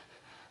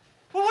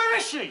 Well, where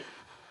is she?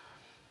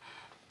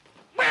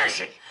 Where is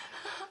she?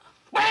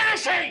 Where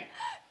is she?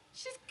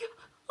 She's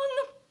on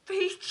the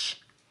beach.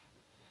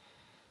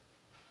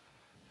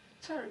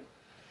 Terry.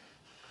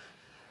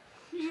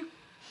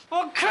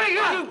 I'll kill you!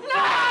 No,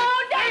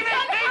 don't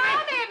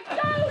harm him!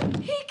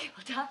 Don't! He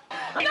killed her.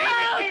 No,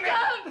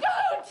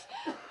 don't!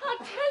 I'll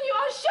tell you,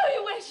 I'll show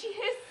you where she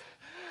is.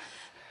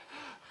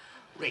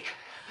 Rick,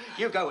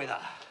 you go with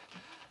her.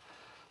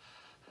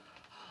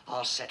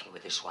 I'll settle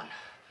with this one.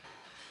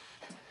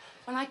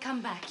 When I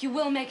come back, you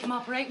will make him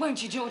operate,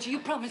 won't you, Georgie? You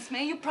promise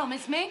me, you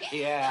promise me.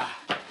 Yeah.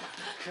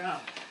 Come.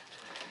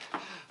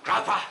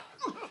 Grover!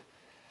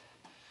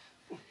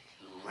 You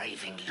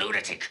raving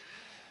lunatic.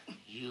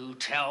 You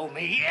tell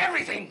me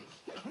everything.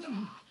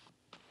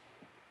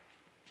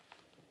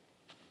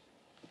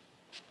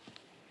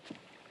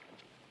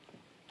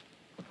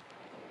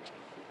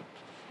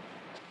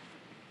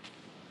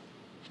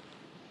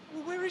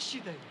 Well, where is she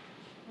then?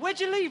 Where'd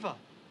you leave her?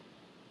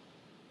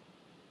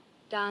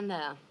 Down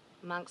there,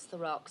 amongst the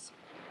rocks,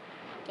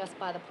 just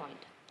by the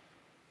point.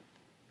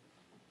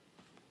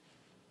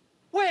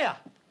 Where?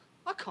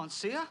 I can't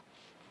see her.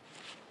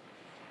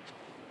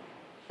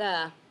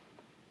 There.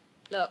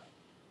 Look.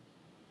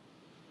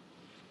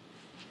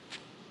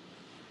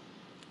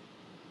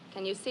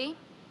 Can you see?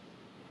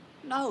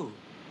 No.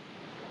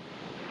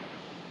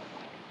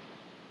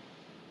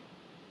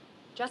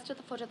 Just at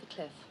the foot of the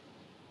cliff.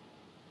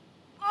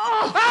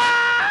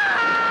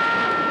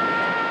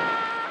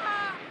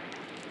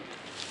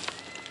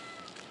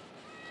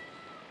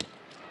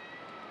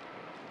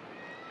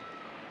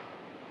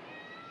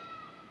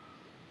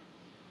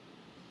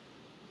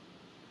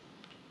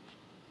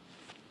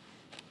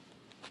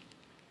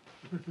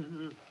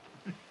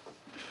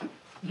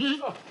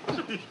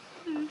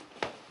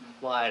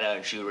 Why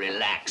don't you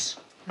relax?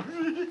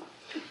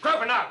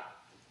 Grover, now!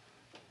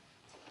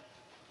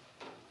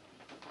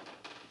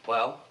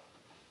 Well,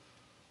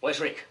 where's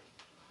Rick?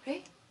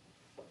 Rick?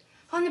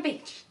 On the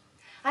beach.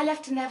 I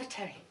left him there with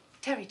Terry.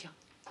 Terry, John.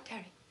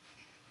 Terry.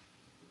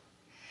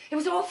 It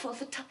was awful.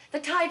 The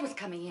tide was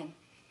coming in.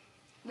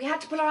 We had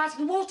to pull her out of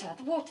the water.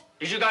 The water.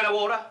 Did you go in the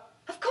water?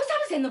 Of course I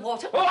was in the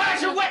water. Well, why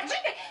is it wet?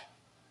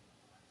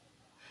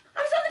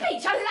 I was on the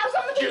beach. I was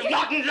on the beach. You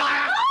rotten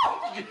liar!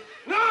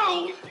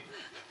 No! No!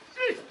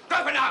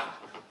 Grover, now!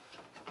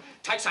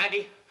 Take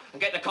Sandy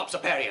and get the cops to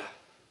bury her.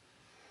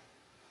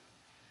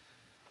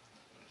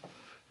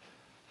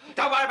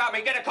 Don't worry about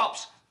me. Get the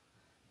cops.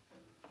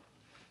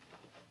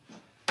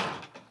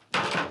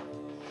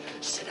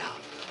 Sit down.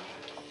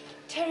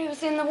 Terry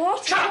was in the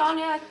water. Shut up!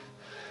 John.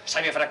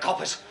 Save you for the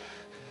coppers.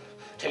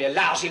 Tell your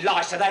lousy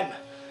lies to them.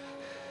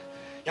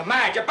 You're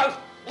mad. You're both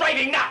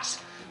raving nuts.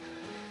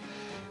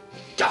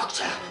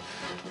 Doctor.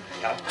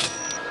 You're...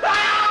 What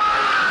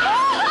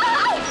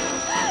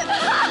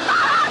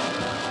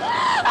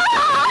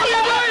are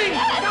you doing?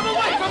 Come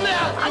away from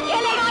there! I'll kill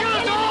him! I'll kill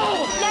him!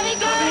 Let me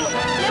go!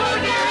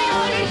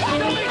 Let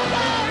me go!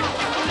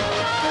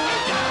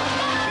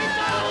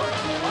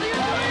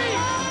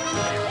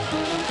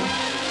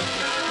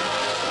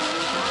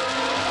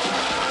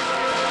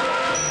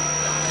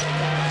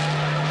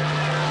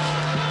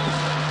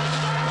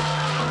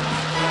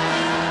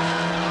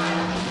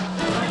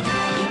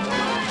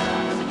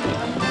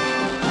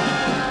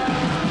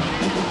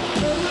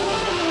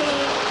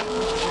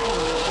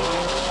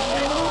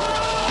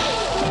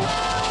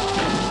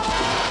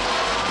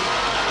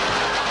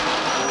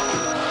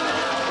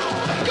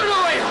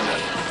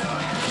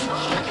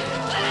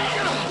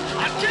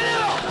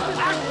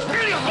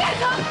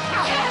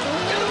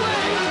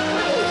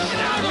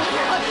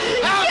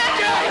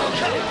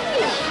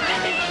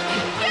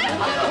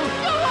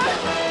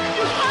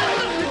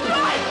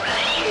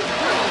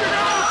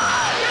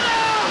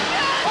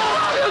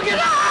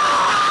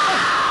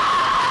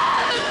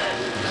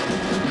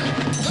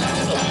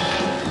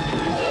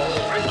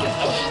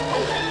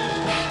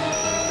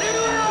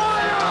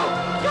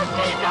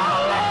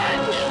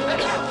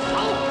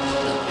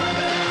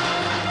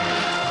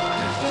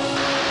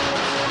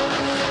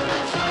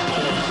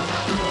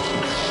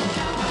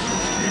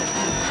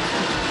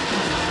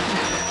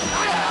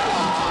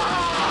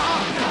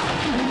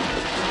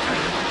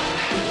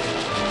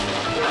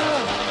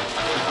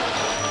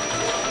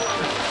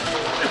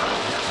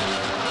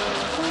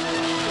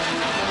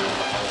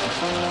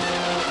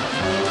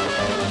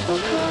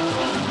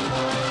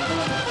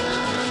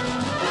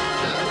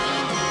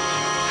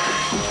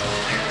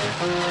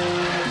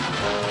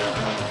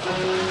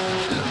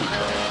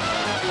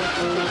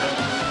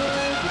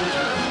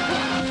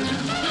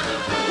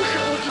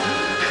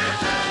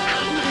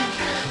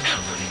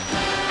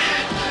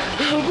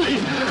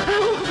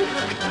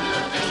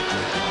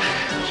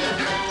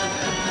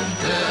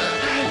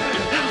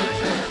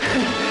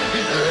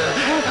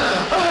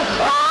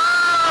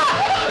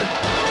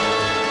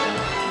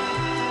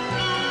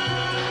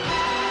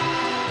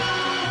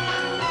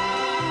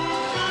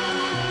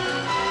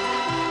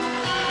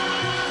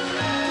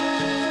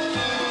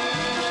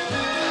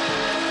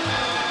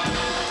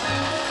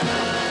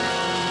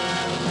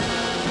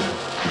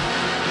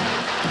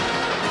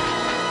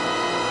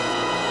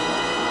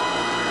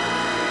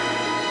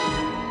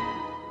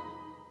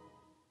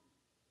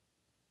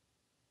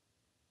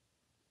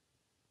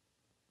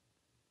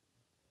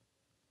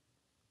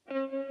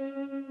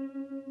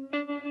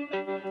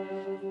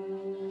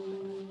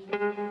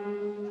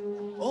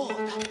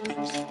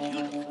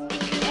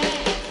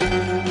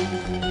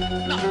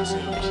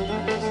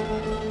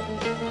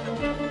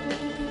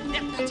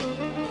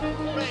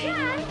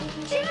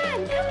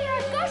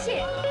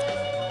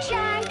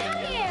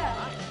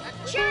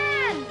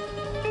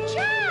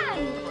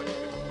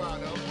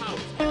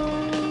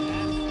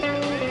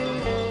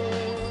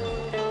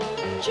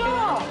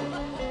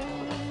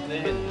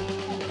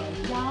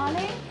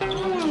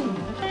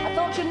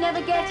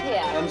 to get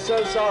here? I'm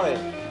so sorry.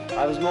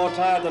 I was more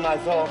tired than I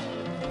thought.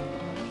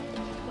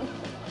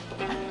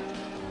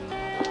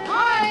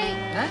 Hi!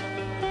 Huh?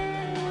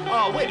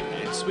 Oh, wait a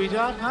minute,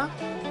 sweetheart, huh?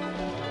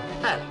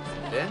 Hello,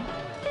 then.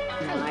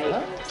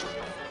 Mike.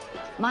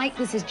 Mike,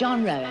 this is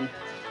John Rowan.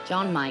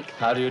 John Mike.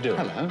 How do you do?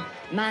 Hello.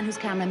 Man whose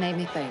camera made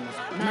me famous.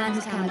 Man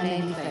whose camera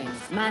made me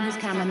famous. Man whose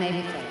camera made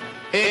me famous.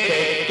 Here,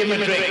 Kate, give me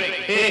a drink.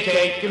 Here,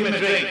 Kate, give me a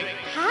drink.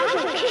 How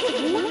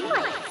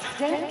nice!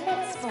 Don't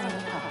let's spoil the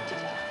party.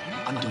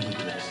 Undo your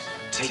dress.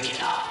 Take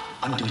it off.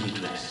 Undo your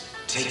dress.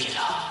 Take it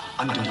off.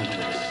 Undo your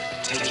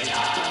dress. Take it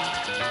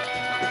off.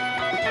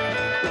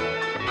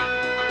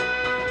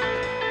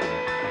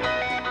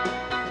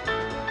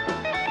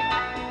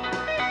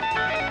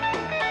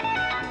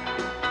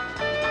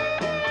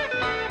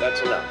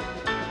 That's enough.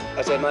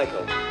 I say,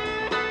 Michael,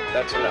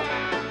 that's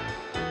enough.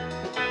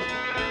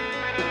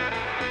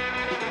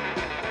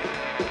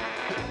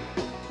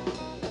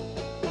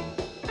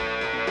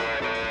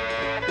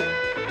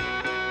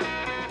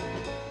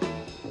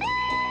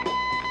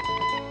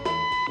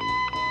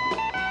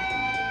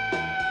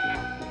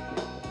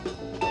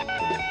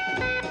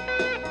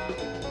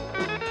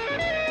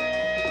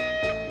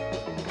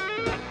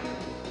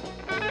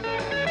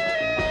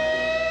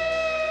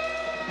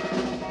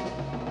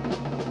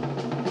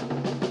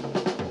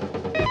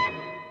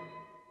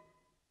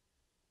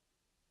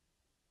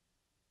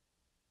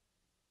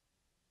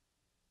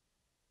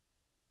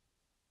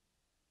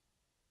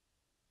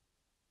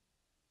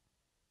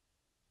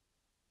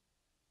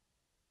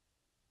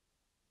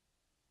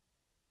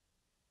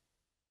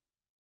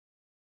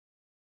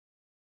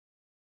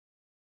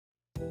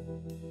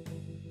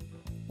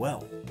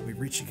 Well, we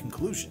reached a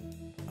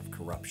conclusion of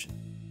corruption.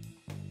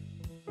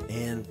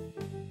 And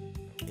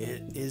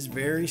it is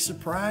very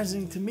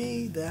surprising to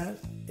me that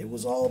it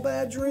was all a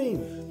bad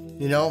dream.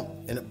 You know,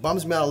 and it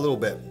bums me out a little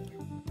bit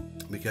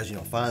because, you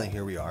know, finally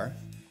here we are.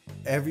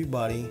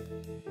 Everybody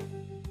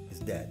is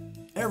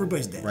dead.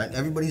 Everybody's dead. Right?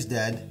 Everybody's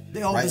dead.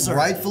 They all right? deserve it.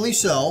 Rightfully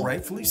so.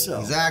 Rightfully so.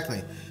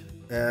 Exactly.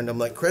 And I'm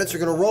like, credits are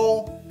going to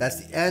roll.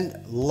 That's the end.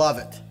 Love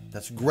it.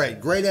 That's great.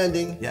 Great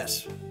ending.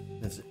 Yes.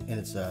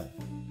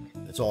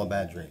 It's all a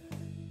bad dream.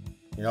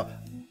 You know,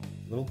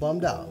 a little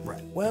bummed out.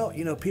 Right. Well,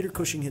 you know, Peter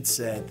Cushing had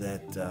said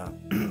that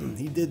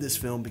he did this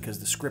film because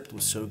the script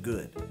was so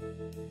good.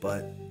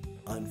 But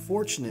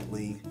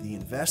unfortunately, the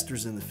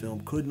investors in the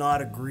film could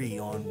not agree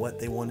on what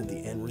they wanted the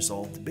end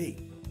result to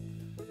be.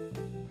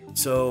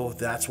 So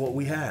that's what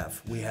we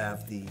have. We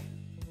have the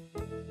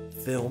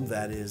film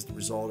that is the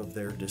result of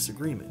their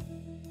disagreement.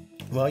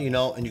 Well, you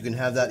know, and you can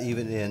have that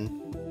even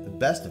in the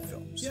best of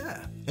films.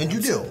 Yeah. And you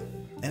do.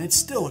 And it's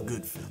still a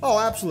good film. Oh,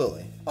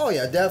 absolutely. Oh,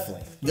 yeah,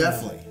 definitely.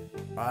 Definitely.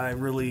 Yeah, I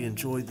really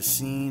enjoyed the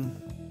scene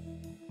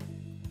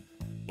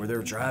where they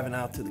were driving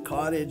out to the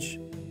cottage,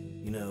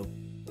 you know,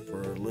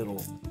 for a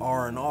little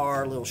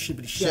R&R, a little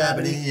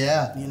shibbity-shabbity.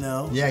 Yeah. You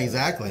know? Yeah,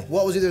 exactly.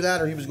 Well, it was either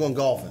that or he was going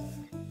golfing.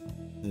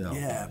 You know.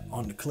 Yeah,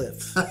 on the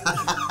cliffs.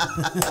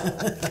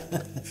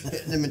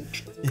 Hitting him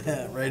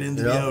yeah, right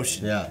into the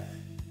ocean. Yeah.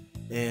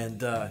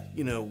 And,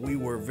 you know, we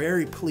were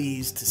very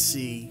pleased to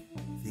see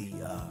the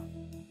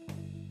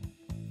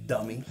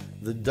dummy.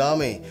 The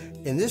dummy.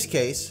 In this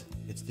case,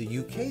 it's the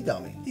UK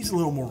dummy. He's a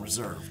little more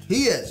reserved.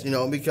 He is, you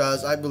know,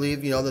 because I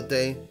believe, you know, that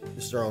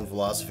it's their own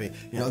philosophy.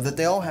 You know, that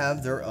they all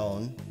have their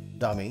own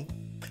dummy.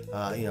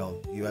 You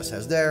know, US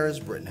has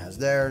theirs, Britain has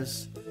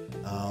theirs.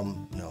 You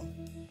know,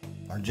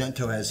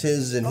 Argento has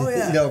his, and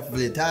you know, for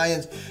the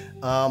Italians.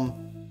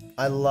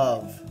 I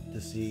love to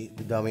see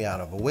the dummy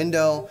out of a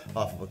window,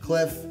 off of a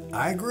cliff.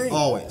 I agree.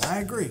 Always. I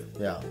agree.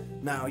 Yeah.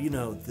 Now, you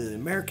know, the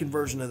American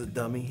version of the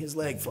dummy, his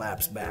leg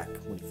flaps back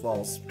when he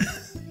falls.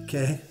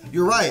 Okay?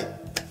 You're right.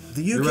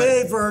 The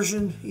UK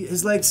version,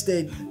 his legs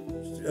stayed,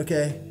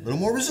 okay? A little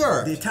more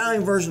reserved. The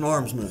Italian version,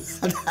 arms move.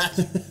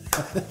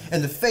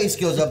 And the face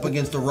goes up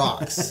against the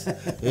rocks,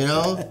 you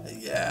know?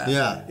 Yeah.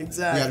 Yeah.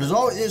 Exactly. Yeah,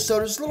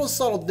 there's little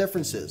subtle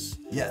differences.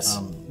 Yes.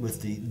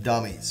 With the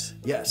dummies.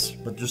 Yes.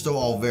 But they're still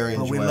all very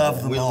enjoyable. We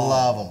love them We all.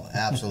 love them,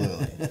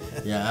 absolutely.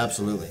 Yeah,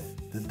 absolutely.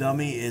 The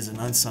dummy is an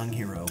unsung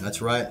hero.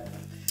 That's right.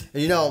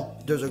 And you know,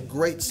 there's a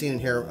great scene in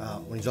here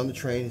when he's on the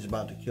train, he's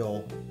about to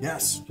kill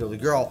the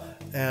girl.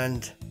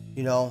 And,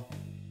 you know,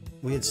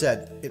 we had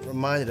said it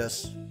reminded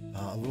us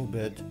a little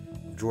bit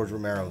of George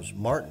Romero's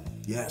Martin.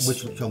 Yes.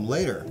 Which would come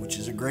later. Which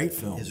is a great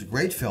film. It's a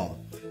great film.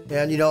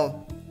 And, you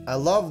know, I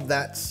love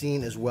that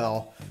scene as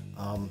well.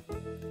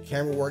 The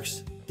camera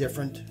works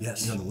different.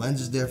 Yes. You know, the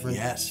lens is different.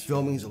 Yes.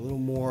 Filming's a little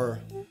more...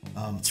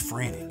 it's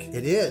frantic.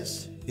 It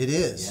is. It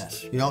is.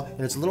 Yes. You know,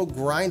 and it's a little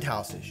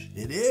grindhouse-ish.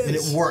 It is. And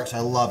it works. I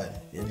love it.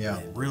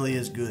 It really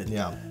is good.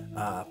 Yeah.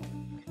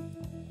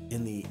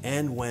 In the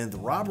end, when the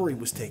robbery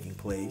was taking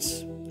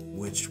place,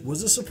 which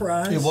was a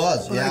surprise. It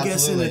was, but yeah, I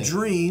guess absolutely. in a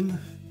dream,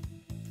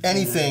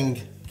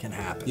 anything can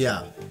happen.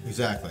 Yeah,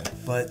 exactly.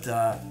 But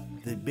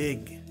the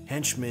big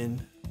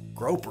henchman,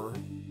 Groper,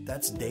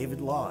 that's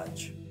David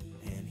Lodge.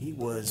 And he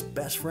was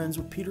best friends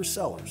with Peter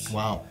Sellers.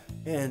 Wow.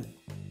 And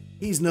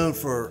he's known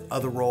for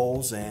other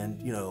roles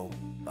and, you know,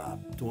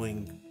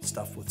 doing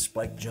stuff with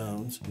Spike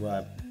Jonze.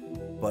 Right.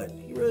 But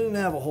he really didn't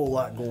have a whole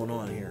lot going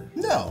on here.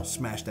 No.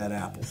 Smash that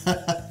apple.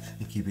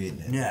 You keep eating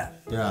it. Yeah.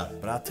 Yeah.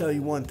 But I'll tell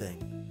you one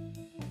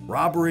thing.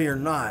 Robbery or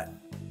not,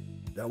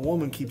 that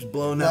woman keeps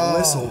blowing that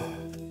whistle.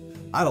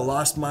 I'd have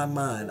lost my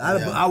mind.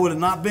 I would have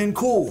not been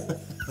cool.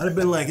 I'd have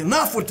been like,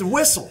 enough with the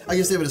whistle. I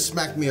guess they would have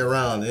smacked me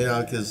around, you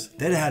know, because...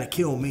 They'd have had to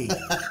kill me.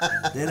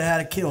 They'd have had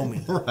to kill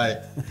me. Right.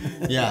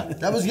 Yeah.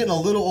 That was getting a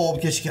little old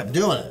because she kept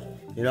doing it,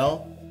 you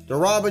know? They're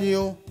robbing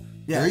you.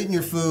 Yeah. They're eating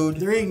your food.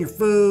 They're eating your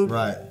food.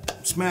 Right.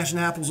 Smashing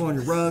apples on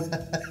your rug.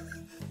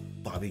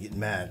 Bobby getting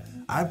mad.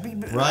 I'd be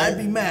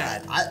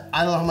mad.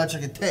 I don't know how much I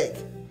could take.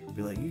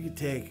 Be like, you could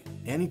take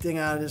anything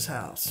out of this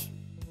house.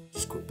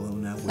 Just quit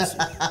blowing that whistle.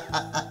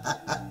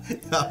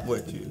 I'm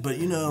with you. But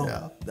you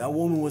know, that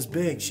woman was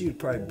big. She would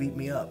probably beat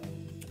me up.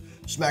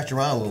 Smacked you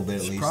around a little bit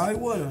at least. She probably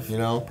would have. You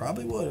know?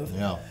 Probably would have.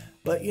 Yeah.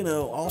 But you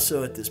know,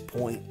 also at this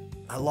point,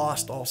 I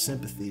lost all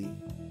sympathy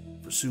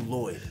for Sue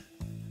Lloyd.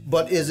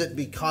 But is it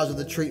because of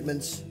the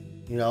treatments?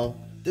 You know?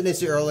 Didn't they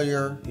say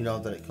earlier, you know,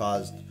 that it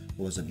caused,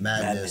 what was it,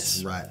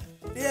 madness? Right.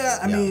 Yeah,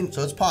 I mean...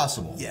 So it's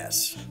possible.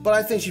 Yes. But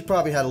I think she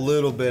probably had a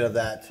little bit of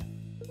that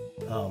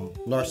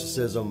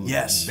narcissism,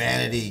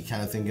 vanity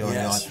kind of thing going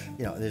on.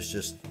 You know, and it's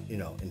just, you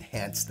know,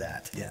 enhanced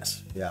that.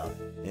 Yes. Yeah.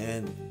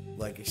 And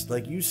like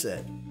you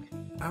said,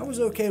 I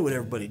was okay with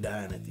everybody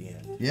dying at the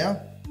end.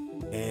 Yeah.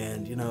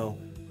 And, you know,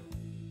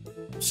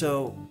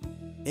 so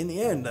in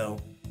the end, though,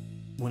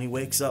 when he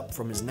wakes up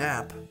from his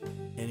nap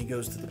and he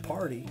goes to the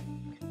party,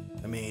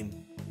 I mean,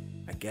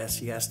 I guess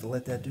he has to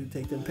let that dude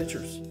take them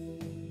pictures.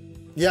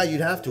 Yeah,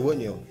 you'd have to,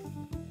 wouldn't you?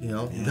 You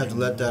know, you'd have to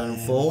let that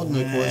unfold, and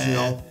of course, you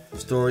know,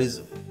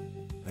 stories.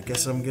 I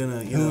guess I'm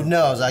gonna. Who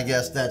knows? I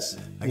guess that's.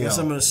 I guess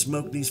I'm gonna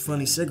smoke these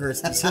funny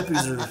cigarettes. These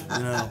hippies are,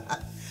 you know.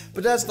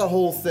 But that's the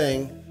whole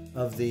thing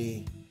of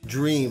the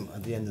dream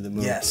at the end of the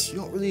movie. Yes. You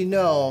don't really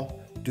know.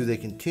 Do they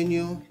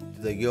continue?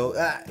 Do they go?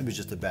 It was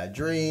just a bad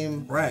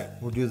dream. Right.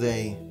 Or do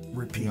they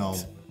repeat? You know,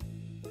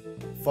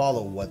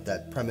 follow what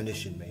that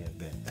premonition may have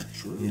been.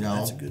 True. You know.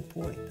 That's a good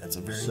point. That's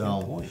a very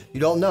good point. You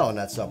don't know, and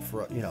that's up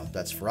for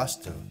that's for us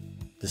to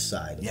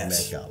decide and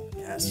make up.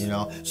 Yes. You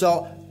know.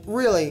 So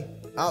really,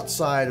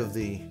 outside of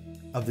the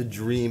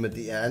dream at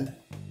the end,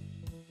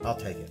 I'll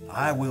take it.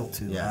 I will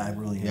too. Yeah. I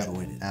really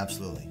enjoyed it.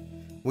 Absolutely.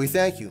 We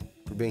thank you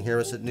for being here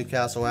with us at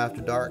Newcastle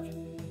After Dark.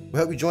 We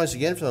hope you join us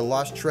again for the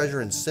Lost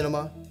Treasure in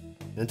Cinema.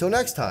 And until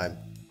next time,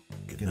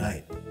 good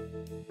night.